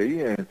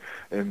poverty and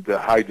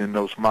hiding in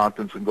those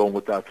mountains and going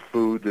without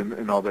food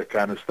and all that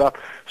kind of stuff.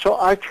 So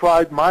I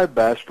tried my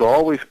best to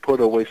always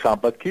put away some.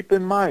 But keep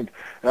in mind,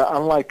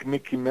 unlike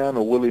Mickey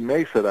Mantle or Willie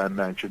Mays that I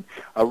mentioned,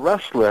 a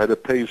wrestler had to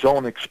pay his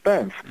own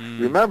expense.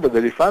 Remember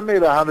that if I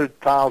made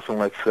 $100,000,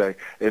 let's say,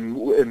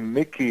 and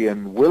Mickey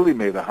and Willie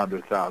made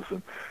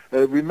 $100,000,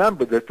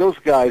 remember that those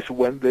guys,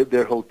 when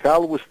their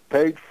hotel was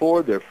paid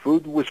for, their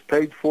food was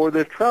paid for,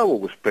 their travel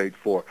was paid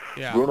for.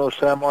 Yeah. Bruno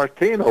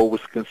Sammartino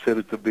was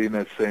considered to be in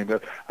that same.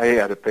 He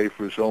had to pay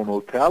for his own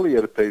hotel, he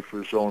had to pay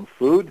for his own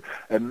food,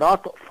 and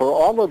not for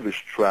all of his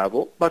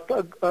travel, but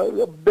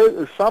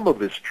some of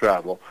his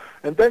travel.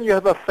 And then you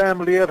have a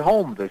family at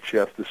home that you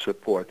have to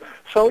support.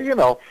 So,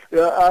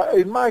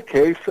 in my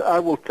case, I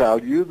will tell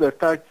you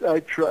that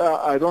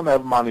I don't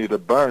have money to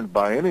burn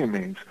by any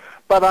means.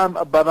 But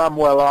I'm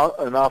well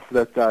enough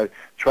that I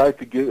try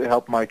to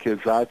help my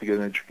kids out to get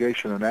an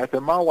education and that.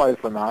 And my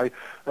wife and I,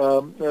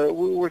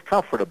 we're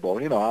comfortable.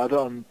 I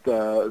don't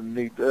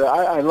need.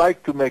 I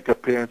like to make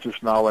appearances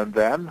now and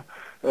then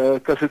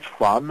because it's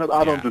fun.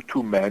 I don't do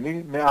too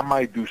many. I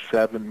might do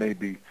 7,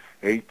 maybe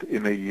 8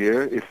 in a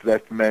year, if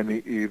that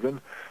many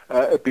even,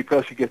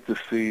 because you get to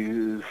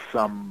see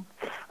some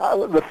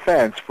the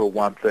fans for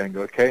one thing.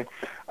 Okay,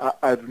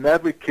 I've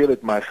never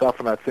kidded myself,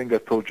 and I think I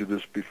told you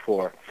this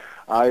before.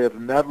 I have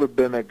never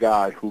been a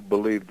guy who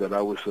believed that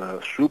I was a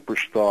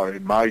superstar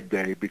in my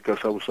day because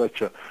I was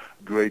such a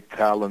great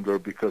talent or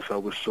because I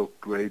was so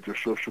great or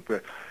so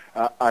super.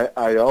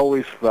 I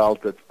always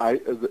felt that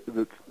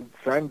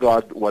thank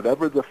God,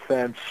 whatever the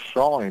fans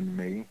saw in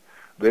me,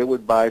 they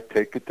would buy a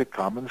ticket to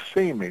come and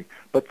see me.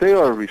 But they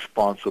are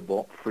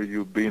responsible for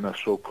you being a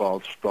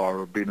so-called star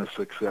or being a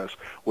success.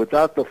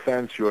 Without the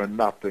fans, you're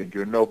nothing.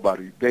 You're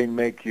nobody. They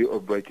make you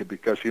or break you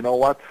because you know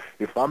what?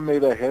 If I'm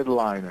made a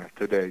headliner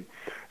today,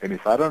 and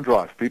if I don't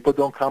draw, if people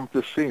don't come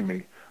to see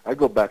me, I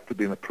go back to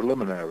being a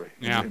preliminary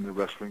in the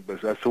wrestling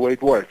business. That's the way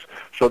it works.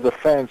 So the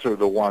fans are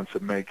the ones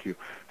that make you.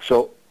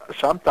 So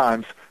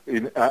sometimes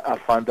I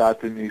find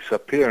out in these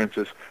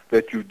appearances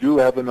that you do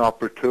have an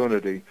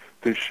opportunity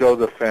to show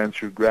the fans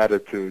your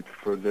gratitude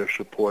for their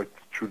support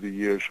through the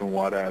years and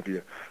what have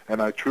you. And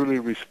I truly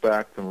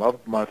respect and love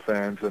my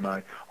fans, and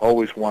I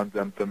always want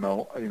them to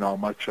know, how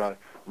much I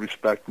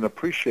respect and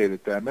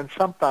appreciated them. And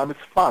sometimes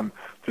it's fun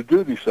to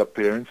do these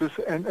appearances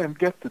and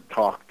get to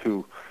talk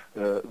to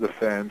the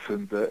fans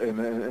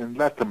and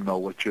let them know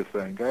what you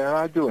think. And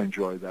I do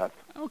enjoy that.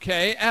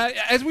 Okay.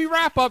 As we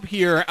wrap up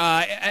here,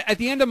 at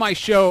the end of my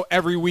show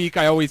every week,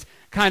 I always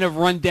kind of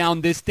run down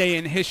this day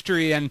in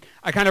history, and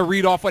I kind of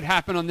read off what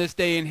happened on this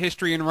day in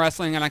history in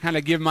wrestling, and I kind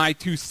of give my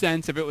 2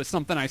 cents if it was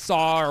something I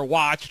saw or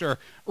watched or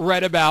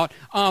read about.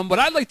 What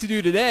I'd like to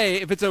do today,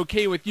 if it's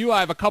okay with you,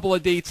 I have a couple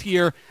of dates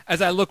here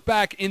as I look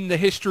back in the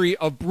history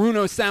of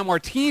Bruno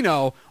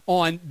Sammartino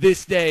on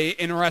this day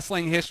in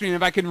wrestling history. And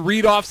if I can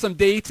read off some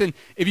dates, and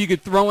if you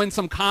could throw in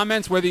some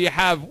comments, whether you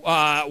have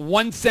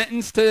 1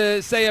 sentence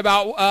to say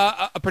about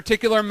a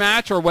particular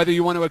match or whether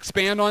you want to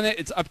expand on it,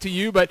 it's up to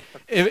you. But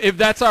if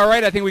that's all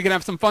right, I think we can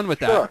have some fun with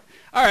that. Sure.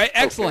 All right,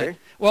 excellent. Okay.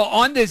 Well,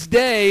 on this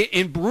day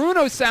in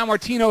Bruno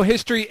Sammartino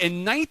history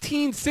in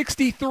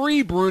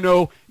 1963,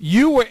 Bruno,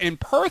 you were in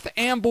Perth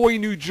Amboy,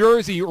 New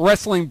Jersey,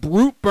 wrestling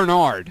Brute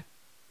Bernard.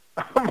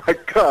 Oh, my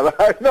God.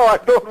 I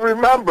don't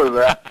remember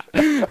that.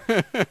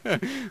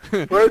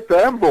 Where's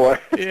that boy?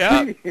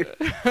 Yeah.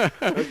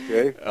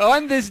 Okay.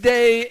 On this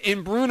day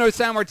in Bruno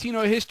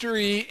Sammartino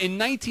history, in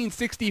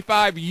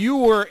 1965, you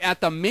were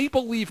at the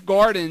Maple Leaf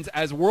Gardens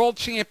as world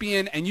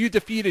champion, and you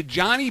defeated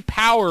Johnny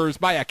Powers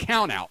by a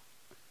countout.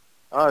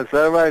 Oh, is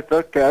that right?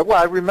 Okay. Well,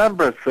 I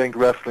remember seeing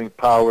wrestling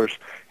Powers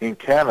in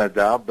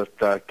Canada, but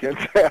I can't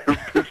say I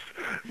just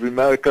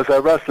remember because I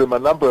wrestled him a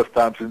number of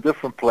times in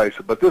different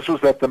places. But this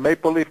was at the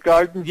Maple Leaf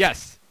Gardens?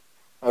 Yes.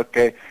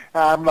 Okay.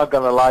 I'm not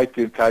going to lie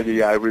to you and tell you,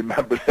 yeah, I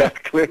remember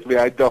that clearly.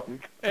 I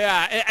don't.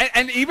 Yeah,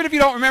 and even if you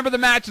don't remember the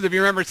matches, if you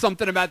remember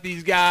something about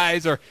these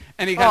guys or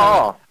any kind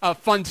of a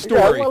fun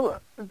story. Yeah,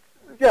 well,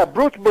 yeah,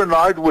 Bruce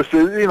Bernard was,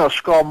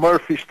 Skull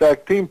Murphy's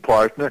tag team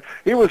partner.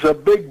 He was a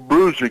big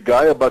bruiser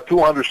guy, about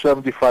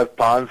 275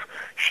 pounds,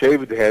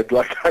 shaved head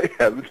like I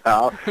have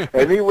now.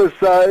 And he was,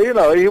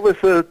 he was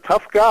a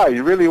tough guy.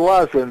 He really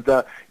was, and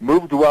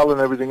moved well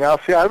and everything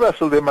else. Yeah, I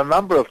wrestled him a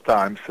number of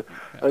times.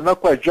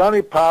 Not quite.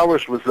 Johnny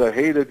Powers was a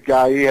hated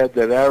guy. He had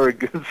that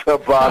arrogance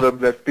about him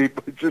that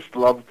people just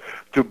loved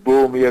to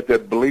boo him. He had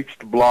that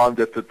bleached blonde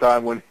at the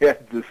time when he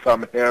had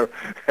some hair,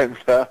 and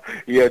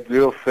he had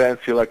real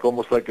fancy,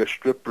 almost like a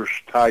stripper's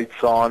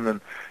tights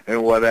on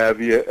and what have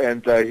you.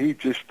 And he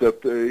just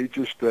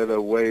had a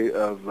way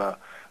of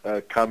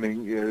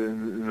coming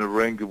in the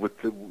ring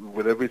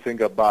with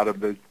everything about him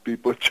that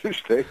people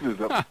just hated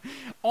him.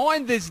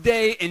 On this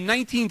day in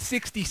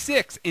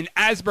 1966 in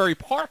Asbury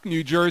Park,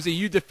 New Jersey,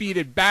 you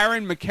defeated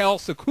Baron Mikhail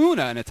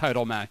Sakuna in a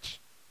title match.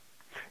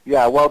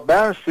 Yeah, well,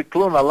 Baron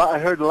Cicluna, I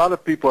heard a lot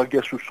of people, I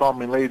guess, who saw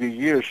him in later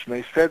years, and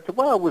they said,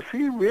 well, was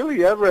he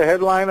really ever a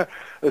headliner?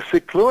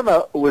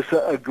 Cicluna was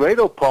a great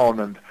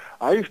opponent.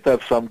 I used to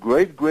have some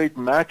great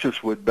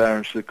matches with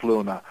Baron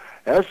Cicluna.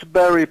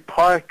 Asbury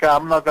Park,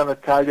 I'm not going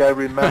to tell you I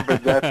remember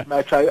that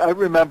match. I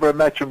remember a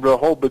match in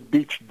Rehoboth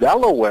Beach,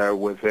 Delaware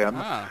with him,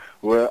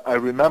 where I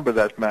remember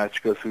that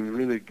match because it was a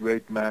really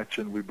great match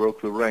and we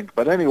broke the ring.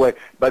 But anyway,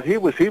 he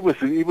was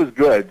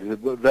good,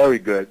 very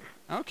good.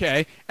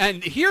 Okay,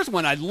 and here's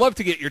one I'd love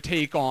to get your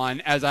take on,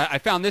 as I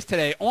found this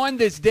today. On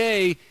this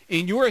day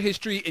in your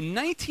history, in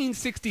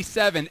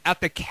 1967,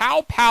 at the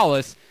Cow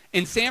Palace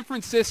in San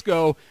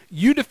Francisco,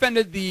 you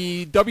defended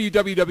the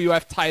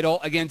WWF title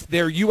against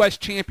their U.S.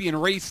 champion,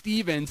 Ray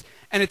Stevens,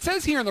 and it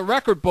says here in the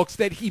record books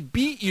that he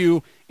beat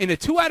you in a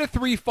 2 out of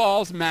 3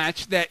 falls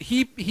match, that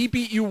he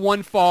beat you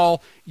one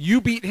fall, you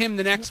beat him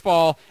the next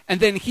fall, and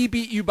then he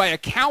beat you by a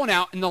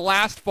count-out in the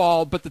last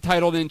fall, but the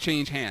title didn't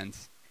change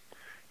hands.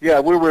 Yeah,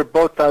 we were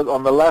both out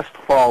on the last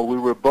fall. We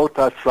were both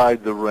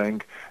outside the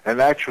ring, and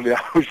actually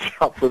I was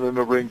jumping in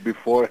the ring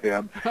before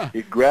him.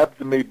 He grabbed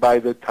me by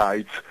the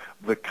tights.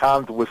 The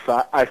count was,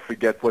 I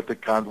forget what the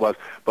count was,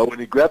 but when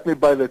he grabbed me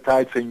by the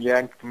tights and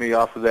yanked me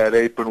off of that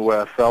apron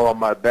where I fell on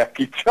my back,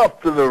 he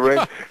jumped in the ring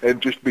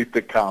and just beat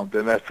the count,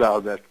 and that's how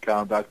that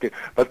count out came.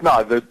 But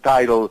no, the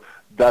title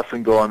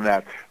doesn't go on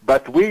that.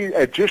 But we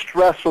had just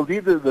wrestled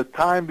either the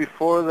time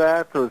before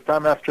that or the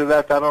time after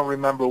that, I don't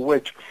remember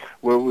which,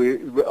 where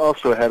we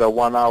also had a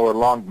 1 hour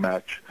long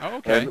match. Oh,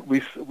 okay. And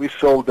we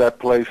sold that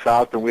place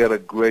out, and we had a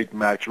great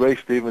match. Ray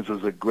Stevens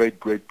was a great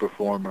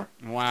performer.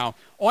 Wow.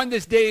 On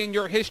this day in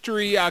your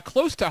history,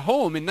 close to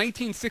home, in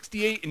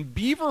 1968 in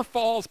Beaver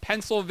Falls,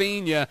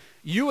 Pennsylvania,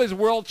 you as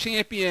world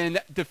champion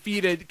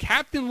defeated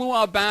Captain Lou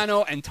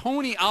Albano and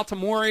Tony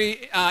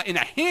Altamori in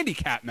a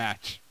handicap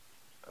match.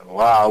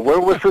 Wow, where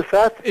was this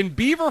at? In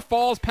Beaver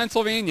Falls,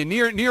 Pennsylvania,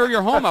 near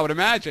your home, I would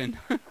imagine.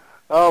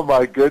 Oh,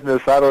 my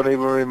goodness, I don't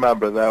even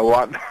remember that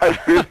one. I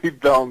really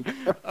don't.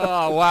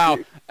 Oh, wow.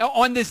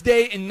 On this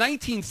day in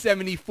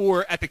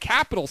 1974 at the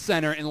Capitol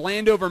Center in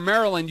Landover,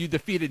 Maryland, you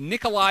defeated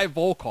Nikolai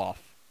Volkov.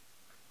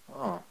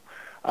 Oh.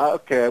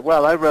 Okay,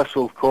 well, I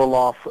wrestled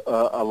Koloff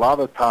a lot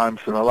of times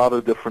in a lot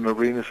of different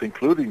arenas,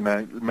 including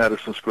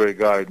Madison Square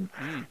Garden.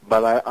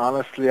 But I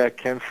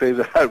can't say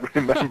that I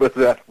remember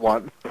that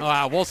one.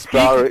 Well,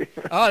 sorry.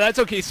 Oh, that's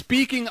okay.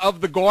 Speaking of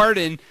the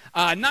Garden,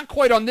 not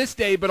quite on this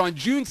day, but on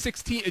July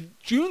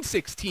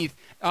 16th,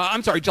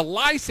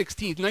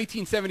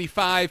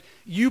 1975,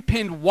 you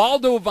pinned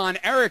Waldo Von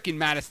Erich in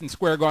Madison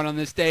Square Garden on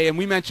this day. And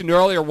we mentioned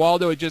earlier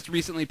Waldo had just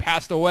recently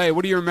passed away.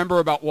 What do you remember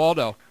about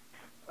Waldo?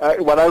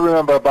 What I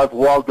remember about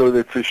Waldo,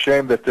 it's a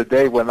shame that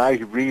today when I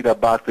read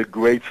about the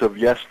greats of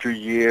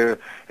yesteryear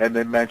and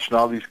they mention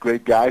all these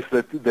great guys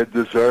that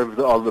deserve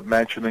all the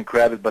mention and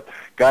credit, but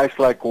guys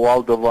like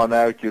Waldo Von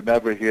Erich you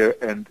never hear,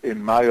 and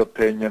in my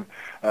opinion,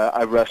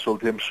 I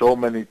wrestled him so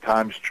many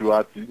times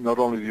throughout not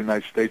only the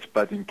United States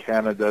but in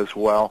Canada as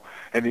well,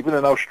 and even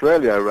in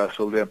Australia I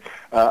wrestled him.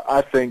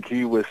 I think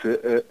he was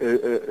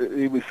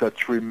a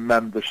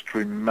tremendous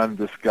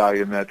guy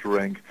in that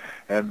ring,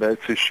 and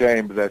it's a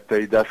shame that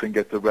he doesn't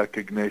get the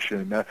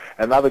recognition.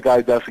 Another guy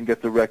doesn't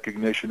get the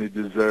recognition he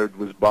deserved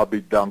was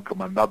Bobby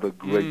Duncombe, another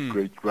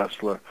great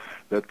wrestler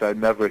that I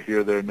never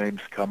hear their names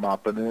come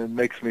up, and it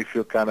makes me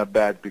feel kind of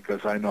bad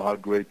because I know how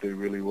great they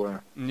really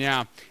were.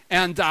 Yeah.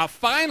 And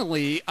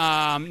finally,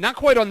 not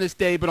quite on this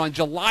day, but on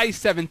July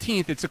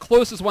 17th, it's the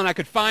closest one I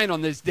could find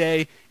on this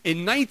day.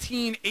 In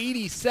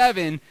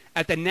 1987,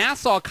 at the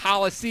Nassau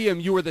Coliseum,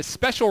 you were the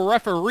special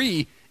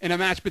referee in a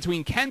match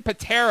between Ken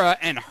Patera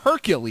and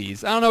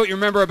Hercules. I don't know what you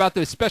remember about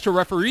those special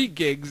referee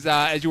gigs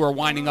as you were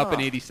winding up in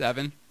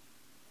 87.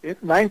 In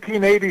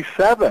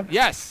 1987?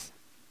 Yes.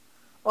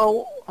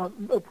 Oh,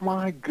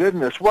 my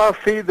goodness. Well,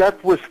 see,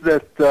 that was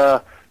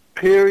that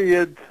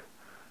period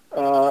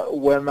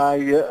when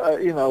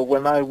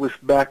I was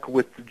back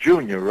with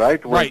Junior,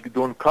 right? Right.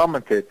 Doing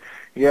commentate.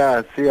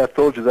 Yeah, see, I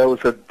told you that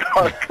was a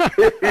dark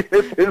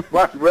period in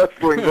my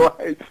wrestling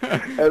life,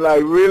 and I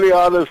really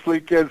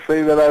honestly can't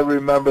say that I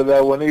remember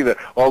that one either.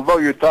 Although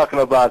you're talking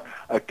about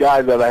a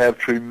guy that I have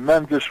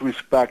tremendous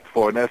respect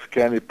for, and that's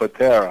Kenny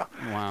Patera.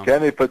 Wow.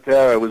 Kenny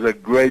Patera was a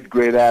great,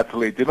 great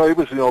athlete. You know, he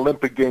was in the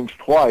Olympic Games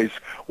twice,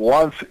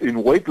 once in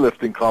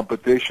weightlifting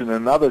competition,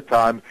 another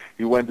time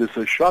he went as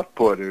a shot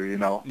putter, you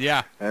know.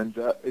 Yeah. And,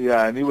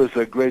 and he was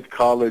a great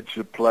college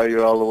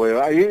player all the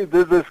way.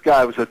 This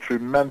guy was a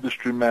tremendous,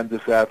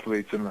 tremendous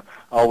athlete, and I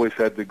always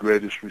had the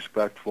greatest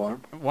respect for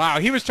him. Wow,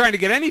 he was trying to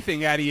get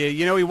anything out of you.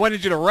 You know, he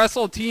wanted you to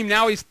wrestle a team.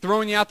 Now he's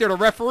throwing you out there to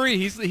referee.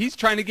 He's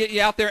trying to get you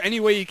out there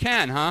any way he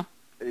can, huh?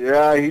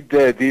 Yeah, he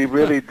did. He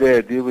really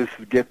did. He was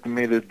getting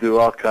me to do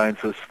all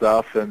kinds of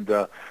stuff, and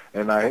I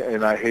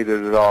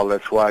hated it all.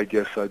 That's why I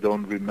guess I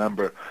don't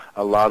remember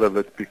a lot of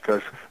it,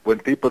 because when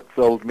people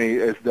told me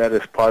that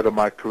as part of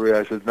my career,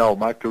 I said, no,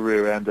 my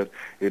career ended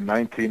in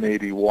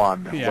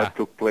 1981. Yeah. What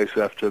took place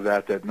after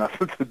that had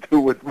nothing to do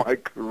with my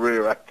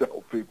career, I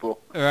tell people.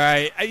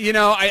 Right. You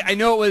know, I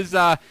know it was,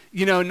 not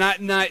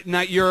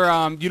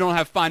your, you don't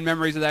have fond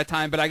memories of that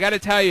time, but I got to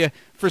tell you,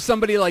 for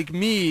somebody like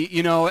me,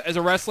 you know, as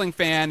a wrestling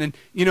fan and,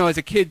 you know, as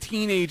a kid,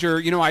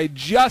 teenager, you know, I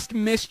just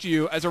missed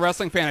you as a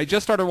wrestling fan. I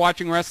just started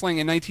watching wrestling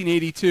in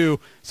 1982,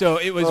 so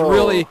it was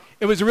really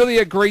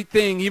a great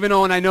thing, even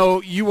though, and I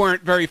know you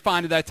weren't very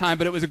fond of that time,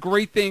 but it was a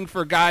great thing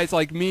for guys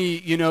like me,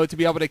 you know, to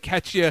be able to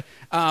catch you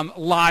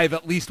live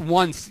at least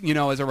once, you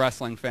know, as a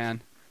wrestling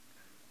fan.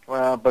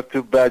 Well, but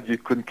too bad you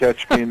couldn't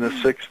catch me in the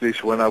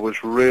 60s when I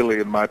was really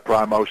in my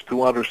prime. I was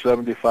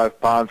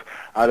 275 pounds.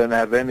 I didn't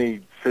have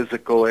any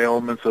physical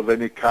ailments of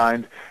any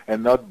kind,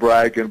 and not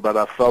bragging, but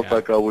I felt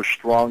like I was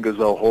strong as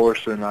a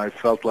horse, and I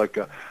felt like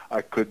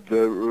I could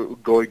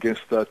go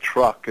against a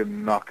truck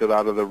and knock it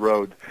out of the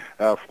road.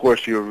 Of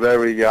course, you're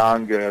very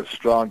young,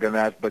 strong and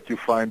that, but you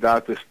find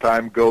out as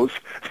time goes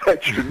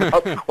that you're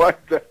not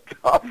quite that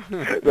tough,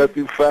 that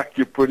in fact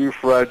you're pretty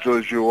fragile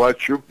as you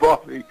watch your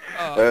body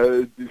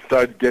you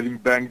start getting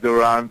banged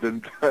around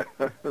and...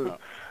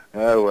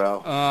 Oh,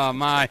 well. Oh,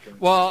 my.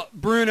 Well,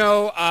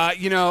 Bruno,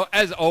 you know,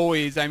 as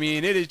always, I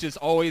mean, it is just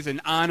always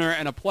an honor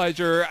and a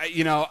pleasure.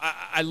 You know,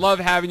 I love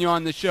having you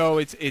on the show.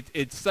 It's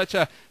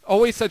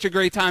always such a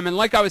great time. And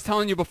like I was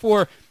telling you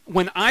before,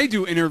 when I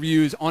do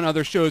interviews on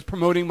other shows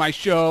promoting my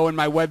show and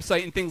my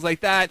website and things like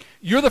that,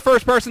 you're the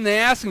first person they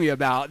ask me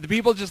about. The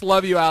people just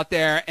love you out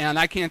there, and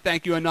I can't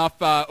thank you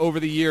enough over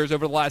the years,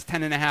 over the last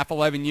 10 and a half,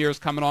 11 years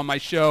coming on my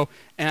show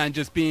and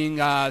just being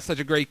such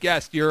a great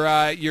guest.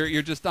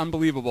 You're just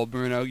unbelievable,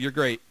 Bruno. You're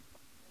great.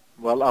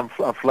 Well, I'm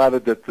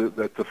flattered that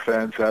the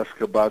fans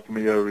ask about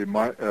me or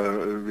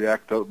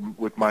react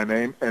with my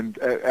name. And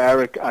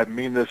Eric, I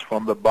mean this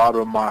from the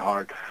bottom of my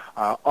heart.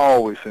 I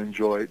always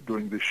enjoy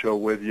doing the show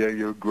with you.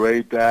 You're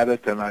great at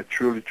it, and I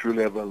truly,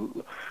 truly have a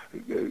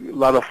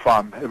lot of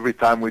fun every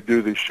time we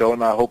do this show,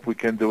 and I hope we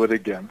can do it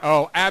again.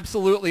 Oh,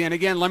 absolutely. And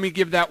again, let me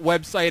give that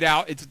website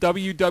out. It's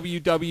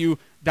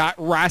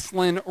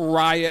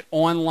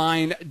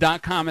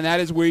www.wrestlingriotonline.com, and that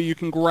is where you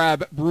can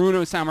grab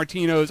Bruno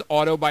Sammartino's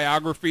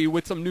autobiography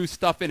with some new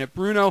stuff in it.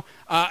 Bruno,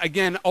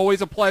 again,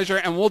 always a pleasure,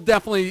 and we'll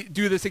definitely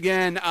do this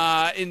again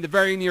in the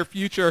very near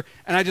future,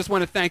 and I just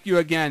want to thank you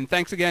again.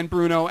 Thanks again,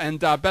 Bruno, and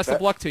best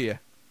of luck to you.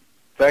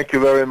 Thank you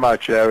very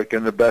much, Eric,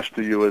 and the best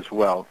to you as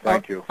well.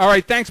 Thank you. All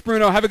right, thanks,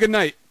 Bruno. Have a good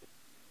night.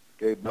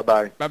 Okay,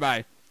 bye-bye.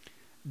 Bye-bye.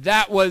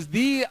 That was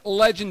the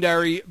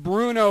legendary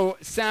Bruno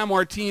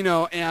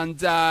Sammartino,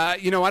 and,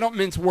 you know, I don't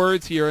mince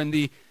words here. In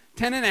the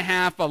 10 and a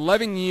half,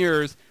 11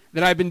 years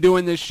that I've been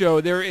doing this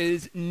show, there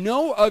is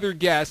no other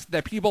guest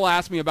that people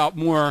ask me about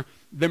more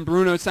than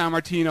Bruno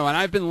Sammartino, and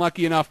I've been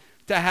lucky enough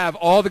to have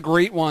all the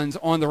great ones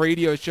on the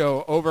radio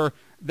show over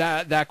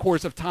that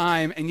course of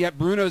time, and yet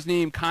Bruno's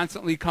name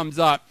constantly comes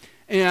up.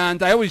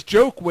 And I always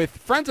joke with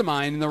friends of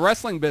mine in the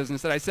wrestling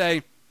business that I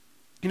say,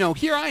 you know,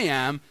 here I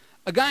am,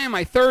 a guy in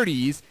my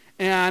 30s,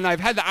 and I've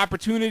had the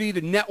opportunity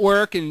to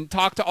network and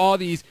talk to all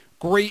these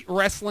great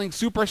wrestling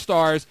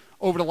superstars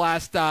over the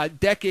last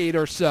decade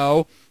or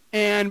so.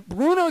 And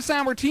Bruno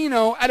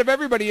Sammartino, out of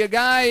everybody, a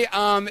guy,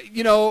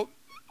 you know,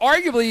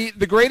 arguably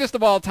the greatest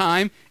of all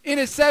time, in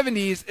his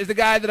 70s, is the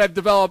guy that I've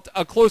developed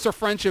a closer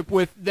friendship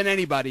with than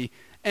anybody.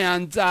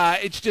 And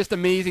it's just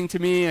amazing to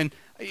me. And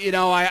you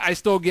know, I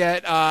still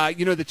get,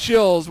 you know, the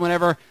chills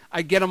whenever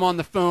I get him on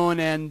the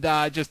phone, and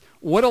just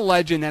what a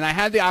legend. And I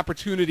had the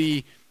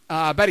opportunity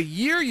about a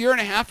year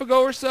and a half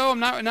ago or so. I'm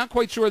not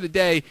quite sure of the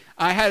day.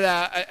 I had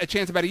a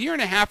chance about a year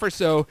and a half or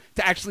so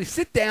to actually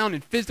sit down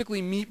and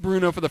physically meet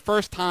Bruno for the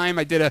first time.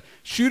 I did a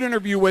shoot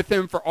interview with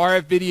him for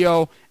RF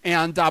Video,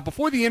 and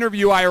before the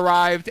interview I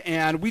arrived,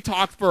 and we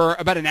talked for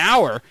about an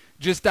hour,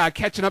 just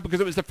catching up because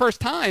it was the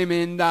first time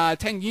in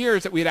 10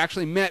 years that we had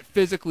actually met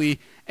physically,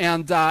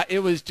 and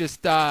it was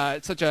just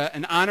such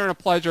an honor and a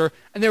pleasure,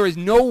 and there is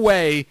no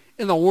way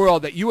in the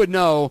world that you would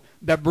know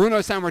that Bruno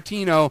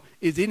Sammartino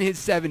is in his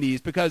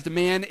 70s, because the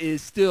man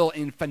is still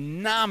in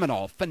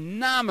phenomenal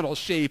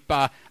shape.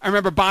 I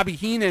remember Bobby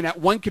Heenan at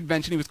one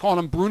convention, he was calling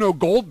him Bruno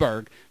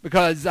Goldberg,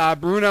 because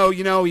Bruno,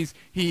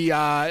 he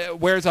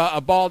wears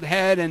a bald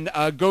head and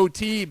a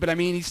goatee, but I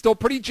mean, he's still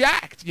pretty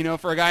jacked,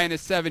 for a guy in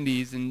his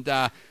 70s. And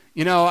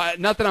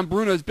not that I'm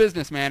Bruno's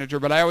business manager,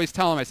 but I always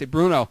tell him, I say,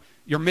 Bruno,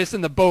 you're missing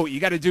the boat. You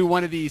got to do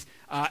one of these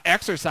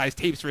exercise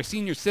tapes for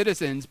senior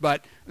citizens.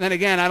 But then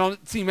again, I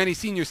don't see many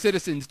senior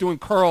citizens doing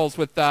curls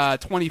with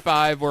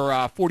 25 or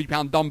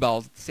 40-pound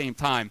dumbbells at the same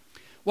time.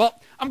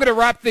 Well, I'm going to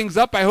wrap things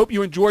up. I hope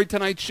you enjoyed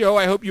tonight's show.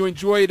 I hope you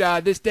enjoyed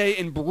this day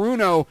in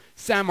Bruno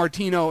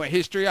Sammartino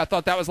history. I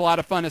thought that was a lot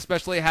of fun,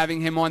 especially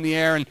having him on the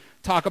air and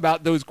talk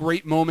about those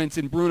great moments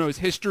in Bruno's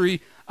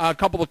history. A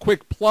couple of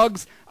quick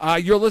plugs.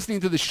 You're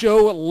listening to the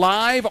show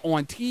live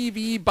on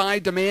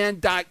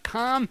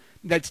tvbydemand.com.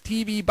 That's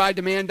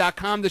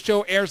tvbydemand.com. The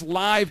show airs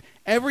live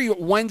every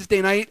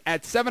Wednesday night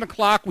at 7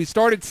 o'clock. We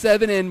start at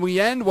 7 and we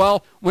end,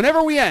 well,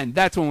 whenever we end,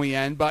 that's when we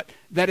end. But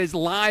that is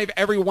live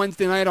every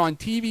Wednesday night on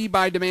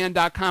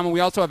tvbydemand.com. And we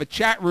also have a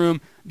chat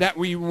room that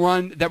we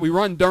run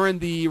during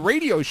the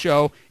radio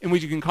show, in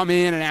which you can come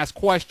in and ask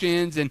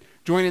questions and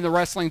join in the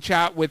wrestling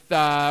chat with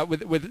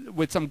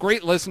some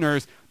great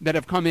listeners that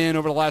have come in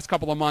over the last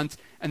couple of months,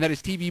 and that is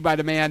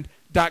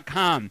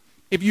tvbydemand.com.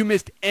 If you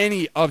missed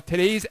any of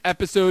today's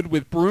episode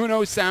with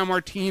Bruno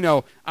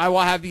Sammartino, I will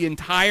have the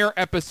entire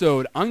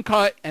episode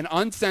uncut and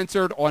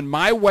uncensored on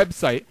my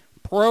website,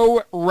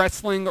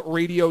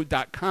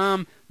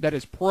 prowrestlingradio.com. That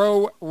is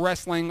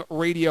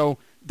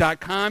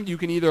prowrestlingradio.com. You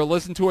can either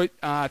listen to it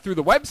through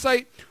the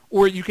website,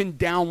 or you can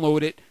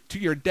download it to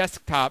your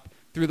desktop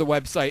through the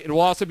website. It will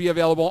also be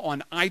available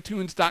on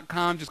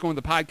iTunes.com. Just go in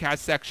the podcast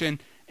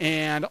section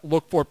and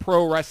look for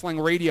Pro Wrestling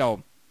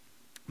Radio.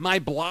 My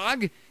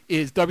blog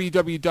is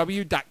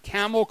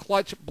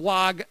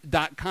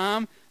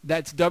www.camelclutchblog.com.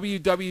 That's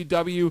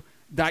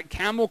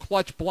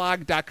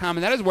www.camelclutchblog.com,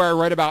 and that is where I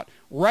write about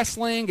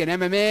wrestling and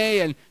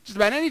MMA and just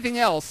about anything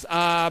else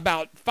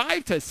about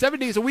 5 to 7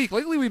 days a week.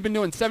 Lately we've been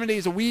doing 7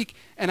 days a week,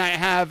 and I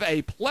have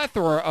a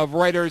plethora of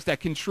writers that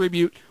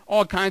contribute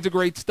all kinds of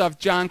great stuff.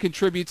 John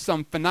contributes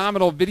some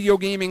phenomenal video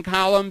gaming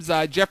columns.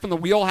 Jeff from the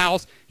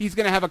Wheelhouse, he's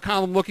going to have a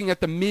column looking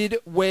at the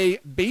midway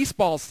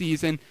baseball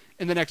season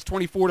in the next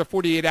 24 to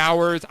 48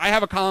 hours. I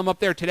have a column up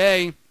there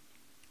today,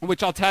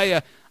 which I'll tell you,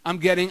 I'm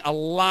getting a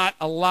lot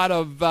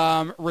of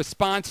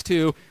response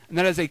to, and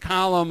that is a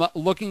column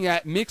looking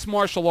at mixed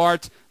martial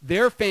arts,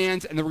 their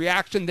fans, and the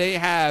reaction they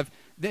have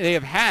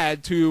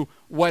had to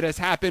what has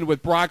happened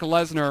with Brock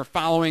Lesnar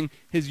following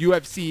his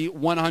UFC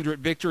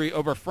 100 victory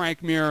over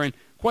Frank Mir. And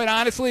quite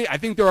honestly, I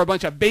think they're a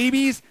bunch of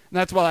babies, and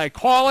that's what I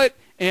call it.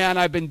 And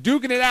I've been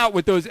duking it out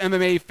with those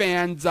MMA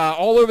fans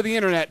all over the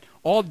internet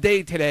all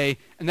day today,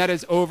 and that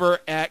is over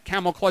at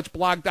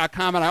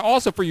camelclutchblog.com. And I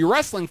also, for you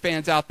wrestling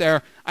fans out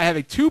there, I have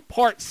a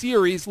 2-part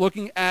series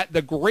looking at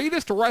the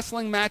greatest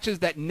wrestling matches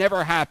that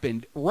never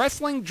happened,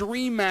 wrestling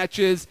dream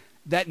matches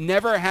that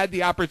never had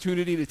the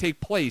opportunity to take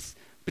place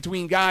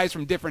between guys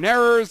from different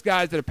eras,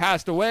 guys that have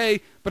passed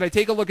away. But I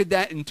take a look at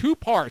that in 2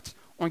 parts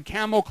on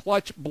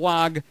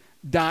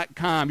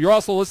camelclutchblog.com. You're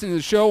also listening to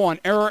the show on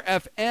Error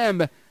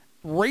FM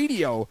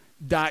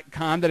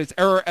radio.com. That is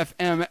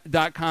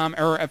errorfm.com,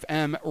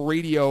 errorfm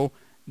radio,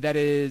 that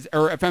is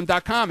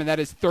errorfm.com, and that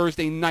is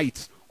Thursday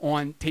nights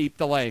on tape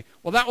delay.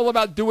 Well, that will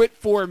about do it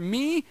for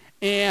me,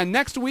 and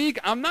next week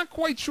I'm not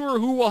quite sure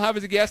who we'll have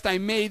as a guest. I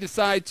may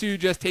decide to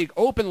just take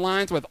open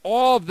lines with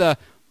all of the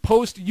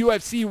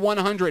post-UFC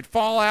 100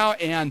 fallout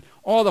and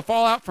all the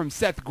fallout from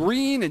Seth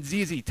Green and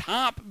ZZ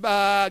Top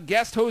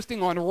guest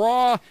hosting on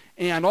Raw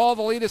and all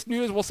the latest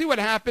news. We'll see what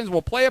happens.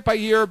 We'll play it by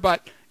ear,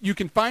 but you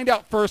can find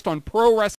out first on Pro Wrestling